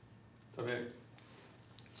 I mean,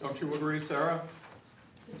 don't you agree, Sarah?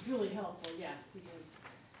 It's really helpful, yes, because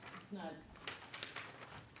it's not,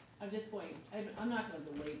 I'm not gonna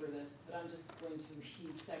belabor this, but I'm just going to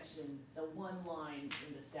repeat the one line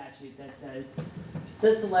in the statute that says,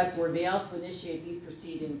 the select board may also initiate these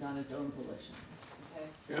proceedings on its own volition, okay?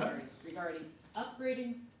 Yeah. Regarding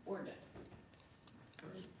upgrading or no.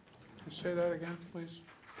 Say that again, please.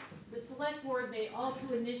 The select board may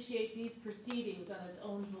also initiate these proceedings on its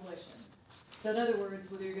own volition. So in other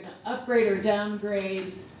words, whether you're gonna upgrade or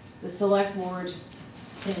downgrade, the select board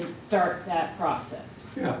can start that process.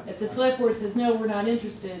 Yeah. If the select board says, no, we're not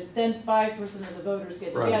interested, then 5% of the voters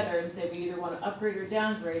get Right. together and say, we either wanna upgrade or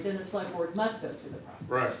downgrade, then the select board must go through the process.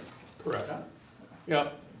 Right, correct.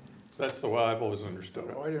 Yeah, that's the way I've always understood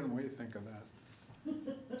it. Why didn't we think of that?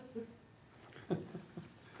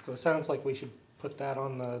 So it sounds like we should put that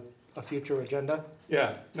on a future agenda.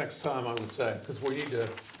 Yeah, next time I would say, because we need to,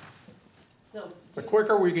 So, the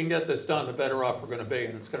quicker we can get this done, the better off we're gonna be,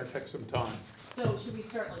 and it's gonna take some time. so should we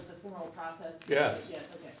start like the formal process? Yes.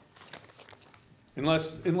 Yes, okay.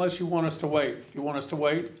 Unless you want us to wait. You want us to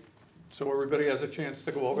wait, so everybody has a chance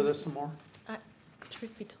to go over this some more?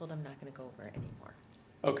 Truth be told, I'm not gonna go over it anymore.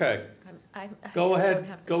 Okay, I go just ahead, don't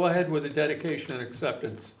have the go time. ahead with the dedication and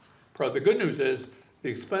acceptance. The good news is, the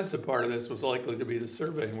expensive part of this was likely to be the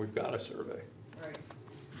survey, and we've got a survey. Right.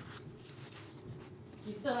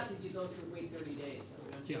 You still have to go through, wait 30 days, so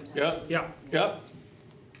we don't. Yeah, yep,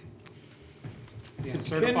 Yeah,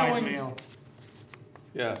 certified Continuing- mail.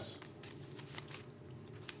 yes.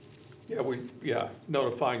 Yeah,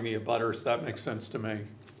 notifying the abutters, that makes sense to me.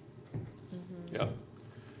 Yep.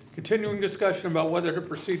 Continuing discussion about whether to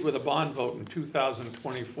proceed with a bond vote in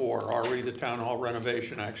 2024, RE the town hall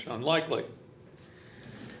renovation action unlikely.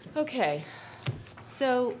 Okay,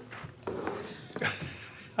 so,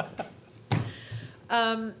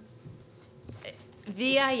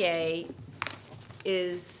 VIA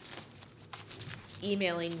is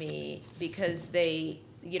emailing me because they're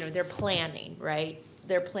planning, right?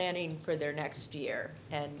 They're planning for their next year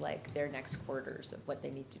and like their next quarters of what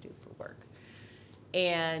they need to do for work.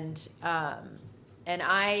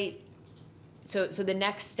 So the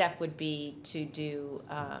next step would be to do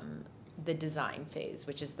the design phase,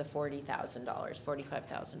 which is the $40,000,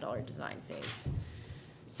 $45,000 design phase.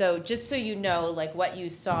 So just so you know, like what you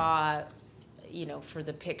saw, you know, for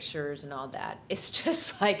the pictures and all that, it's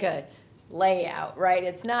just like a layout, right?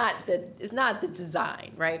 It's not the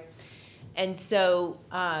design, right? And so,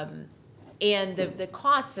 and the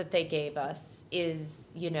costs that they gave us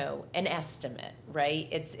is, you know, an estimate, right?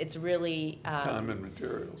 It's really Time and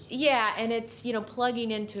materials. yeah, and it's, you know,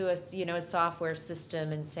 plugging into a, you know, a software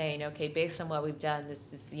system and saying, okay, based on what we've done,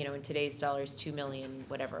 this is, you know, in today's dollars, 2 million,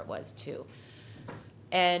 whatever it was, too.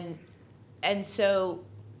 And so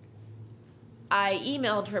I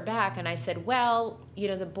emailed her back and I said, well, you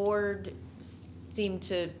know, the board seemed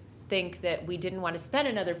to think that we didn't want to spend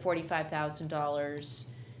another $45,000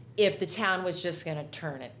 if the town was just going to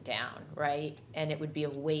turn it down, right? And it would be a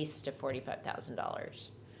waste of $45,000.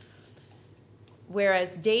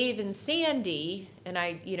 Whereas Dave and Sandy, and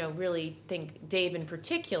I, you know, really think Dave in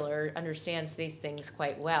particular understands these things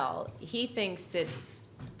quite well. He thinks it's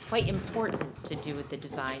quite important to do with the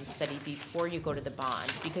design study before you go to the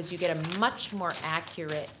bond, because you get a much more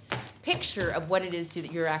accurate picture of what it is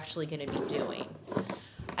that you're actually going to be doing.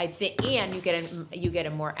 I think, and you get a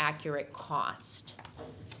more accurate cost.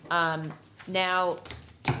 Now,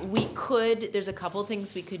 there's a couple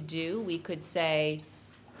things we could do. We could say,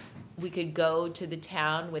 we could go to the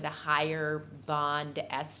town with a higher bond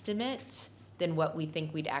estimate than what we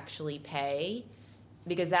think we'd actually pay,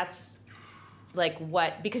 because that's like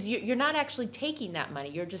because you're not actually taking that money,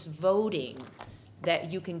 you're just voting that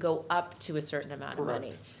you can go up to a certain amount of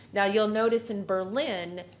money. Now, you'll notice in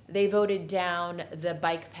Berlin, they voted down the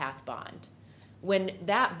bike path bond, when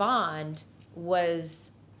that bond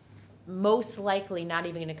was most likely not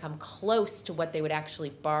even going to come close to what they would actually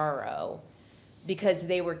borrow, because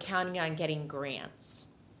they were counting on getting grants.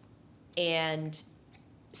 And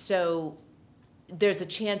so there's a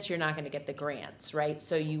chance you're not going to get the grants, right?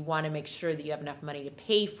 So you want to make sure that you have enough money to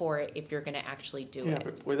pay for it if you're going to actually do it.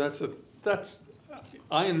 But well,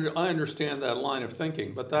 I understand that line of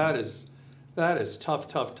thinking, but that is tough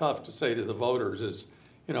to say to the voters is,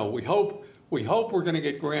 you know, we hope we're going to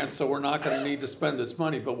get grants, so we're not going to need to spend this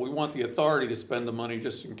money, but we want the authority to spend the money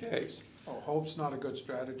just in case. Oh, hope's not a good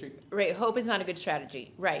strategy. Right, hope is not a good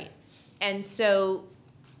strategy, right. And so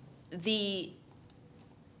the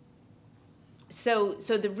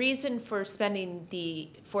reason for spending the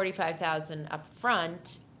 $45,000 up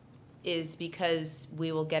front is because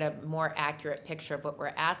we will get a more accurate picture of what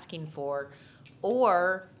we're asking for,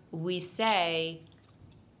 or we say,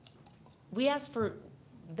 we asked for,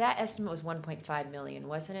 that estimate was 1.5 million,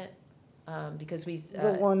 wasn't it? Because we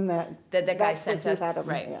The one that guy sent us, had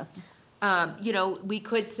right? Yeah. You know, we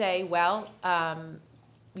could say, well,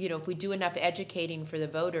 you know, if we do enough educating for the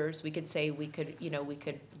voters, we could say we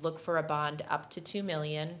could look for a bond up to 2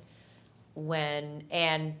 million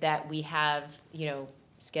and that we have, you know,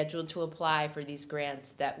 scheduled to apply for these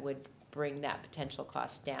grants that would bring that potential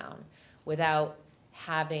cost down without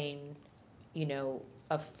having, you know,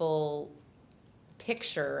 a full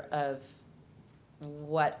picture of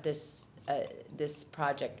what this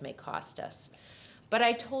project may cost us. But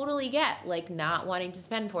I totally get, like, not wanting to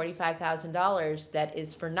spend $45,000 that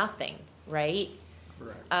is for nothing, right?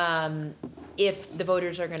 Correct. If the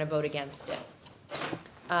voters are going to vote against it.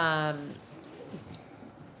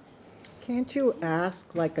 Can't you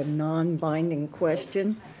ask like a non-binding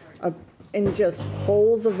question and just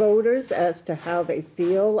poll the voters as to how they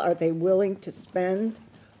feel? Are they willing to spend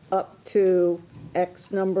up to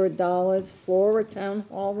X number of dollars for a town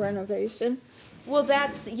hall renovation? Well,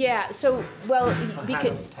 that's, yeah, so, well,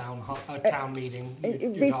 because. A town meeting.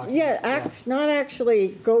 You're talking. Not actually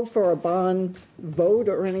go for a bond vote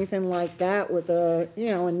or anything like that with a, you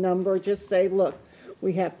know, a number. Just say, look,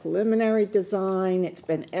 we have preliminary design, it's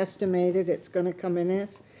been estimated, it's gonna come in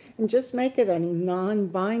this, and just make it a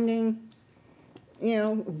non-binding, you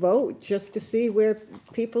know, vote, just to see where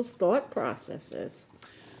people's thought process is.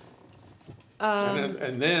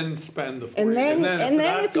 And then spend the 40. And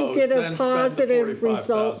then if you get a positive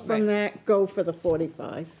result from that, go for the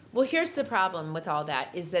 45. Well, here's the problem with all that,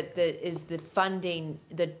 is that the funding,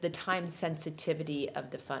 the time sensitivity of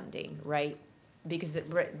the funding, right? Because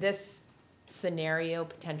this scenario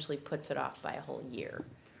potentially puts it off by a whole year,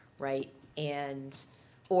 right?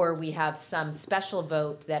 Or we have some special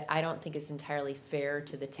vote that I don't think is entirely fair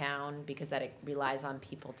to the town, because that it relies on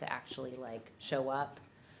people to actually like show up.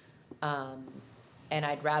 And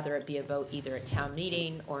I'd rather it be a vote either at town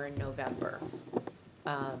meeting or in November.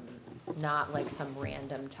 Not like some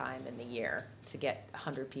random time in the year to get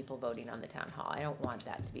 100 people voting on the town hall. I don't want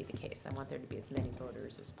that to be the case. I want there to be as many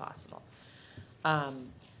voters as possible.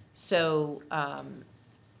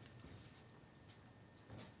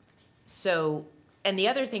 So, and the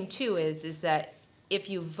other thing too is that if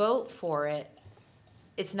you vote for it,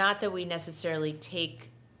 it's not that we necessarily take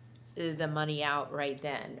the money out right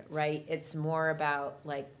then, right? It's more about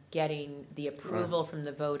like getting the approval from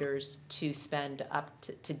the voters to spend up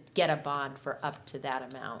to get a bond for up to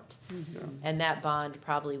that amount. And that bond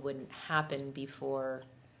probably wouldn't happen before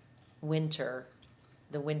winter,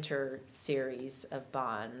 the winter series of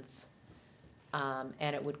bonds.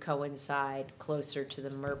 And it would coincide closer to the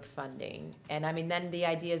MERP funding. And I mean, then the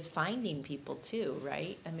idea is finding people too,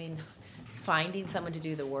 right? I mean, finding someone to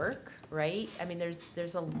do the work, right? I mean,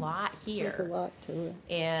 there's a lot here. There's a lot to it.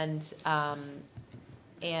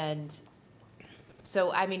 And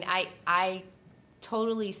so, I mean, I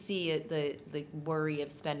totally see the worry of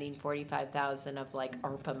spending 45,000 of like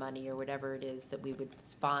ARPA money or whatever it is that we would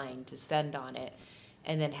find to spend on it,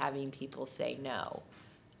 and then having people say no.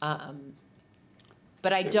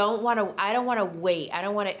 But I don't want to wait.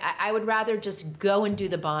 I would rather just go and do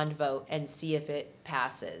the bond vote and see if it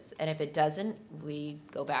passes. And if it doesn't, we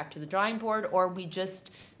go back to the drawing board, or we just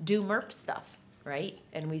do MERP stuff, right?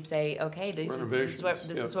 And we say, okay, this is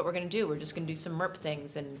what we're going to do. We're just going to do some MERP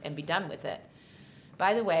things and be done with it.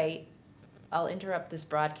 By the way, I'll interrupt this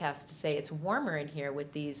broadcast to say it's warmer in here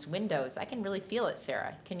with these windows. I can really feel it,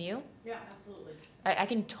 Sarah. Can you? Yeah, absolutely. I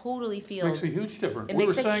can totally feel. Makes a huge difference. It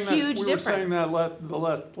makes a huge difference. We were saying that the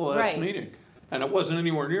last meeting, and it wasn't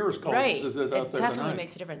anywhere near as cold as it is out there tonight. It definitely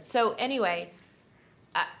makes a difference. So anyway,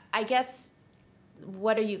 I guess,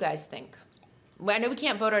 what do you guys think? Well, I know we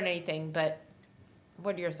can't vote on anything, but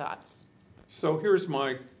what are your thoughts? So here's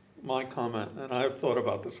my comment, and I've thought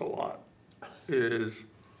about this a lot, is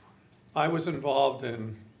I was involved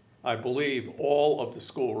in, I believe, all of the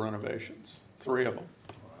school renovations, 3 of them.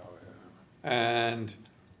 And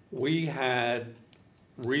we had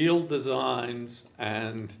real designs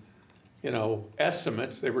and,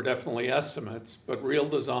 estimates, they were definitely estimates, but real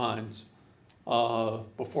designs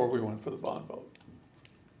before we went for the bond vote.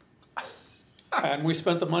 And we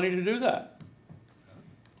spent the money to do that.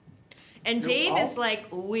 And Dave is like,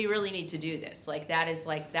 we really need to do this. Like,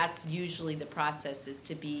 that's usually the process, is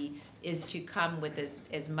to come with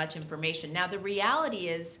as much information. Now, the reality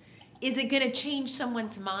is it going to change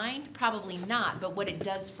someone's mind? Probably not. But what it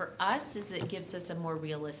does for us is it gives us a more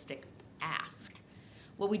realistic ask.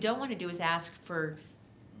 What we don't want to do is ask for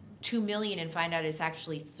 2 million and find out it's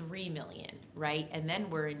actually 3 million, right? And then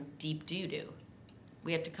we're in deep doo-doo.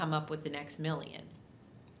 We have to come up with the next million.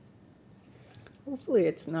 Hopefully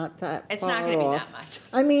it's not that It's far not going to be off. that much.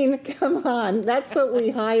 I mean, come on, that's what we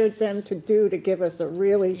hired them to do, to give us a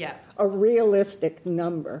realistic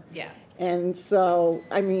number. Yeah. And so,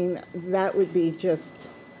 I mean, that would be just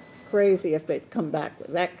crazy if they'd come back with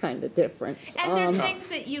that kind of difference. And there's things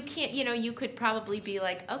that you can't, you could probably be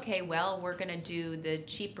like, okay, well, we're going to do the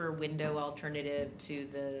cheaper window alternative to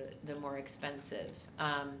the more expensive.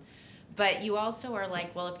 But you also are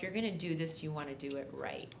like, well, if you're going to do this, you want to do it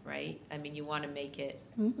right? I mean, you want to make it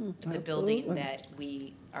the building that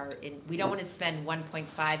we are in. We don't want to spend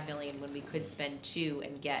 1.5 million when we could spend 2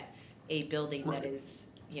 and get a building that is,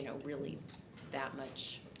 really that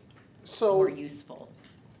much more useful.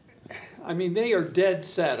 I mean, they are dead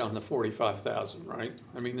set on the 45,000, right?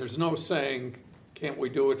 I mean, there's no saying, can't we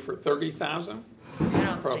do it for 30,000? I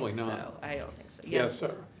don't Probably think not. so. I don't think so. Yes,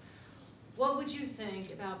 sir. What would you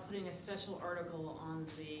think about putting a special article on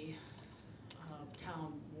the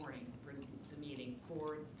town warning for the meeting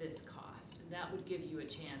for this cost? And that would give you a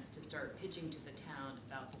chance to start pitching to the town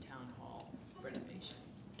about the town hall renovation.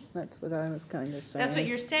 That's what I was kind of saying. That's what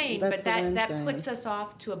you're saying, That's but what I'm that saying. puts us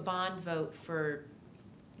off to a bond vote for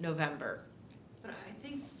November. But I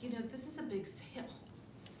think, this is a big sale.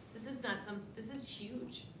 This is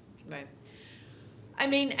huge. Right. I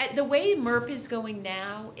mean, the way MERP is going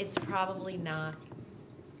now, it's probably not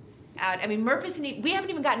out. I mean, MERP isn't, we haven't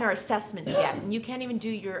even gotten our assessments yet, and you can't even do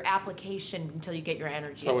your application until you get your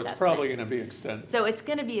energy assessment. So it's probably going to be extended. So it's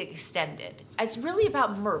going to be extended. It's really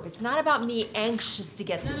about MERP. It's not about me anxious to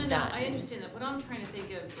get this done. No, I understand that. What I'm trying to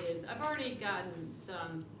think of is, I've already gotten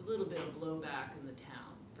a little bit of blowback in the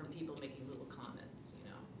town from people making little comments,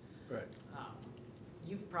 Right.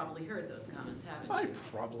 You've probably heard those comments, haven't you? I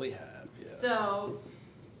probably have, yes. So,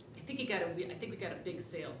 I think we got a big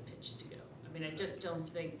sales pitch to go. I mean, I just don't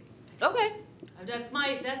think. Okay. That's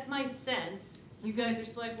my sense. You guys are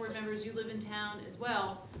select board members, you live in town as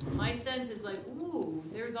well. My sense is like, ooh,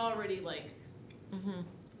 there's already like,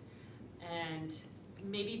 and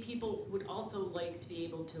maybe people would also like to be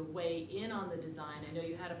able to weigh in on the design. I know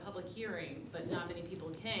you had a public hearing, but not many people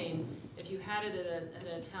came. If you had it at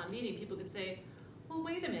a town meeting, people could say, well,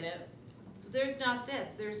 wait a minute, there's not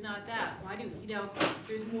this, there's not that, why do,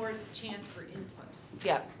 there's more chance for input.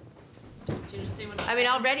 Yeah. Do you understand what I'm I mean, saying?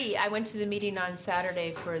 already, I went to the meeting on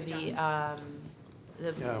Saturday for the Yeah,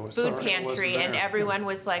 I was food sorry I wasn't pantry, and there. everyone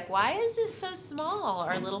was like, why is it so small,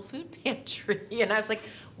 our little food pantry? And I was like,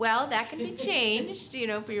 well, that can be changed,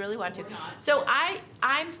 if we really want to. Or not. So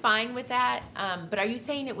I'm fine with that, but are you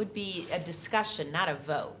saying it would be a discussion, not a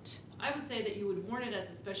vote? I would say that you would warn it as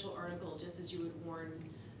a special article, just as you would warn.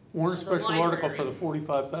 Warn a the special article for the library. Should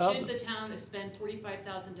 45,000. the town spend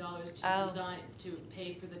 $45,000 to Oh. design, to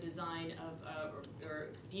pay for the design of, or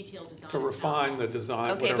detailed design? To of refine town the hall?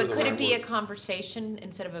 design, Okay, whatever but the could right it be a word. conversation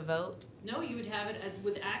instead of a vote? No, you would have it as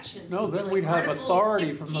with actions. No, It would be then like we'd have Article authority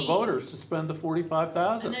from the 16. voters to spend the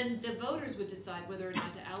 45,000. And then the voters would decide whether or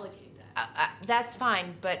not to allocate that. That's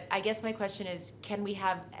fine, but I guess my question is, can we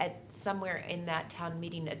have at somewhere in that town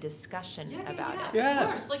meeting a discussion about it? Of Yes.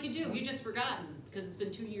 course, like you do, you just forgotten, because it's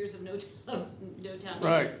been 2 years of no town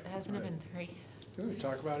Right. meetings. Hasn't it been 3? You can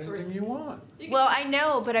talk about anything you want. You can- Well, I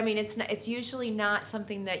know, but I mean, it's usually not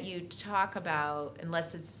something that you talk about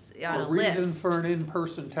unless it's on a The reason list. for an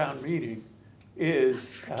in-person town meeting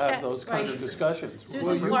is to have those kind of Right. discussions.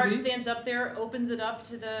 Susan you Clark be- stands up there, opens it up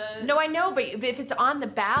to the. No, I know, but if it's on the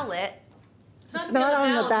ballot, It's not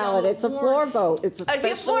on the ballot, it's a floor vote, it's a it'd be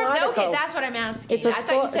a special floor, okay, article. that's what I'm asking. It's a I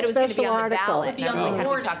thought you said it was gonna be special on the article. ballot, It'd be and I was on like, the how do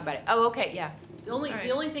we warrant. talk about it? Oh, okay, yeah. The only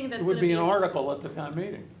thing that's It gonna would be. be an article at the town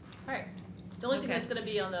meeting. Right. The only thing Okay. that's gonna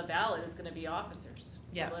be on the ballot is gonna be officers.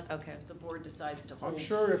 Yeah, Unless okay. the board decides to hold. I'm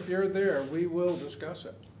sure if you're there, we will discuss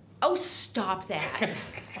it. Oh, stop that.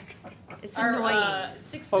 It's Our, annoying.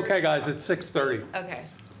 6:30. Okay, guys, it's 6:30, Okay.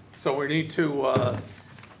 so we need to,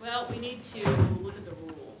 Well, we need to look at the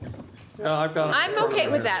rules. yeah, I've got it in I'm front of okay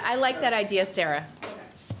me. with that. I like that idea, Sarah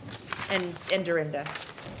Okay. and Dorinda.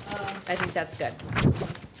 Um, I think that's good.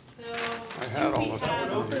 So. I had all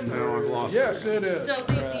of that, now I've lost it. Yes, it is. So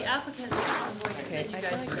the applicant, I'm going to send you Okay,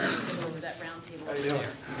 guys I to thought go over that round table over there.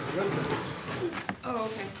 Oh,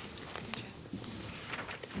 okay.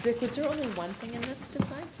 Vic, was there only one thing in this to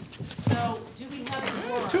sign? So, do we have a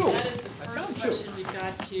quorum? Two. That is the I first found two. question we've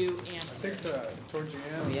got to I answer. think towards the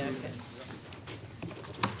end. Yeah, okay.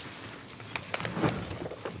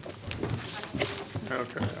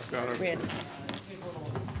 Okay, I've got it. Randy. Here's a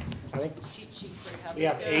little cheat sheet for how We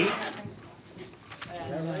this have goes. 8?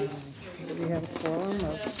 And, Do we have a quorum of,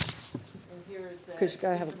 and here is the because you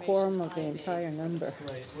gotta have a quorum of the information entire number.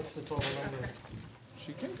 Right, what's the total number?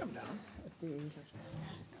 She can come down.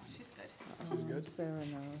 She's good. She's good. Sarah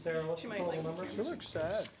knows. Sarah, what's the total number? She looks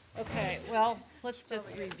sad. Okay, well, let's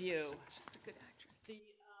just review. She's a good actress. The,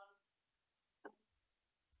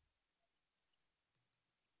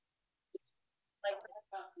 like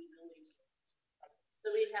across the building. So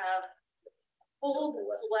we have full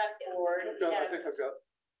select board. we have- I've got,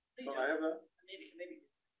 You do. I have that? Maybe.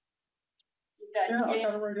 You've got Yeah, I Jane-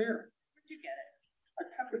 got it right here. Where'd you get it? I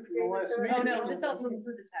kept it from the last meeting. Oh, no, this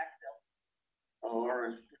is a tax bill. Oh, all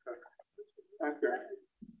right. Thank you.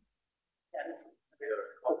 Yeah, this,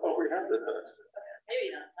 I thought we had that. maybe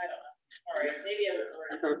not, I don't know. All right, maybe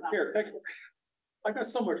Here, take it. I got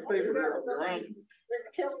so much paper here around. And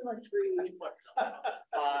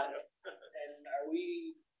are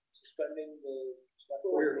we suspending the select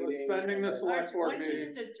We're board meeting? suspending the select board Why don't you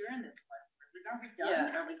meeting. just adjourn this one? Aren't we done?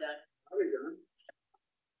 Yeah. Aren't we done? Are we done?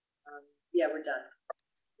 Yeah, we're done.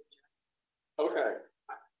 Okay.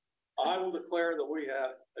 I will declare that we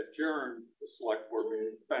have adjourned the select board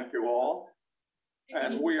meeting. Thank you all.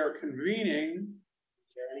 And we are convening.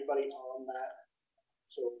 Is there anybody on that?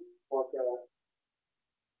 So,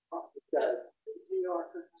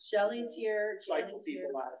 Shelley's here, cycle Shelley's here.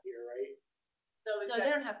 people out here, right? So we've No, got.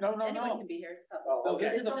 they don't have, No, no, anyone no. can be here. It's public. Oh, No, this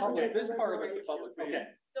okay. is the public, this part of it's a public meeting. Okay.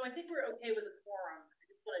 So I think we're okay with the quorum. I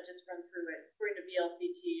just want to just run through it. According to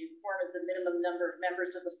VLCT, quorum is the minimum number of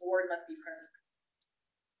members of the board must be present.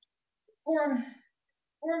 Quorum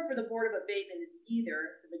for the Board of Abatement is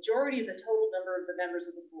either the majority of the total number of the members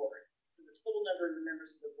of the board. So the total number of the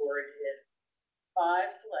members of the board is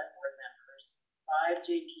 5 select board members, 5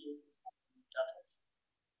 JPs, doubles,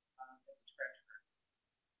 as a treasurer,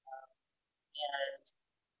 and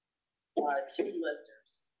 2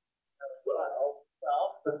 listers. So,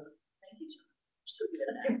 thank you, John. You're so good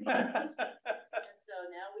at that. And so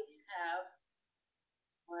now we have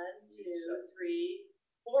 1, 2, 3,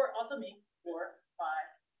 4, also me, 4, 5,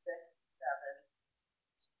 6, 7,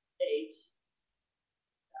 8,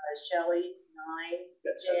 Shelley, 9,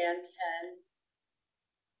 Jan, 10.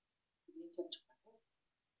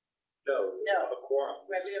 No. A quorum.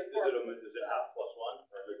 We have to have a quorum. Is it half plus one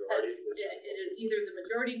or a It majority? it is either the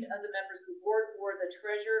majority of the members of the board or the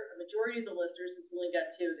treasurer, a majority of the listers, since we only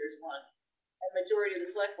got 2, there's 1. a majority of the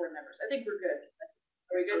select board members. I think we're good.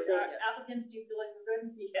 Are we good? Applicants, do you feel like we're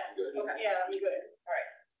good? Yeah. Good. Okay. Yeah, I'm good. All right.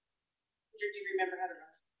 Richard, do you remember how to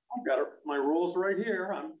run? I've got my rules right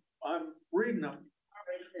here. I'm reading them. All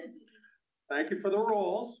right, good. Thank you for the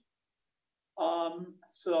rules.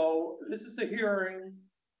 So this is a hearing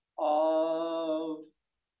of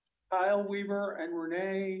Kyle Weaver and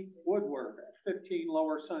Renee Woodward at 15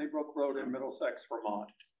 Lower Sunnybrook Road in Middlesex,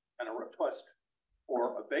 Vermont, and a request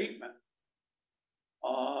for abatement.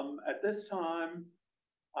 At this time,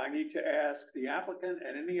 I need to ask the applicant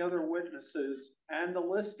and any other witnesses and the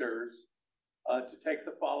listers to take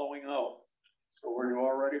the following oath. So are you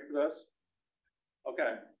all ready for this?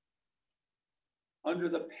 Okay. Under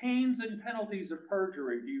the pains and penalties of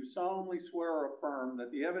perjury, do you solemnly swear or affirm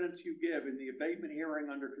that the evidence you give in the abatement hearing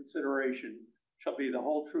under consideration shall be the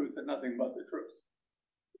whole truth and nothing but the truth?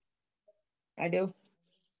 I do.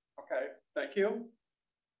 Okay, thank you.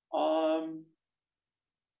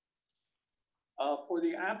 For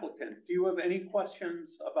the applicant, do you have any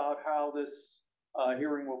questions about how this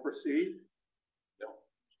hearing will proceed? No.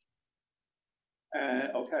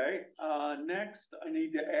 Okay, next I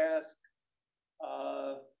need to ask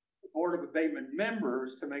the Board of Abatement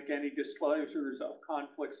members to make any disclosures of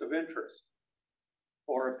conflicts of interest,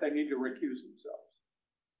 or if they need to recuse themselves.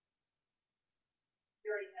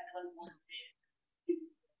 We already had one more.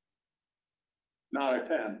 Not a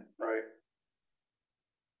 10, right?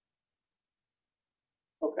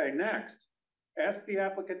 Okay, next, ask the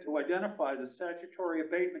applicant to identify the statutory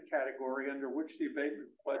abatement category under which the abatement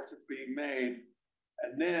request is being made,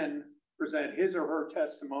 and then present his or her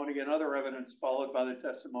testimony and other evidence followed by the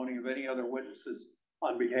testimony of any other witnesses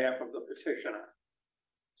on behalf of the petitioner.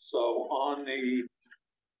 So on the,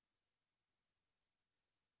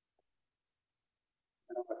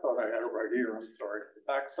 I thought I had it right here, I'm sorry, the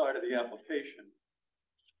back side of the application.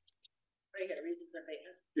 Are you gonna read the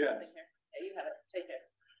abatement? Yes. Yeah, you have it, take it.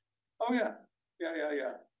 Oh, yeah,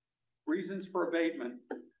 yeah. Reasons for abatement,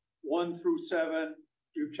 1 through 7,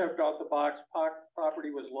 you checked off the box, property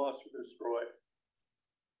was lost or destroyed.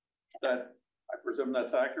 That, I presume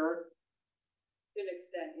that's accurate? To an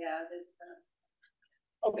extent, yeah, it's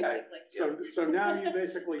Okay, so now you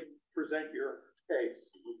basically present your case.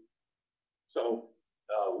 So.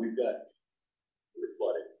 We've got, we're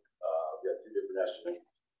flooded, we have 2 different estimates.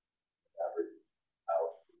 Average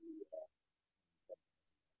out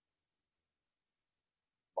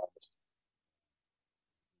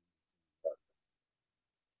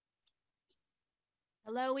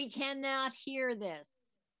Hello, we cannot hear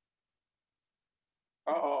this.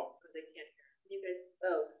 Uh-oh. They can't hear. You guys,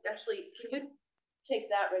 oh, actually, can you take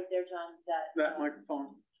that right there, John? That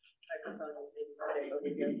microphone. Microphone will maybe put it over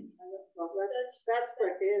here. That's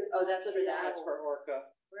for his. Oh, that's under the That's owl. for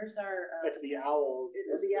Orca. Where's our? It's the owl.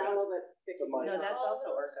 It's the owl that's picking. No, that's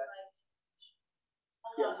also Orca.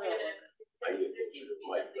 Yeah. I get to keep the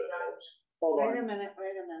mic, Hold Wait a on. minute.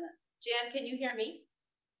 Jan, can you hear me?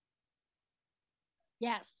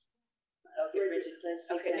 Yes. Okay, Bridget says.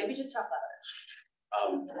 Okay, maybe just talk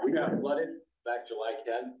louder. We got flooded back July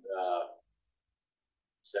 10th.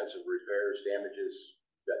 Extensive repairs, damages.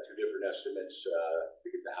 Got 2 different estimates to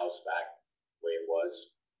get the house back the way it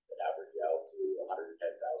was. It averaged out to $110,000.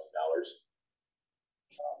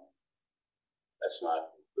 That's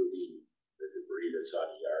not including the debris that's on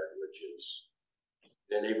the yard, which is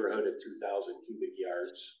in the neighborhood of 2,000 cubic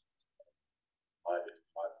yards. So on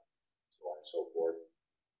and so forth.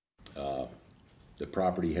 The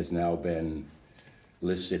property has now been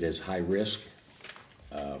listed as high risk.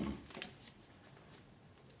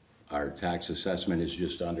 Our tax assessment is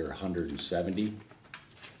just under 170.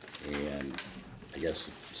 And I guess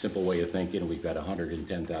a simple way of thinking, we've got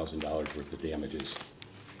 $110,000 worth of damages.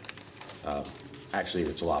 Actually,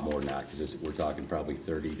 it's a lot more than that because we're talking probably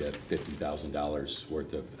 $30,000 to $50,000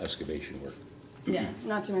 worth of excavation work. Yeah,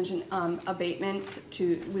 not to mention abatement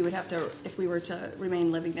we would have to, if we were to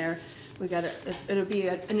remain living there, it would be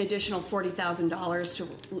an additional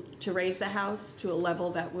 $40,000 to raise the house to a level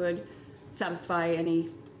that would satisfy any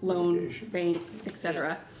loan, bank,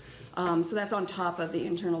 etc. So that's on top of the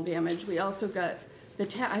internal damage. We also got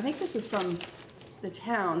I think this is from the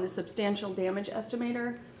town, the substantial damage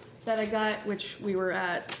estimator that I got, which we were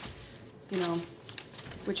at,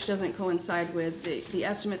 which doesn't coincide with the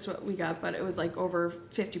estimates what we got, but it was like over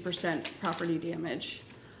 50% property damage.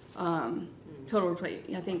 Total replace,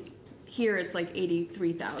 I think here it's like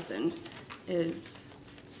 83,000 is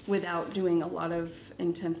without doing a lot of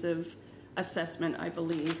intensive assessment, I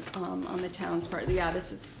believe, on the town's part. Yeah,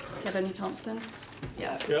 this is Kevin Thompson.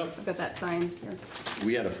 Yeah, I've got that signed here.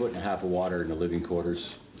 We had 1.5 feet of water in the living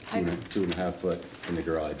quarters, 2.5 feet in the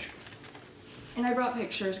garage. And I brought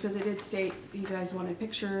pictures, because it did state you guys wanted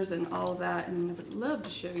pictures and all of that, and I would love to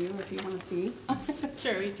show you if you want to see.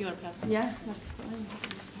 Sure, if you want to pass it. Yeah, that's fine.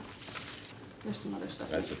 There's some other stuff.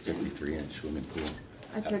 That's a 53-inch swimming pool.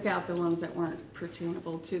 I took out the ones that weren't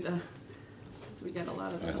pertainable to the, so we got a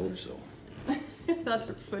lot of. I hope so.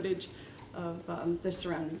 Other footage of the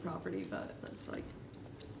surrounding property, but that's like,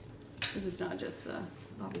 because it's not just the,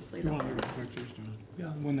 obviously. You want to look at pictures, John? Yeah,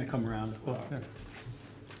 when they come around. Well, there.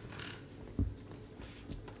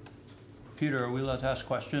 Peter, are we allowed to ask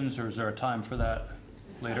questions, or is there a time for that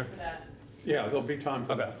later? For that. Yeah, there'll be time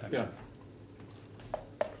for that, thanks. yeah.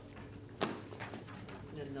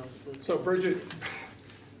 And those So Bridget,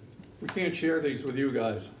 we can't share these with you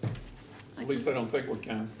guys. At least I don't think we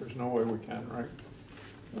can. There's no way we can, right?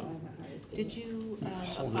 No. Did you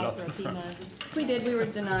Hold it apply up for a in front. FEMA? We did, we were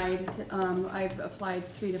denied. I've applied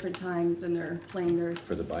 3 different times and they're playing their,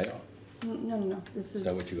 For the buyout? no, this Is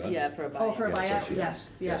that what you asked? Yeah, for a buyout. Oh, for a Yeah, that's what buyout? she Yes,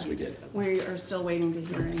 asked. yeah. Yes, we did. We are still waiting to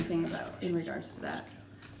hear anything about, in regards to that.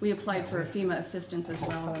 We applied for FEMA assistance as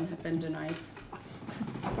well and have been denied.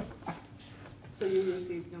 So you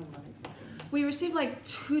received no money? We received like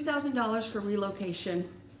 $2,000 for relocation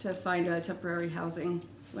to find a temporary housing.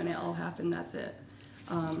 When it all happened, that's it.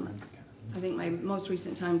 I think my most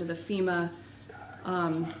recent time to the FEMA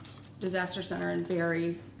Disaster Center in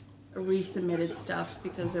Barry resubmitted stuff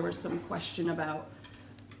because there was some question about,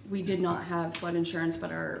 we did not have flood insurance,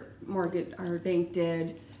 but our bank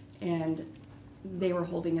did, and they were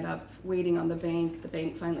holding it up, waiting on the bank. The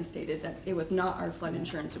bank finally stated that it was not our flood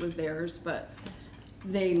insurance, it was theirs, but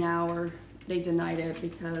they denied it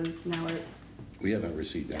because now We haven't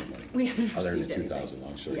received any money. We haven't Other than received 2,000, anything.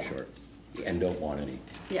 long story Yeah. short. And don't want any.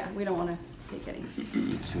 yeah, we don't want to take any.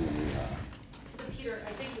 So Peter,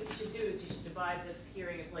 I think what you should do is you should divide this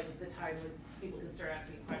hearing at like the time when people can start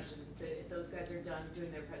asking questions. If those guys are done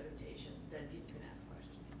doing their presentation, then people can ask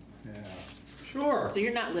questions. Yeah. Sure. So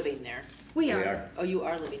you're not living there? We are. Oh, you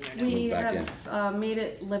are living there now? We Move back have made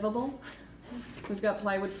it livable. We've got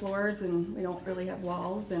plywood floors and we don't really have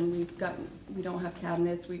walls, and we don't have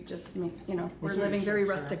cabinets. We just make, we're living very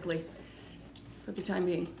rustically for the time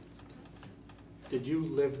being. Did you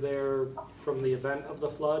live there from the event of the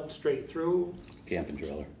flood straight through? Camping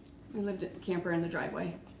trailer. We lived at camper in the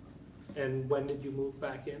driveway. And when did you move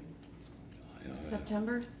back in?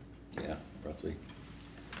 September? Yeah, roughly.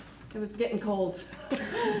 It was getting cold.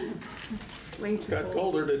 Way too Got cold.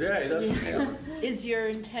 colder today, that's for Yeah. sure. Is your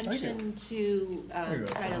intention to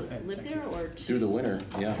try to live there or to? Through the winter,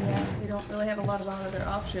 yeah. Yeah, we don't really have a lot of other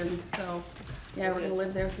options, so, yeah, we're gonna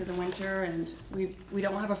live there through the winter, and we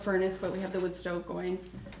don't have a furnace, but we have the wood stove going.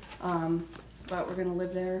 But we're gonna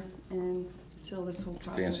live there until this whole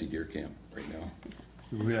process. Fancy deer camp right now.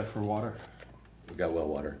 What do we have for water? We got well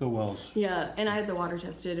water. The wells. Yeah, and I had the water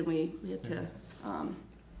tested, and we had to,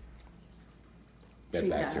 Got treat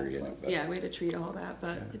bacteria in that. it. but- Yeah, we had to treat all that,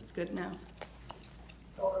 but it's good now.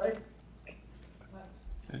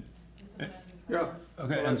 Yeah.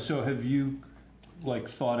 Okay, and so have you,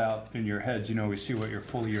 thought out in your heads, we see what your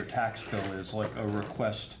full year tax bill is, like a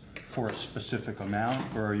request for a specific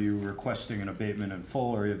amount, or are you requesting an abatement in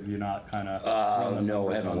full, or have you not kind of? No,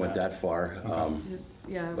 I haven't went that far. Just,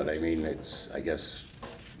 yeah. But I mean, it's, I guess,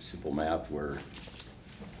 simple math, we're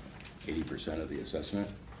 80% of the assessment.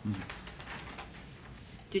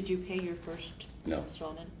 Did you pay your first No.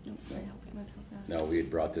 installment? No, No. okay, No, we had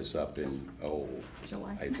brought this up in,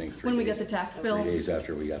 July. I think 3 When we days- got the tax bill. 3 days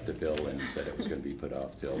after we got the bill, and said it was gonna be put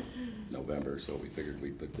off till November, so we figured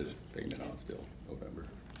we'd put the payment off till November.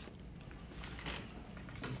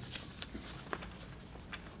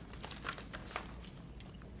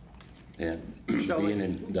 And being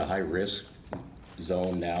in the high-risk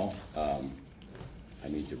zone now, I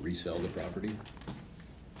need to resell the property.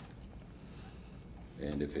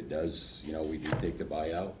 And if it does, we do take the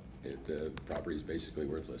buyout, the property is basically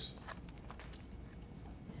worthless.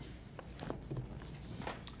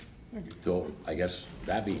 So I guess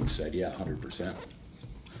that being said, yeah, 100%.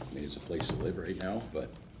 I mean, it's a place to live right now, but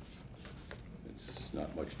it's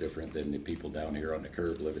not much different than the people down here on the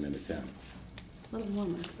curb living in a tent. A little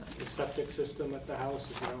warmer, but. The septic system at the house,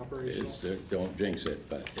 is it operational? Don't jinx it,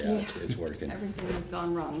 but yeah, it's working. Everything has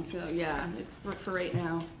gone wrong, so yeah, it's for right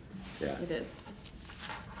now. Yeah. It is.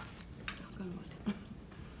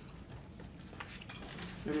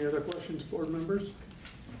 Any other questions, board members?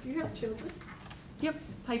 Do you have children? Yep,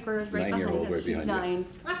 Piper is right 9-year-old behind us. right She's behind you. 9.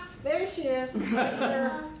 Ah, there she is.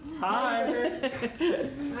 Piper. Hi.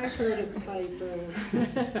 I've heard of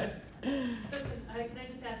Piper. So can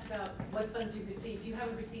I just ask about what funds you've received? You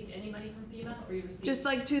haven't received any money from FEMA, or you received? Just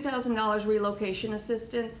like $2,000 relocation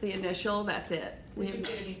assistance, the initial, that's it. Did you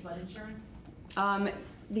get any flood insurance?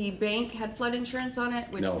 The bank had flood insurance on it,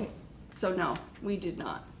 which. No. So no, we did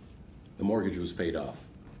not. The mortgage was paid off.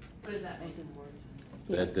 What does that make?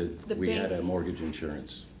 We had a mortgage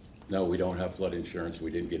insurance. No, we don't have flood insurance.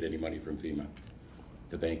 We didn't get any money from FEMA.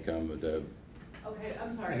 The bank Okay,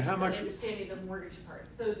 I'm sorry, And I'm how just not much- understanding the mortgage part.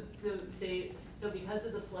 So because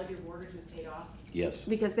of the flood, your mortgage was paid off? yes,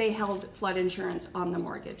 Because they held flood insurance on the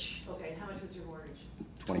mortgage. Okay, and how much was your mortgage?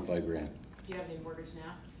 25 grand. Do you have any mortgage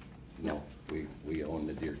now? No, we own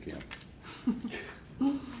the deer camp.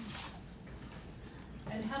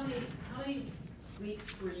 And how many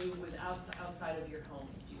weeks were you outside of your home,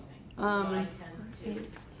 do you think? Um, July 10 to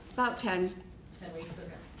About 10. 10 weeks,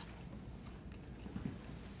 okay.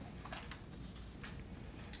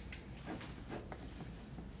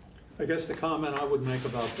 I guess the comment I would make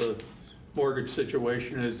about the mortgage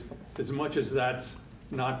situation is, as much as that's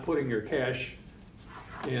not putting your cash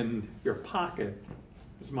in your pocket,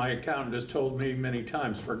 as my accountant has told me many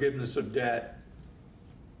times, forgiveness of debt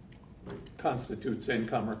constitutes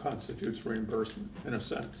income or constitutes reimbursement in a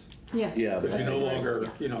sense. Yeah. Yeah, but Because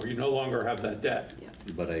you no longer have that debt.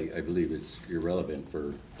 But I believe it's irrelevant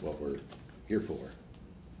for what we're here for.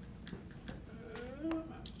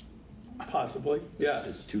 Possibly, yeah.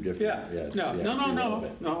 It's two different. Yeah, it's- no, yeah, no, it's no, no,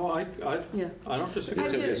 irrelevant. no, I don't disagree.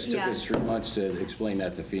 It took us 3 months to explain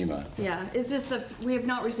that to FEMA. Yeah, it's just that we have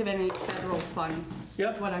not received any federal funds. Yeah.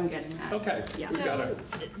 That's what I'm getting at. Okay. Yeah. We got it.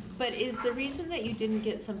 But is the reason that you didn't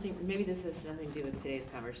get something, maybe this has nothing to do with today's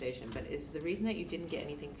conversation, but is the reason that you didn't get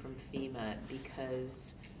anything from FEMA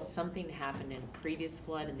because something happened in previous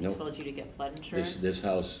flood and they Nope. told you to get flood insurance? This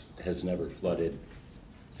house has never flooded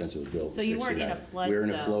since it was built. So you weren't in a 69. flood We were in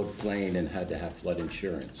a zone. floodplain and had to have flood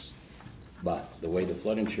insurance. But the way the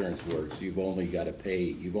flood insurance works, you've only got to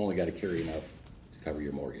carry enough to cover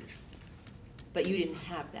your mortgage. But you didn't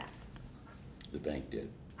have that. The bank did.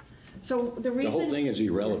 So the The reason. whole thing is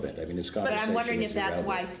irrelevant. I mean, this But conversation I'm wondering is if that's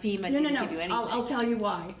why irrelevant. FEMA No, didn't no, no. give you anything. I'll tell you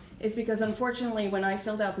why. It's because unfortunately, when I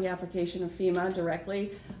filled out the application of FEMA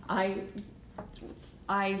directly,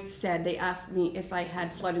 I said, they asked me if I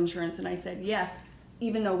had flood insurance, and I said yes,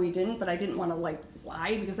 even though we didn't, but I didn't want to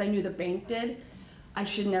lie because I knew the bank did. I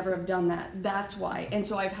should never have done that. That's why. And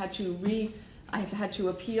so I've had to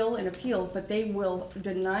appeal and appeal, but they will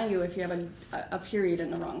deny you if you have a period in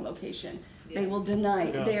the wrong location. They will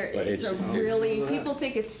deny. Yeah. But It's a really, people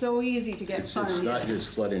think it's so easy to get funds. It's not just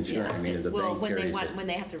flood insurance. I mean, the Well, bank carries it. when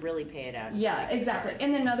they have to really pay it out. Yeah, exactly.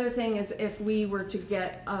 And another thing is if we were to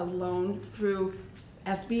get a loan through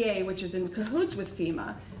SBA, which is in cahoots with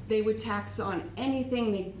FEMA, they would tax on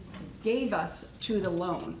anything they gave us to the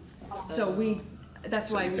loan. So that's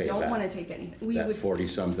So why you we pay it don't back. want to take any. We That would.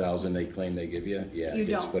 40-some thousand they claim they give you, yeah, You it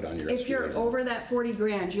gets don't. put on your If you're SBA. over that 40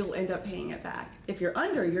 grand, you'll end up paying it back. If you're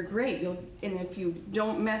under, you're great. And if you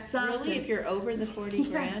don't mess up. Really? If you're over the 40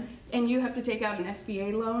 grand? And you have to take out an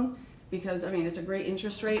SBA loan because, I mean, it's a great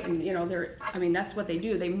interest rate and, that's what they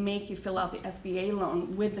do. They make you fill out the SBA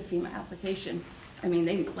loan with the FEMA application. I mean,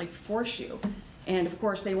 they force you. And of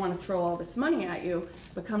course, they want to throw all this money at you,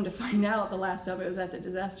 but come to find out, the last of it was at the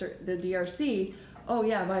DRC. Oh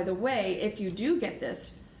yeah, by the way, if you do get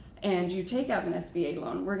this and you take out an SBA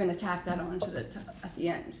loan, we're going to tack that on to at the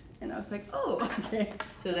end. And I was like, oh, okay.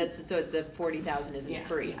 So the 40,000 isn't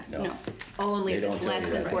free? No. Only if They it's don't tell less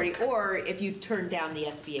you than that. 40, or if you turn down the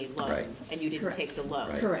SBA loan Right. and you didn't Correct. take the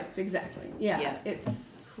loan. Correct, exactly. Yeah, Yeah.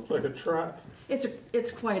 it's like a trap.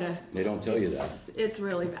 It's quite a. They don't tell you that. It's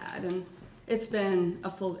really bad, and it's been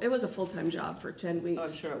it was a full-time job for 10 weeks. Oh,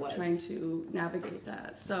 I'm sure it was. Trying to navigate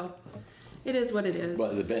that, so it is what it is.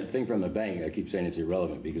 But the thing from the bank, I keep saying it's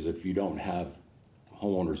irrelevant, because if you don't have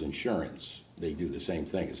homeowner's insurance, they do the same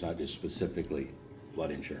thing. It's not just specifically flood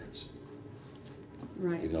insurance.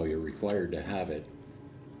 Right. Even though you're required to have it,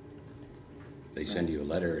 they send you a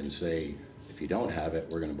letter and say, if you don't have it,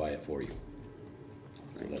 we're gonna buy it for you.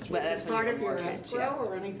 So that's Well, what, that's when Part you're of your mortgage, escrow yeah.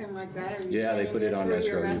 or anything like that? Or you yeah, they paying put it on through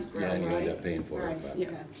your escrow, yeah, and you end right? up paying for it. Right, but- Yeah.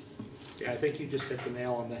 okay. Yeah, I think you just hit the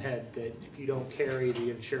nail on the head, that if you don't carry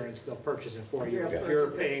the insurance, they'll purchase it for you. They'll If you're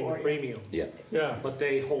purchase it paying for the you. premiums. Yeah. Yeah, But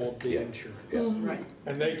they hold the Yeah. insurance. Right.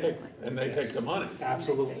 and they take the money.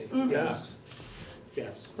 Absolutely, yes,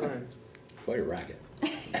 yes. Right. Quite a racket.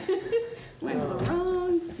 Went to the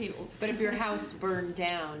wrong field. But if your house burned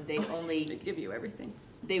down, they They only, give you everything.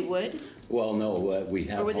 they would? Well, no, we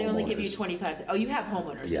have Or would they only give you homeowners. 25? Oh, you have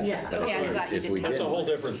homeowners Yeah. insurance. Yeah. Okay, I thought you If we didn't have. That's a whole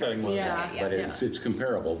different thing. Melissa. Yeah. But it's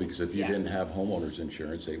comparable, because if you Yeah. didn't have homeowner's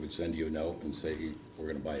insurance, they would send you a note and say, we're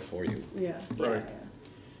gonna buy it for you. Yeah. Right.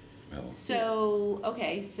 Well, So,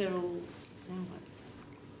 okay, so, now what?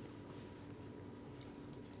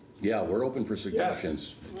 yeah, we're open for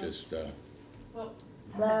suggestions. Just, Well,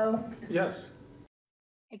 Hello? Yes,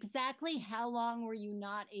 Exactly how long were you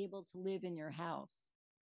not able to live in your house?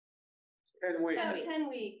 10 weeks. About 10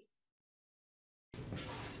 weeks.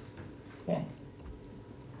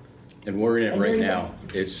 And we're in it And right during now.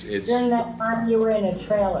 It's, During that time, you were in a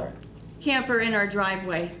trailer. Camper in our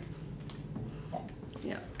driveway.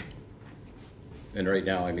 Yeah. and right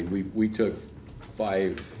now, I mean, we took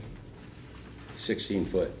 5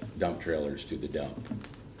 16-foot dump trailers to the dump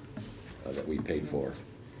that we paid for,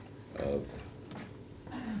 of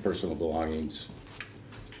personal belongings,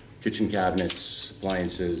 kitchen cabinets,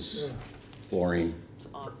 appliances, flooring.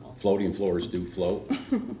 Floating floors do float.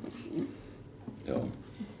 So,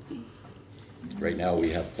 right now we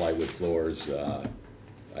have plywood floors.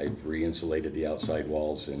 I've re-insulated the outside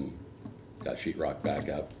walls and got sheetrock back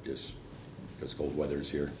up just because cold weather's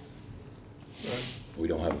here. We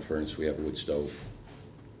don't have a furnace, we have a wood stove.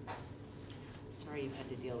 Sorry you had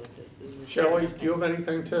to deal with this. This is- Shelley, do you have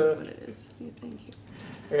anything That's to what it is. Yeah, thank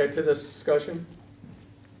you. add to this discussion?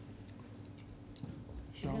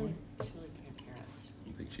 Shelley?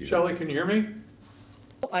 Shelley, can you hear me?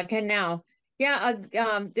 I can now. Yeah,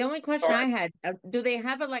 the only question I had, do they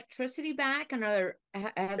have electricity back, and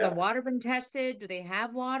has the water been tested? Do they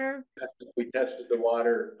have water? We tested the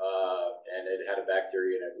water, and it had a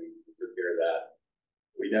bacteria in it. We took care of that.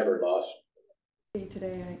 We never lost. See,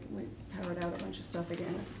 today I powered out a bunch of stuff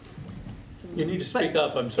again. You need to speak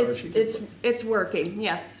up, I'm sorry. It's working,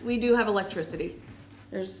 yes. We do have electricity.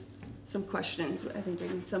 There's some questions. I think we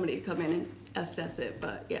need somebody to come in and assess it,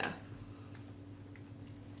 but yeah.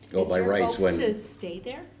 Go by rights when. Is your hope to stay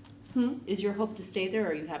there? Is your hope to stay there,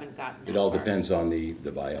 or you haven't gotten that It all far? depends on the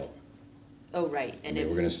buyout. Oh, right. I mean,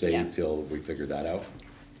 we're gonna stay yeah. until we figure that out.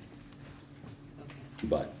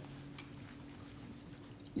 But,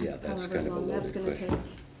 yeah, that's However kind of a long that's loaded gonna question. take.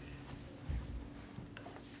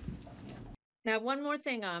 Now, one more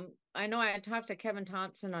thing, I know I had talked to Kevin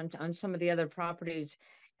Thompson on some of the other properties,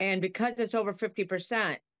 and because it's over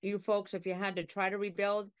 50%, you folks, if you had to try to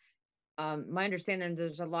rebuild, my understanding,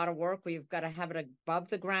 there's a lot of work where you've got to have it above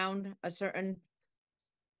the ground, a certain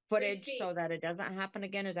footage, so that it doesn't happen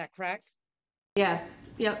again, is that correct? Yes,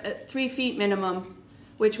 yep, 3 feet minimum,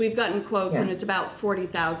 which we've gotten quotes, and it's about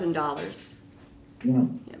 $40,000. Yeah.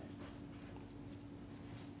 Yep.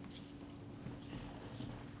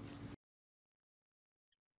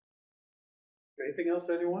 Anything else,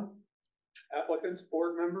 anyone? Applicants,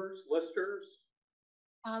 board members, listers?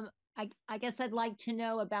 I guess I'd like to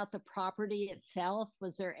know about the property itself.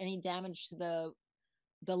 Was there any damage to the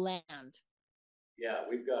land? Yeah,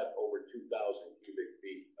 we've got over 2,000 cubic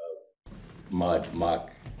feet of mud, muck,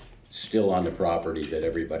 still on the property that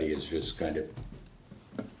everybody has just kind of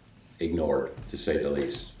ignored, to say the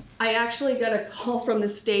least. I actually got a call from the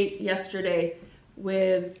state yesterday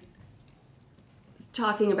with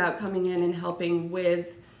talking about coming in and helping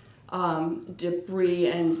with debris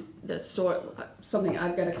and the soil, something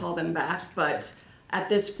I've got to call them back, but at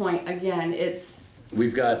this point, again,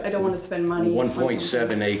 We've got. I don't want to spend money.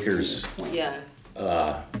 1.7 acres. Yeah.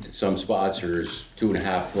 Some spots there's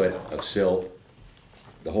 2.5 foot of silt.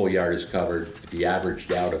 The whole yard is covered. If you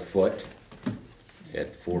averaged out a foot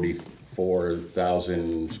at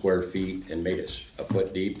 44,000 square feet and made it a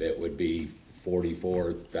foot deep, it would be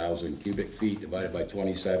 44,000 cubic feet divided by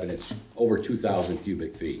 27. It's over 2,000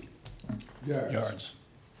 cubic feet. Yards.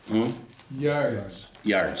 Hmm? Yards.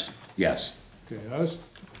 Yards, yes. Okay, I was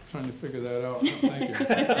trying to figure that out. Thank you.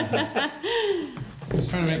 I was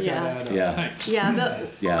trying to make that add up. Yeah. Thanks. Yeah,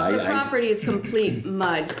 the I property is complete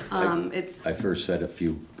mud. It's. I first said a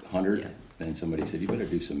few hundred, and somebody said, you better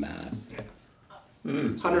do some math.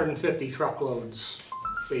 150 truckloads,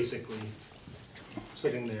 basically,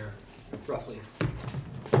 sitting there, roughly.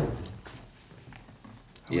 How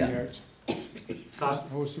Yeah. many yards?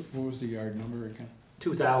 What was the yard number again?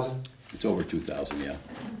 2,000. It's over 2,000, yeah.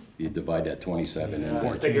 You divide that 27 and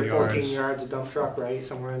I figure 14 yards a dump truck, right,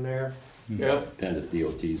 somewhere in there. Yeah. Depends if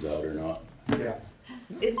DOT's out or not. Yeah.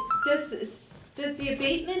 Does the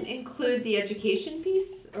abatement include the education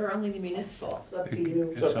piece or only the municipal? It's up to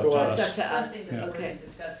you. It's up to us. It's up to us, Something that we're okay, gonna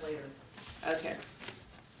discuss later. okay.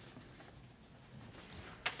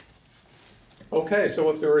 Okay, so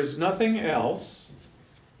if there is nothing else,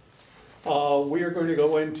 we are going to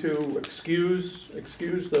go into excuse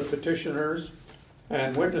the petitioners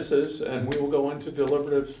and witnesses, and we will go into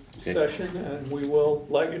deliberative Okay. session, and we will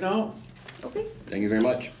let you know. Okay. Thank you very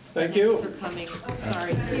much. Thank you. For coming,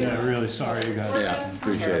 sorry. Yeah, really sorry, you guys. Yeah,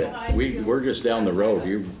 appreciate it. We're just down the road.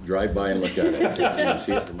 You drive by and look at it. You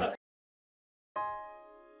see it from